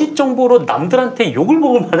거짓 정보로 남들한테 욕을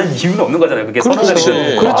먹을 만한 이유는 없는 거잖아요. 그게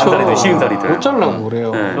 30살이든 40살이든 50살이든. 못 잘라고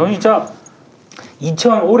그래요. 저는 진짜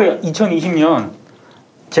올해 2020년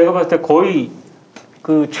제가 봤을 때 거의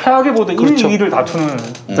그 최악의 보도 1, 2위를 다투는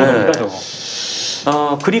보도입니다. 저거.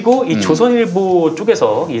 그리고 이 조선일보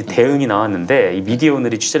쪽에서 이 대응이 나왔는데 이 미디어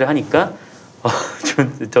오늘이 취재를 하니까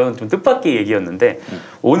저는 좀 뜻밖의 얘기였는데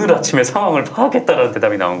오늘 아침에 상황을 파악했다라는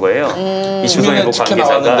대답이 나온 거예요. 이 조선일보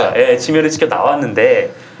관계자가 지면을 지켜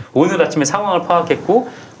나왔는데 오늘 아침에 상황을 파악했고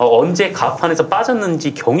언제 가판에서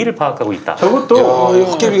빠졌는지 경위를 파악하고 있다. 저것도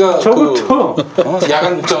헛개비가 저것도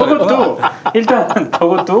야간 국장을 일단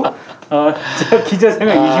저것도 제가 기자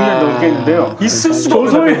생활 20년 넘게 했는데요. 있을 수가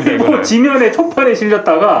조선일보 지면에 초판에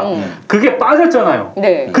실렸다가 그게 빠졌잖아요.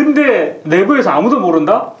 네. 근데 내부에서 아무도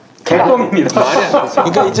모른다? 개뻥입니다. 말이 안 되죠.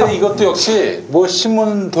 그러니까 이제 이것도 역시 뭐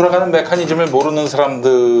신문 돌아가는 메커니즘을 모르는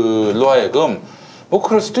사람들로 하여금 뭐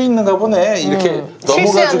그럴 수도 있는가 보네 이렇게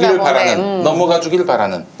넘어가주기를 바라는 넘어가주기를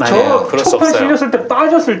바라는. 저 초판 실렸을 때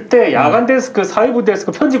빠졌을 때 야간 데스크, 사회부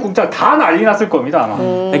데스크, 편집국장 다 난리 났을 겁니다 아마.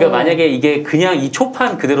 그러니까 만약에 이게 그냥 이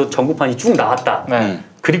초판 그대로 전국판이 쭉 나왔다.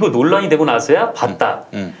 그리고 논란이 되고 나서야 봤다.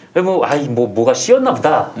 뭐가 씌었나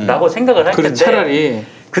보다라고 생각을 할 텐데. 차라리.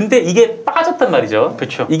 근데 이게 빠졌단 말이죠.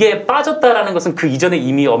 그렇죠. 이게 빠졌다라는 것은 그 이전에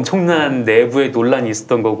이미 엄청난 내부의 논란이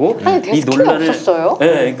있었던 거고. 아니 데스킹이 없었어요? 네,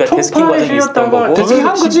 그러니까 데스킹 과정이 있었던 거고.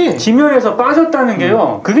 데스킹한 거지. 지면에서 빠졌다는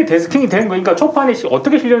게요. 그게 데스킹이 된 거니까 초판이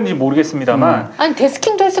어떻게 실렸는지 모르겠습니다만. 아니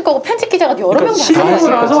데스킹도 했을 거고 편집 기자가 여러 명 실리고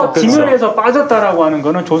나서 지면에서 빠졌다라고 하는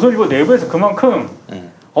거는 조선일보 내부에서 그만큼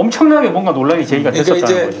엄청나게 뭔가 논란이 제기가 됐었다는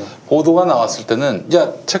그러니까 거죠. 이제 보도가 나왔을 때는 야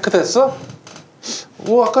체크됐어?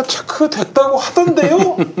 아까 체크됐다고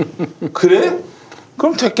하던데요? 그래?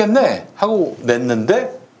 그럼 됐겠네 하고 냈는데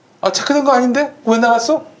체크된 거 아닌데? 왜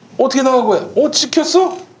나갔어? 어떻게 나간 거야?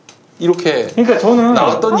 찍혔어? 이렇게 그러니까 저는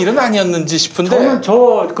나왔던 일은 아니었는지 싶은데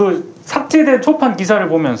저는 그 삭제된 초판 기사를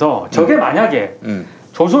보면서 저게 만약에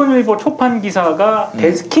조선일보 초판 기사가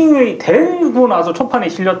데스킹이 되고 나서 초판에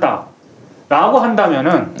실렸다라고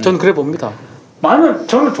한다면은 저는 그래 봅니다.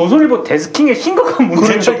 저는 조선일보 데스킹에 심각한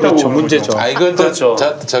문제가 있다고 보는 문제죠. 거죠. 그렇죠.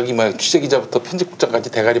 저기 취재 기자부터 편집국장까지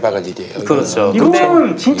대가리 박을 일이에요. 그렇죠.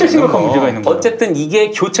 이거는 진짜 심각한 문제가 있는 거예요. 어쨌든 이게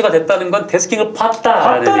교체가 됐다는 건 데스킹을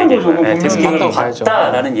봤다라는 얘기죠. 데스킹을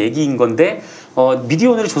봤다라는 얘기인 건데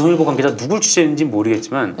미디어 오늘의 조선일보 관계자 누굴 취재했는지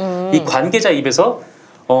모르겠지만 이 관계자 입에서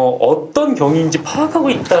어떤 경위인지 파악하고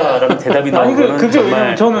있다라는 대답이 나오는 거는 그죠.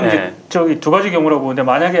 왜냐면 저는 이제 저기 두 가지 경우라고 보는데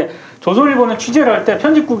만약에 조선일보는 취재를 할 때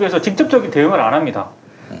편집국에서 직접적인 대응을 안 합니다.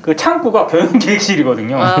 그 창구가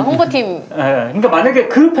경영기획실이거든요. 홍보팀. 그러니까 만약에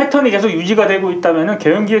그 패턴이 계속 유지가 되고 있다면은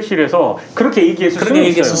경영기획실에서 그렇게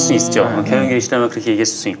얘기했을 수 있죠. 경영기획실이라면 그렇게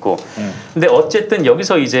얘기했을 수 있고. 근데 어쨌든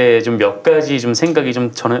여기서 이제 좀 몇 가지 좀 생각이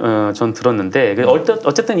좀 전 들었는데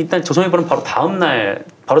어쨌든 일단 조선일보는 바로 다음 날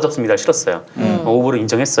바로 잡습니다. 실었어요. 오보를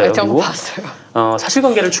인정했어요. 그리고 봤어요.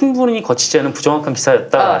 사실관계를 충분히 거치지 않은 부정확한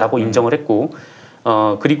기사였다라고 인정을 했고.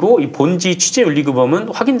 그리고 이 본지 취재 윤리규범은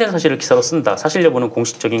확인된 사실을 기사로 쓴다. 사실 여부는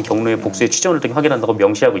공식적인 경로의 복수의 취재원을 통해 확인한다고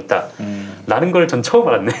명시하고 있다. 라는 걸 전 처음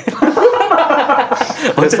알았네.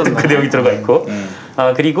 어쨌든 그 내용이 들어가 있고.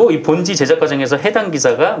 그리고 이 본지 제작 과정에서 해당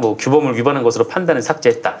기사가 뭐 규범을 위반한 것으로 판단을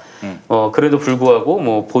삭제했다. 그래도 불구하고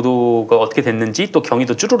뭐 보도가 어떻게 됐는지 또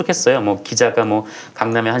경위도 쭈루룩 했어요. 뭐 기자가 뭐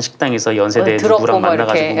강남의 한 식당에서 연세대 누구랑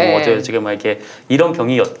만나가지고 뭐 어제 막 이렇게 이런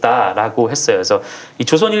경위였다라고 했어요. 그래서 이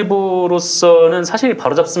조선일보로서는 사실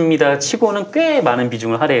바로잡습니다 치고는 꽤 많은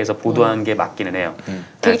비중을 할애해서 보도한 게 맞기는 해요.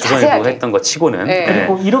 조선일보가 했던 것 치고는.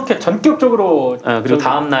 그리고 이렇게 전격적으로 그리고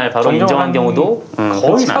다음 날 바로 인정한 경우도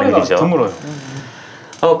거의 사례가 드물어요.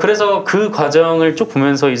 그래서 그 과정을 쭉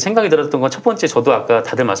보면서 이제 생각이 들었던 건 첫 번째 저도 아까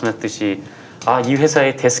다들 말씀하셨듯이 이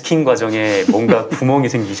회사의 데스킹 과정에 뭔가 구멍이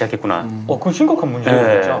생기기 시작했구나. 그건 심각한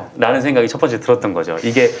문제죠. 라는 생각이 첫 번째 들었던 거죠.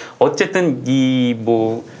 이게 어쨌든 이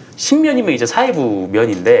뭐 신면이면 이제 사회부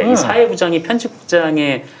면인데 이 사회부장이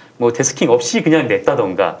편집국장의 뭐 데스킹 없이 그냥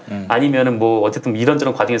냈다던가 아니면은 뭐 어쨌든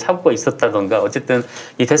이런저런 과정에 사고가 있었다던가 어쨌든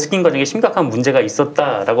이 데스킹 과정에 심각한 문제가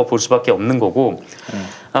있었다라고 볼 수밖에 없는 거고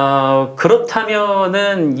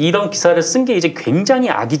그렇다면은 이런 기사를 쓴 게 이제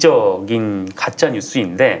굉장히 악의적인 가짜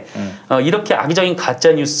뉴스인데 이렇게 악의적인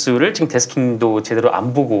가짜 뉴스를 지금 데스킹도 제대로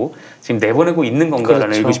안 보고 지금 내보내고 있는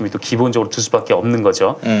건가라는 의구심이 또 기본적으로 들 수밖에 없는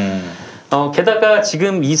거죠. 게다가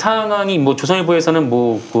지금 이 상황이 뭐 조선일보에서는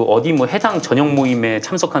뭐 그 어디 뭐 해당 전형 모임에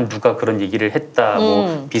참석한 누가 그런 얘기를 했다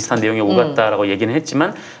뭐 비슷한 내용이 오갔다라고 얘기는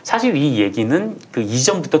했지만 사실 이 얘기는 그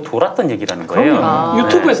이전부터 돌았던 얘기라는 거예요.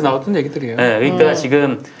 유튜브에서 나왔던 얘기들이에요. 그러니까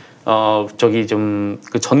지금 저기 좀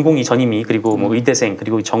그 전공의 전임이 그리고 뭐 의대생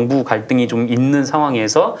그리고 정부 갈등이 좀 있는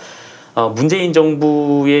상황에서 문재인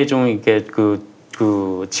정부의 좀 이렇게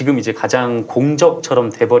지금 이제 가장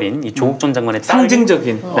공적처럼 돼버린 이 조국 전 장관의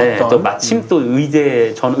상징적인 또 마침 또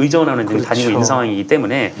전 의전하는 지금 다니고 있는 상황이기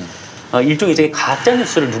때문에 일종의 이제 가짜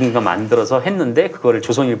뉴스를 누군가 만들어서 했는데 그거를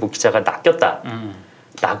조선일보 기자가 낚였다.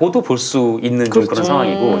 라고도 볼 수 있는 좀 그런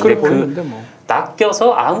상황이고 근데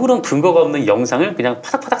낚여서 아무런 근거가 없는 영상을 그냥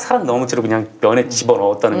파닥파닥 사람 넘어치로 그냥 면에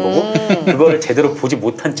집어넣었다는 거고 그거를 제대로 보지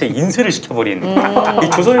못한 채 인쇄를 시켜버린 이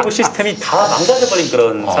조선일보 시스템이 다 망가져버린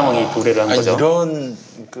그런 상황이 도래를 한 거죠.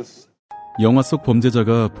 영화 속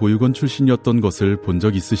범죄자가 보육원 출신이었던 것을 본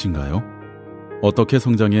적 있으신가요? 어떻게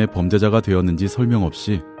성장해 범죄자가 되었는지 설명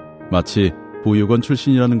없이 마치 보육원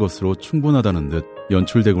출신이라는 것으로 충분하다는 듯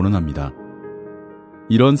연출되고는 합니다.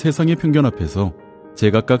 이런 세상의 편견 앞에서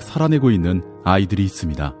제각각 살아내고 있는 아이들이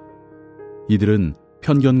있습니다. 이들은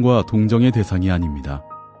편견과 동정의 대상이 아닙니다.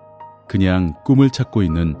 그냥 꿈을 찾고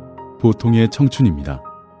있는 보통의 청춘입니다.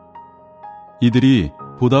 이들이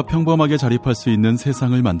보다 평범하게 자립할 수 있는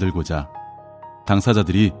세상을 만들고자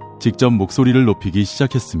당사자들이 직접 목소리를 높이기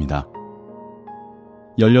시작했습니다.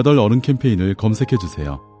 18 어른 캠페인을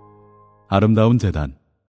검색해주세요. 아름다운 재단.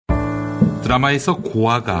 드라마에서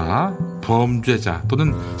고아가 범죄자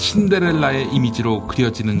또는 신데렐라의 이미지로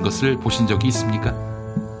그려지는 것을 보신 적이 있습니까?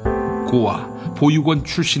 고아, 보육원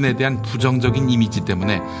출신에 대한 부정적인 이미지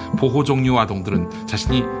때문에 보호 종류 아동들은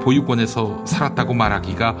자신이 보육원에서 살았다고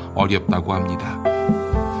말하기가 어렵다고 합니다.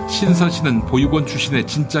 신선 씨는 보육원 출신의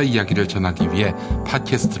진짜 이야기를 전하기 위해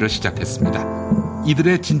팟캐스트를 시작했습니다.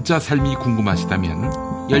 이들의 진짜 삶이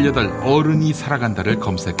궁금하시다면 18 어른이 살아간다를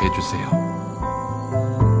검색해 주세요.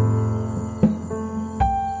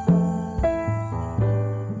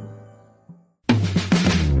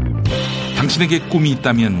 당신에게 꿈이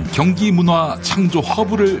있다면 경기문화 창조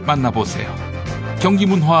허브를 만나보세요.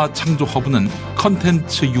 경기문화 창조 허브는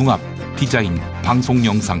컨텐츠 융합, 디자인, 방송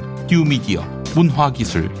영상, 뉴미디어,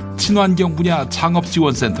 문화기술, 친환경 분야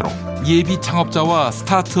창업지원센터로 예비 창업자와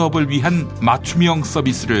스타트업을 위한 맞춤형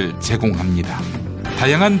서비스를 제공합니다.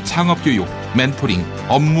 다양한 창업교육, 멘토링,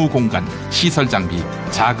 업무 공간, 시설 장비,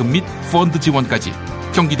 자금 및 펀드 지원까지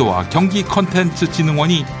경기도와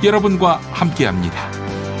경기컨텐츠진흥원이 여러분과 함께합니다.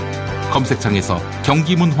 검색창에서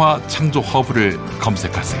경기문화 창조 허브를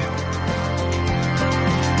검색하세요.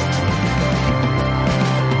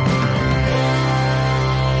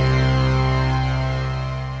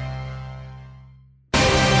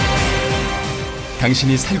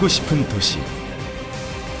 당신이 살고 싶은 도시,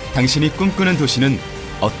 당신이 꿈꾸는 도시는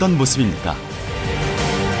어떤 모습입니까?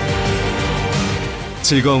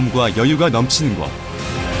 즐거움과 여유가 넘치는 곳,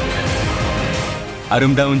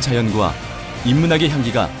 아름다운 자연과 인문학의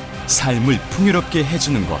향기가 삶을 풍요롭게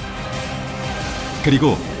해주는 곳,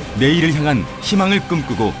 그리고 내일을 향한 희망을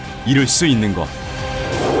꿈꾸고 이룰 수 있는 곳.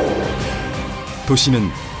 도시는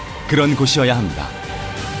그런 곳이어야 합니다.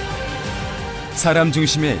 사람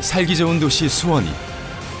중심의 살기 좋은 도시 수원이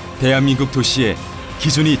대한민국 도시의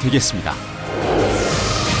기준이 되겠습니다.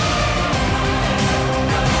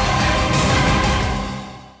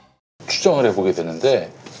 추정을 해보게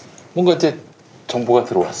되는데 뭔가 이제 정보가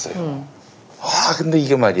들어왔어요. 아 근데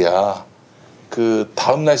이게 말이야 그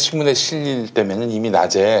다음날 신문에 실릴 때면은 이미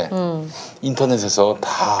낮에 인터넷에서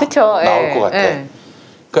다 나올 것 같아.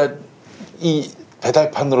 그러니까 이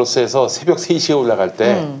배달판으로서 해서 새벽 3시에 올라갈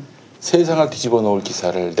때 세상을 뒤집어 놓을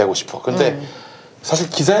기사를 내고 싶어. 근데 사실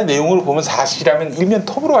기사의 내용을 보면 사실이라면 일면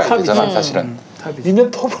톱으로 와야 되잖아. 사실은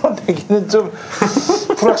일면 톱으로 내기는 좀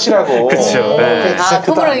불확실하고 그렇죠.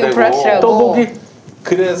 톱으로 내기 불확실하고 떠보기.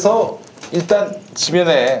 그래서 일단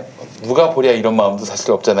지면에 누가 보랴 이런 마음도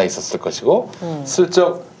사실 없잖아 있었을 것이고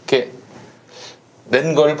슬쩍 이렇게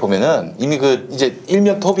낸 걸 보면은 이미 그 이제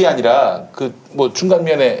일면 톱이 아니라 그 뭐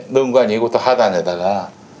중간면에 넣은 거 아니고 또 하단에다가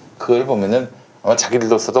그걸 보면은 아마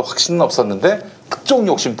자기들로서도 확신은 없었는데 특종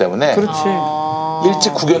욕심 때문에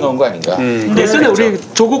일찍 구겨 넣은 거 아닌가. 근데 예전에 우리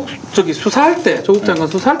조국 수사할 때 조국 장관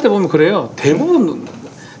수사할 때 보면 그래요. 대부분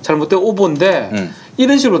잘못된 오보인데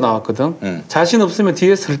이런 식으로 나왔거든. 자신 없으면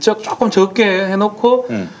뒤에 슬쩍 조금 적게 해놓고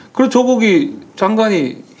그리고 조국이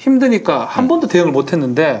장관이 힘드니까 한 번도 대응을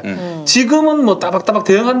못했는데 지금은 뭐 따박따박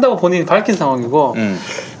대응한다고 본인이 밝힌 상황이고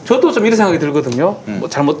저도 좀 이런 생각이 들거든요. 뭐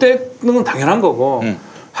잘못된 건 당연한 거고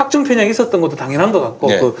확정 편향이 있었던 것도 당연한 것 같고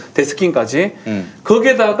그 데스킹까지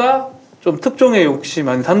거기에다가 좀 특종의 욕심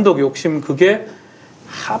아니 단독 욕심 그게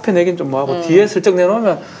앞에 내긴 좀 뭐하고 뒤에 슬쩍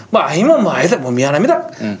내놓으면 뭐 아니면 뭐 아니다 뭐 미안합니다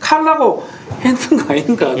칼라고 했던 거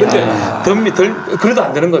아닌가. 근데 덜 그래도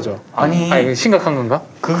안 되는 거죠. 아니 심각한 건가?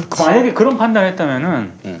 만약에 그런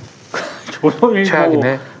판단했다면은 조선일보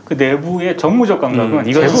그 내부의 정무적 감각은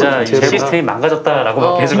이거 진짜 시스템이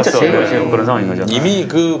망가졌다라고 계속 갔어요. 그런 상황인 거죠. 이미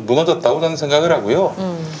그 무너졌다고 저는 생각을 하고요.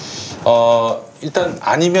 일단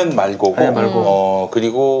아니면 말고고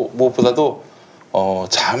그리고 무엇보다도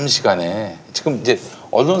잠시간에 지금 이제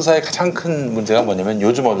언론사의 가장 큰 문제가 뭐냐면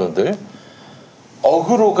요즘 언론들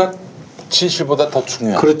어그로가 진실보다 더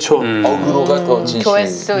중요한. 그렇죠. 어그로가 더 진실.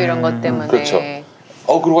 조회수 이런 것 때문에. 그렇죠.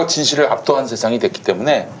 어그로가 진실을 압도한 세상이 됐기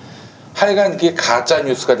때문에 하여간 그게 가짜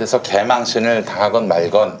뉴스가 돼서 개망신을 당하건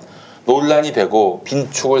말건 논란이 되고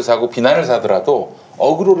빈축을 사고 비난을 사더라도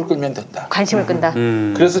어그로를 끌면 된다. 관심을 끈다.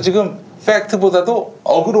 그래서 지금 팩트보다도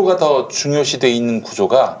어그로가 더 중요시 돼 있는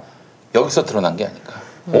구조가 여기서 드러난 게 아닐까.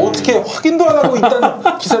 어떻게 확인도 안 하고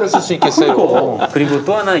일단 기사를 쓸 수 있겠어요. 그리고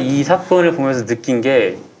또 하나 이 사건을 보면서 느낀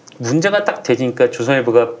게 문제가 딱 되니까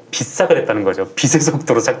조선일보가 빗싹을 했다는 거죠. 빛의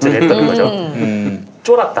속도로 삭제를 했다는 거죠.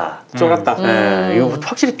 쫄았다. 이거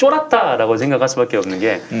확실히 쫄았다라고 생각할 수밖에 없는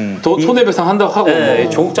게 손해배상 한다고 하고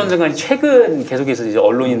조국 전 장관이 최근 계속해서 이제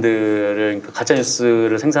언론인들을 가짜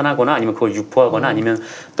뉴스를 생산하거나 아니면 그걸 유포하거나 아니면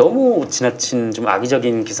너무 지나친 좀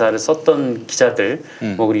악의적인 기사를 썼던 기자들,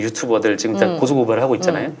 뭐 그리고 유튜버들 지금 다 고소고발을 하고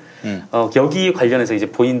있잖아요. 여기 관련해서 이제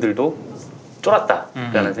본인들도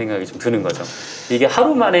쫄았다라는 생각이 좀 드는 거죠. 이게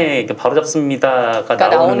하루 만에 바로잡습니다가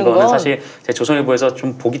나오는 거는 사실 제 조선일보에서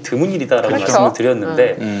좀 보기 드문 일이다라고 말씀을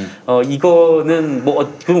드렸는데 이거는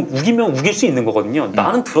뭐 우기면 우길 수 있는 거거든요.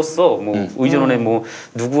 나는 들었어. 뭐 의전원에 뭐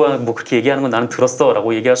누구와 뭐 그렇게 얘기하는 건 나는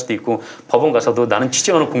들었어라고 얘기할 수도 있고 법원 가서도 나는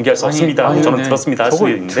취재원을 공개할 수 없습니다. 저는 들었습니다 할 수도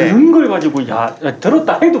있는데 들은 걸 가지고 야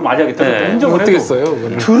들었다 해도 만약에 들었다 인정을 해도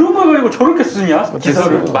들은 걸 가지고 저렇게 쓰냐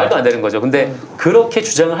기사를 말도 안 되는 거죠. 근데 그렇게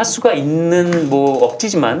주장을 할 수가 있는 뭐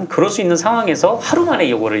억지지만 그럴 수 있는 상황에서 하루 만에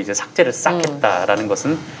이거를 이제 삭제를 싹 했다라는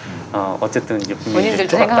것은 어쨌든 이제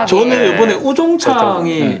본인들도 생각하고 저는 이번에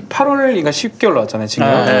우종창이 8월인가 10개월 나왔잖아요 지금.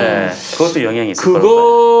 그것도 영향이 있을 거예요.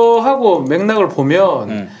 그거하고 맥락을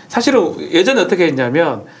보면 사실은 예전에 어떻게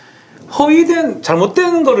했냐면 허위된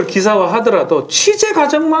잘못된 거를 기사화하더라도 취재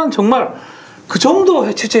과정만 정말 그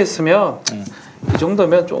정도 취재했으면 이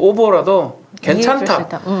정도면 좀 오버라도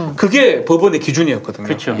괜찮다. 그게 법원의 기준이었거든요.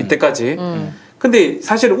 그쵸. 이때까지. 근데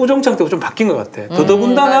사실 우종창 때도 좀 바뀐 것 같아.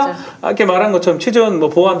 더더군다나 아까 말한 것처럼 취재원 뭐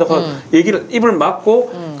보호한다고 얘기를 입을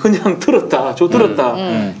막고 그냥 들었다.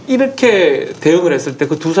 이렇게 대응을 했을 때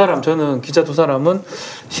그 두 사람 저는 기자 두 사람은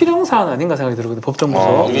실형 사안 아닌가 생각이 들거든요.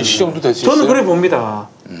 법정에서. 이게 실형도 될 수 있어요? 저는 그래 봅니다.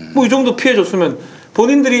 뭐 이 정도 피해 줬으면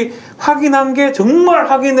본인들이 확인한 게 정말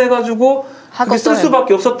확인해가지고 그게 쓸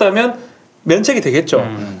수밖에 없었다면 면책이 되겠죠.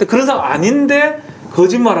 근데 그런 상황 아닌데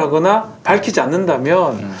거짓말하거나 밝히지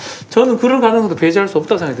않는다면 저는 그런 가능성도 배제할 수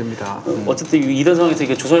없다고 생각이 듭니다. 어쨌든 이런 상황에서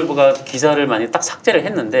이게 조선일보가 기사를 많이 딱 삭제를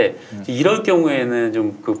했는데 이럴 경우에는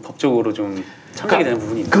좀 그 법적으로 좀 참작이 되는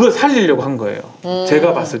부분이 있나요? 그걸 살리려고 한 거예요.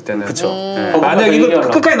 제가 봤을 때는. 그렇죠. 만약 이거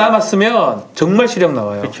끝까지 남았으면 정말 실형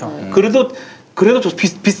나와요. 그래도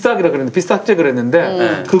비싸기라 그랬는데 비싸게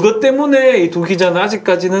그랬는데 그것 때문에 이 두 기자는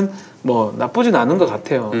아직까지는 뭐 나쁘진 않은 것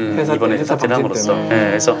같아요. 이번에 삭제함으로써.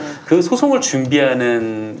 그래서 그 소송을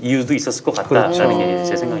준비하는 이유도 있었을 것 같다라는 게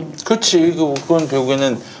제 생각입니다. 그렇지. 그건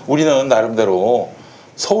결국에는 우리는 나름대로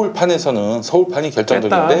서울판에서는 서울판이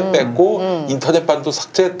결정적인데 뺐고 인터넷판도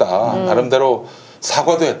삭제했다. 나름대로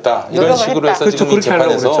사과도 했다. 이런 식으로 해서 지금 이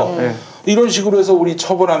재판에서 이런 식으로 해서 우리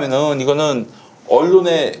처벌하면은 이거는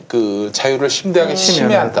언론의 그 자유를 심대하게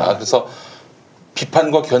침해한다. 그래서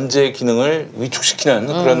비판과 견제의 기능을 위축시키는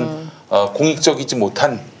그런 공익적이지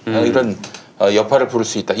못한 이런 여파를 부를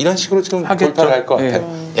수 있다. 이런 식으로 지금 돌파를 할 것 같아.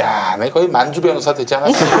 야, 내가 거의 만주 변호사 되지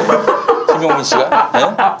않았어? 김용민 씨가. 네?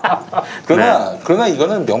 그러나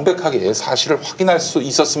이거는 명백하게 사실을 확인할 수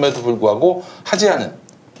있었음에도 불구하고 하지 않은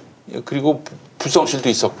그리고 불성실도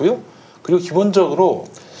있었고요. 그리고 기본적으로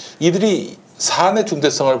이들이 사안의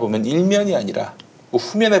중대성을 보면 일면이 아니라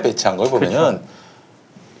후면에 배치한 걸 보면은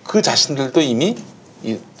그 자신들도 이미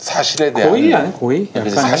이 사실에 대한 고의 아니 고의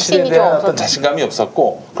사실에 대한 어떤 자신감이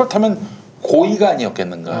없었고 그렇다면 고의가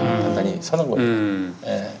아니었겠는가 판단이 서는 거예요.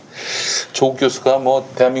 조국 교수가 뭐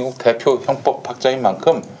대한민국 대표 형법학자인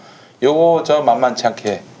만큼 요거 저 만만치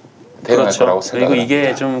않게 대응할 거라고 생각합니다. 그리고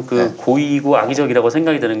이게 좀 그 고의고 악의적이라고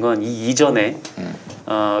생각이 드는 건 이 이전에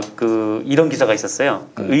그 이런 기사가 있었어요.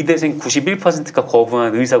 그 의대생 91%가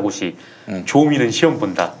거부한 의사고시 조미는 시험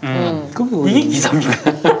본다. 이게 기사입니다.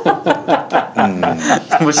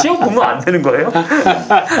 뭐 시험 보면 안 되는 거예요?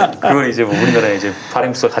 그걸 이제 뭐 우리나라에 이제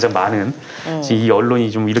발행 수가 가장 많은 이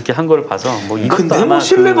언론이 좀 이렇게 한 걸 봐서 뭐 이것도 근데 뭐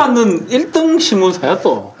신뢰받는 1등 신문사야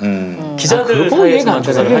또. 기자들 사이에서만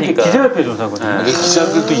조사를 하니까 기자협회 조사거든요.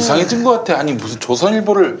 기자들도 이상해진 것 같아. 아니 무슨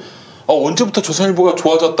조선일보를 언제부터 조선일보가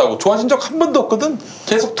좋아졌다고 좋아진 적 한 번도 없거든.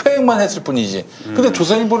 계속 퇴행만 했을 뿐이지. 근데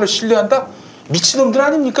조선일보를 신뢰한다? 미친놈들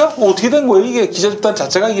아닙니까? 어떻게 된 거예요? 이게 기자 집단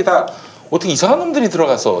자체가 이게 다 어떻게 이상한 놈들이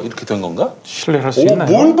들어가서 이렇게 된 건가? 신뢰할 수 있나요?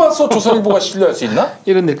 뭘 봐서 조선일보가 신뢰할 수 있나?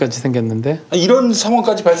 이런 일까지 생겼는데. 이런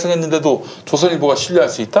상황까지 발생했는데도 조선일보가 신뢰할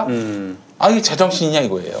수 있다? 이게 제정신이냐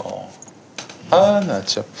이거예요. 나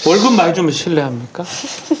참. 월급 많이 주면 신뢰합니까?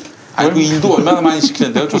 그 일도 얼마나 많이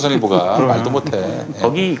시키는데요, 조선일보가. 말도 못해.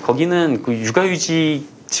 거기는 그 육아휴직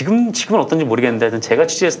지금은 어떤지 모르겠는데 하여튼 제가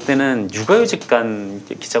취재했을 때는 육아휴직 간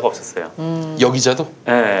기자가 없었어요. 여기자도?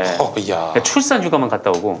 네. 야. 출산 휴가만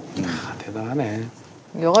갔다 오고. 대단하네.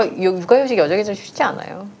 육아휴직 여자기자 쉽지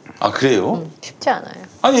않아요. 그래요? 쉽지 않아요.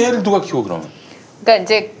 아니 애를 누가 키워 그러면? 그러니까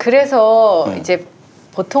이제 그래서 이제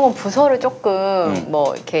보통은 부서를 조금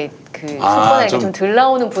뭐 이렇게 그 수건에 좀 덜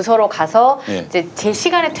나오는 부서로 가서 이제 제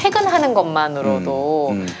시간에 퇴근하는 것만으로도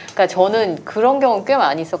그러니까 저는 그런 경우 꽤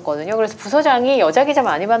많이 있었거든요. 그래서 부서장이 여자 기자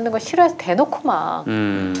많이 받는 거 싫어해서 대놓고 막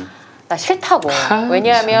나 싫다고.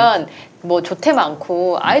 왜냐하면 뭐 조퇴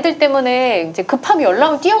많고 아이들 때문에 이제 급하면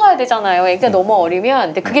연락을 뛰어가야 되잖아요. 애가 너무 어리면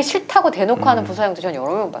근데 그게 싫다고 대놓고 하는 부서장도 전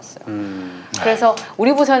여러 명 봤어요. 그래서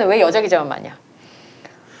우리 부서는 왜 여자 기자만 많냐?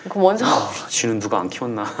 그 원서 쥐는 누가 안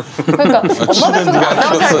키웠나? 그러니까 엄마 뱃속에 안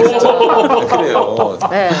살고 그래요.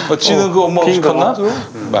 네. 쥐는 그 엄마 시켰나?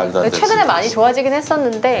 말도 안 돼. 최근에 많이 좋아지긴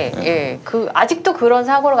했었는데 예, 그 아직도 그런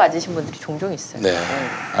사고를 가지신 분들이 종종 있어요. 네,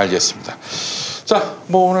 알겠습니다. 자,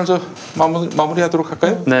 뭐 오늘 저 마무리하도록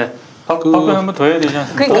할까요? 네. 박근 한번 더 해야 되지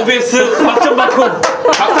않습니까? 그러니까. OBS 막전 마크.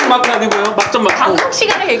 막상 마크 아니고요. 막전 마크. 방송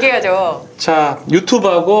시간에 얘기해야죠. 자,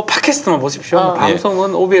 유튜브하고 팟캐스트만 보십시오.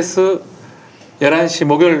 방송은 OBS 11시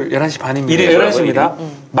목요일 11시 반입니다. 11시입니다.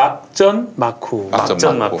 막전 마쿠.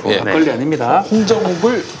 막전 마쿠. 예. 막걸리 아닙니다.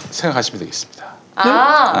 홍정욱을 생각하시면 되겠습니다.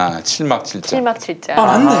 칠막 칠자. 칠막 칠자. 아,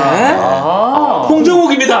 맞네.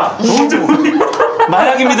 홍정욱입니다. 홍정욱.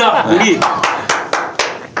 마약입니다. 우리.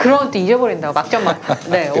 그런 것도 잊어버린다고. 막전 마쿠.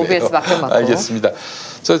 네, OBS 막전 마쿠. 알겠습니다.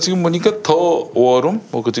 자, 지금 보니까 더 워룸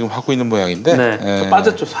뭐 그 지금 하고 있는 모양인데. 네. 예.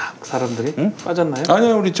 빠졌죠, 사람들이? 응? 빠졌나요?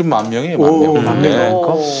 아니요, 우리 좀 10,000명이에요. 10,000명.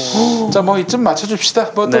 네. 자, 뭐 이쯤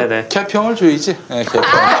맞춰줍시다. 뭐 또 개평을 줘야지. 네, 개평.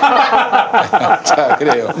 자,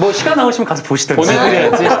 그래요. 뭐 시간 나오시면 가서 보시던지.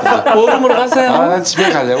 보내드려야지. 워룸으로 가세요. 난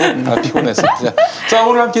집에 가려고. 피곤해서. 자,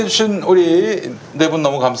 오늘 함께해 주신 우리 네 분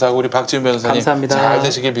너무 감사하고 우리 박지훈 변호사님 감사합니다. 잘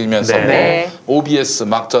되시길 빌면서 OBS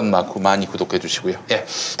막전 마쿠 많이 구독해 주시고요. 예.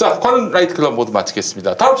 자, 관훈 라이트 클럽 모두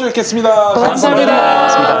마치겠습니다. 다음 주에 뵙겠습니다.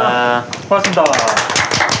 감사합니다. 고맙습니다.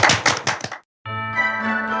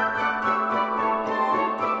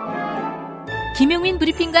 김용민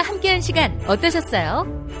브리핑과 함께한 시간 어떠셨어요?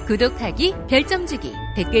 구독하기, 별점 주기,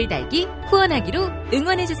 댓글 달기, 후원하기로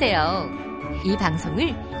응원해주세요. 이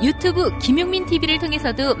방송을 유튜브 김용민 TV를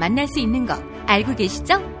통해서도 만날 수 있는 거 알고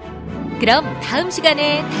계시죠? 그럼 다음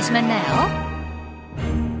시간에 다시 만나요.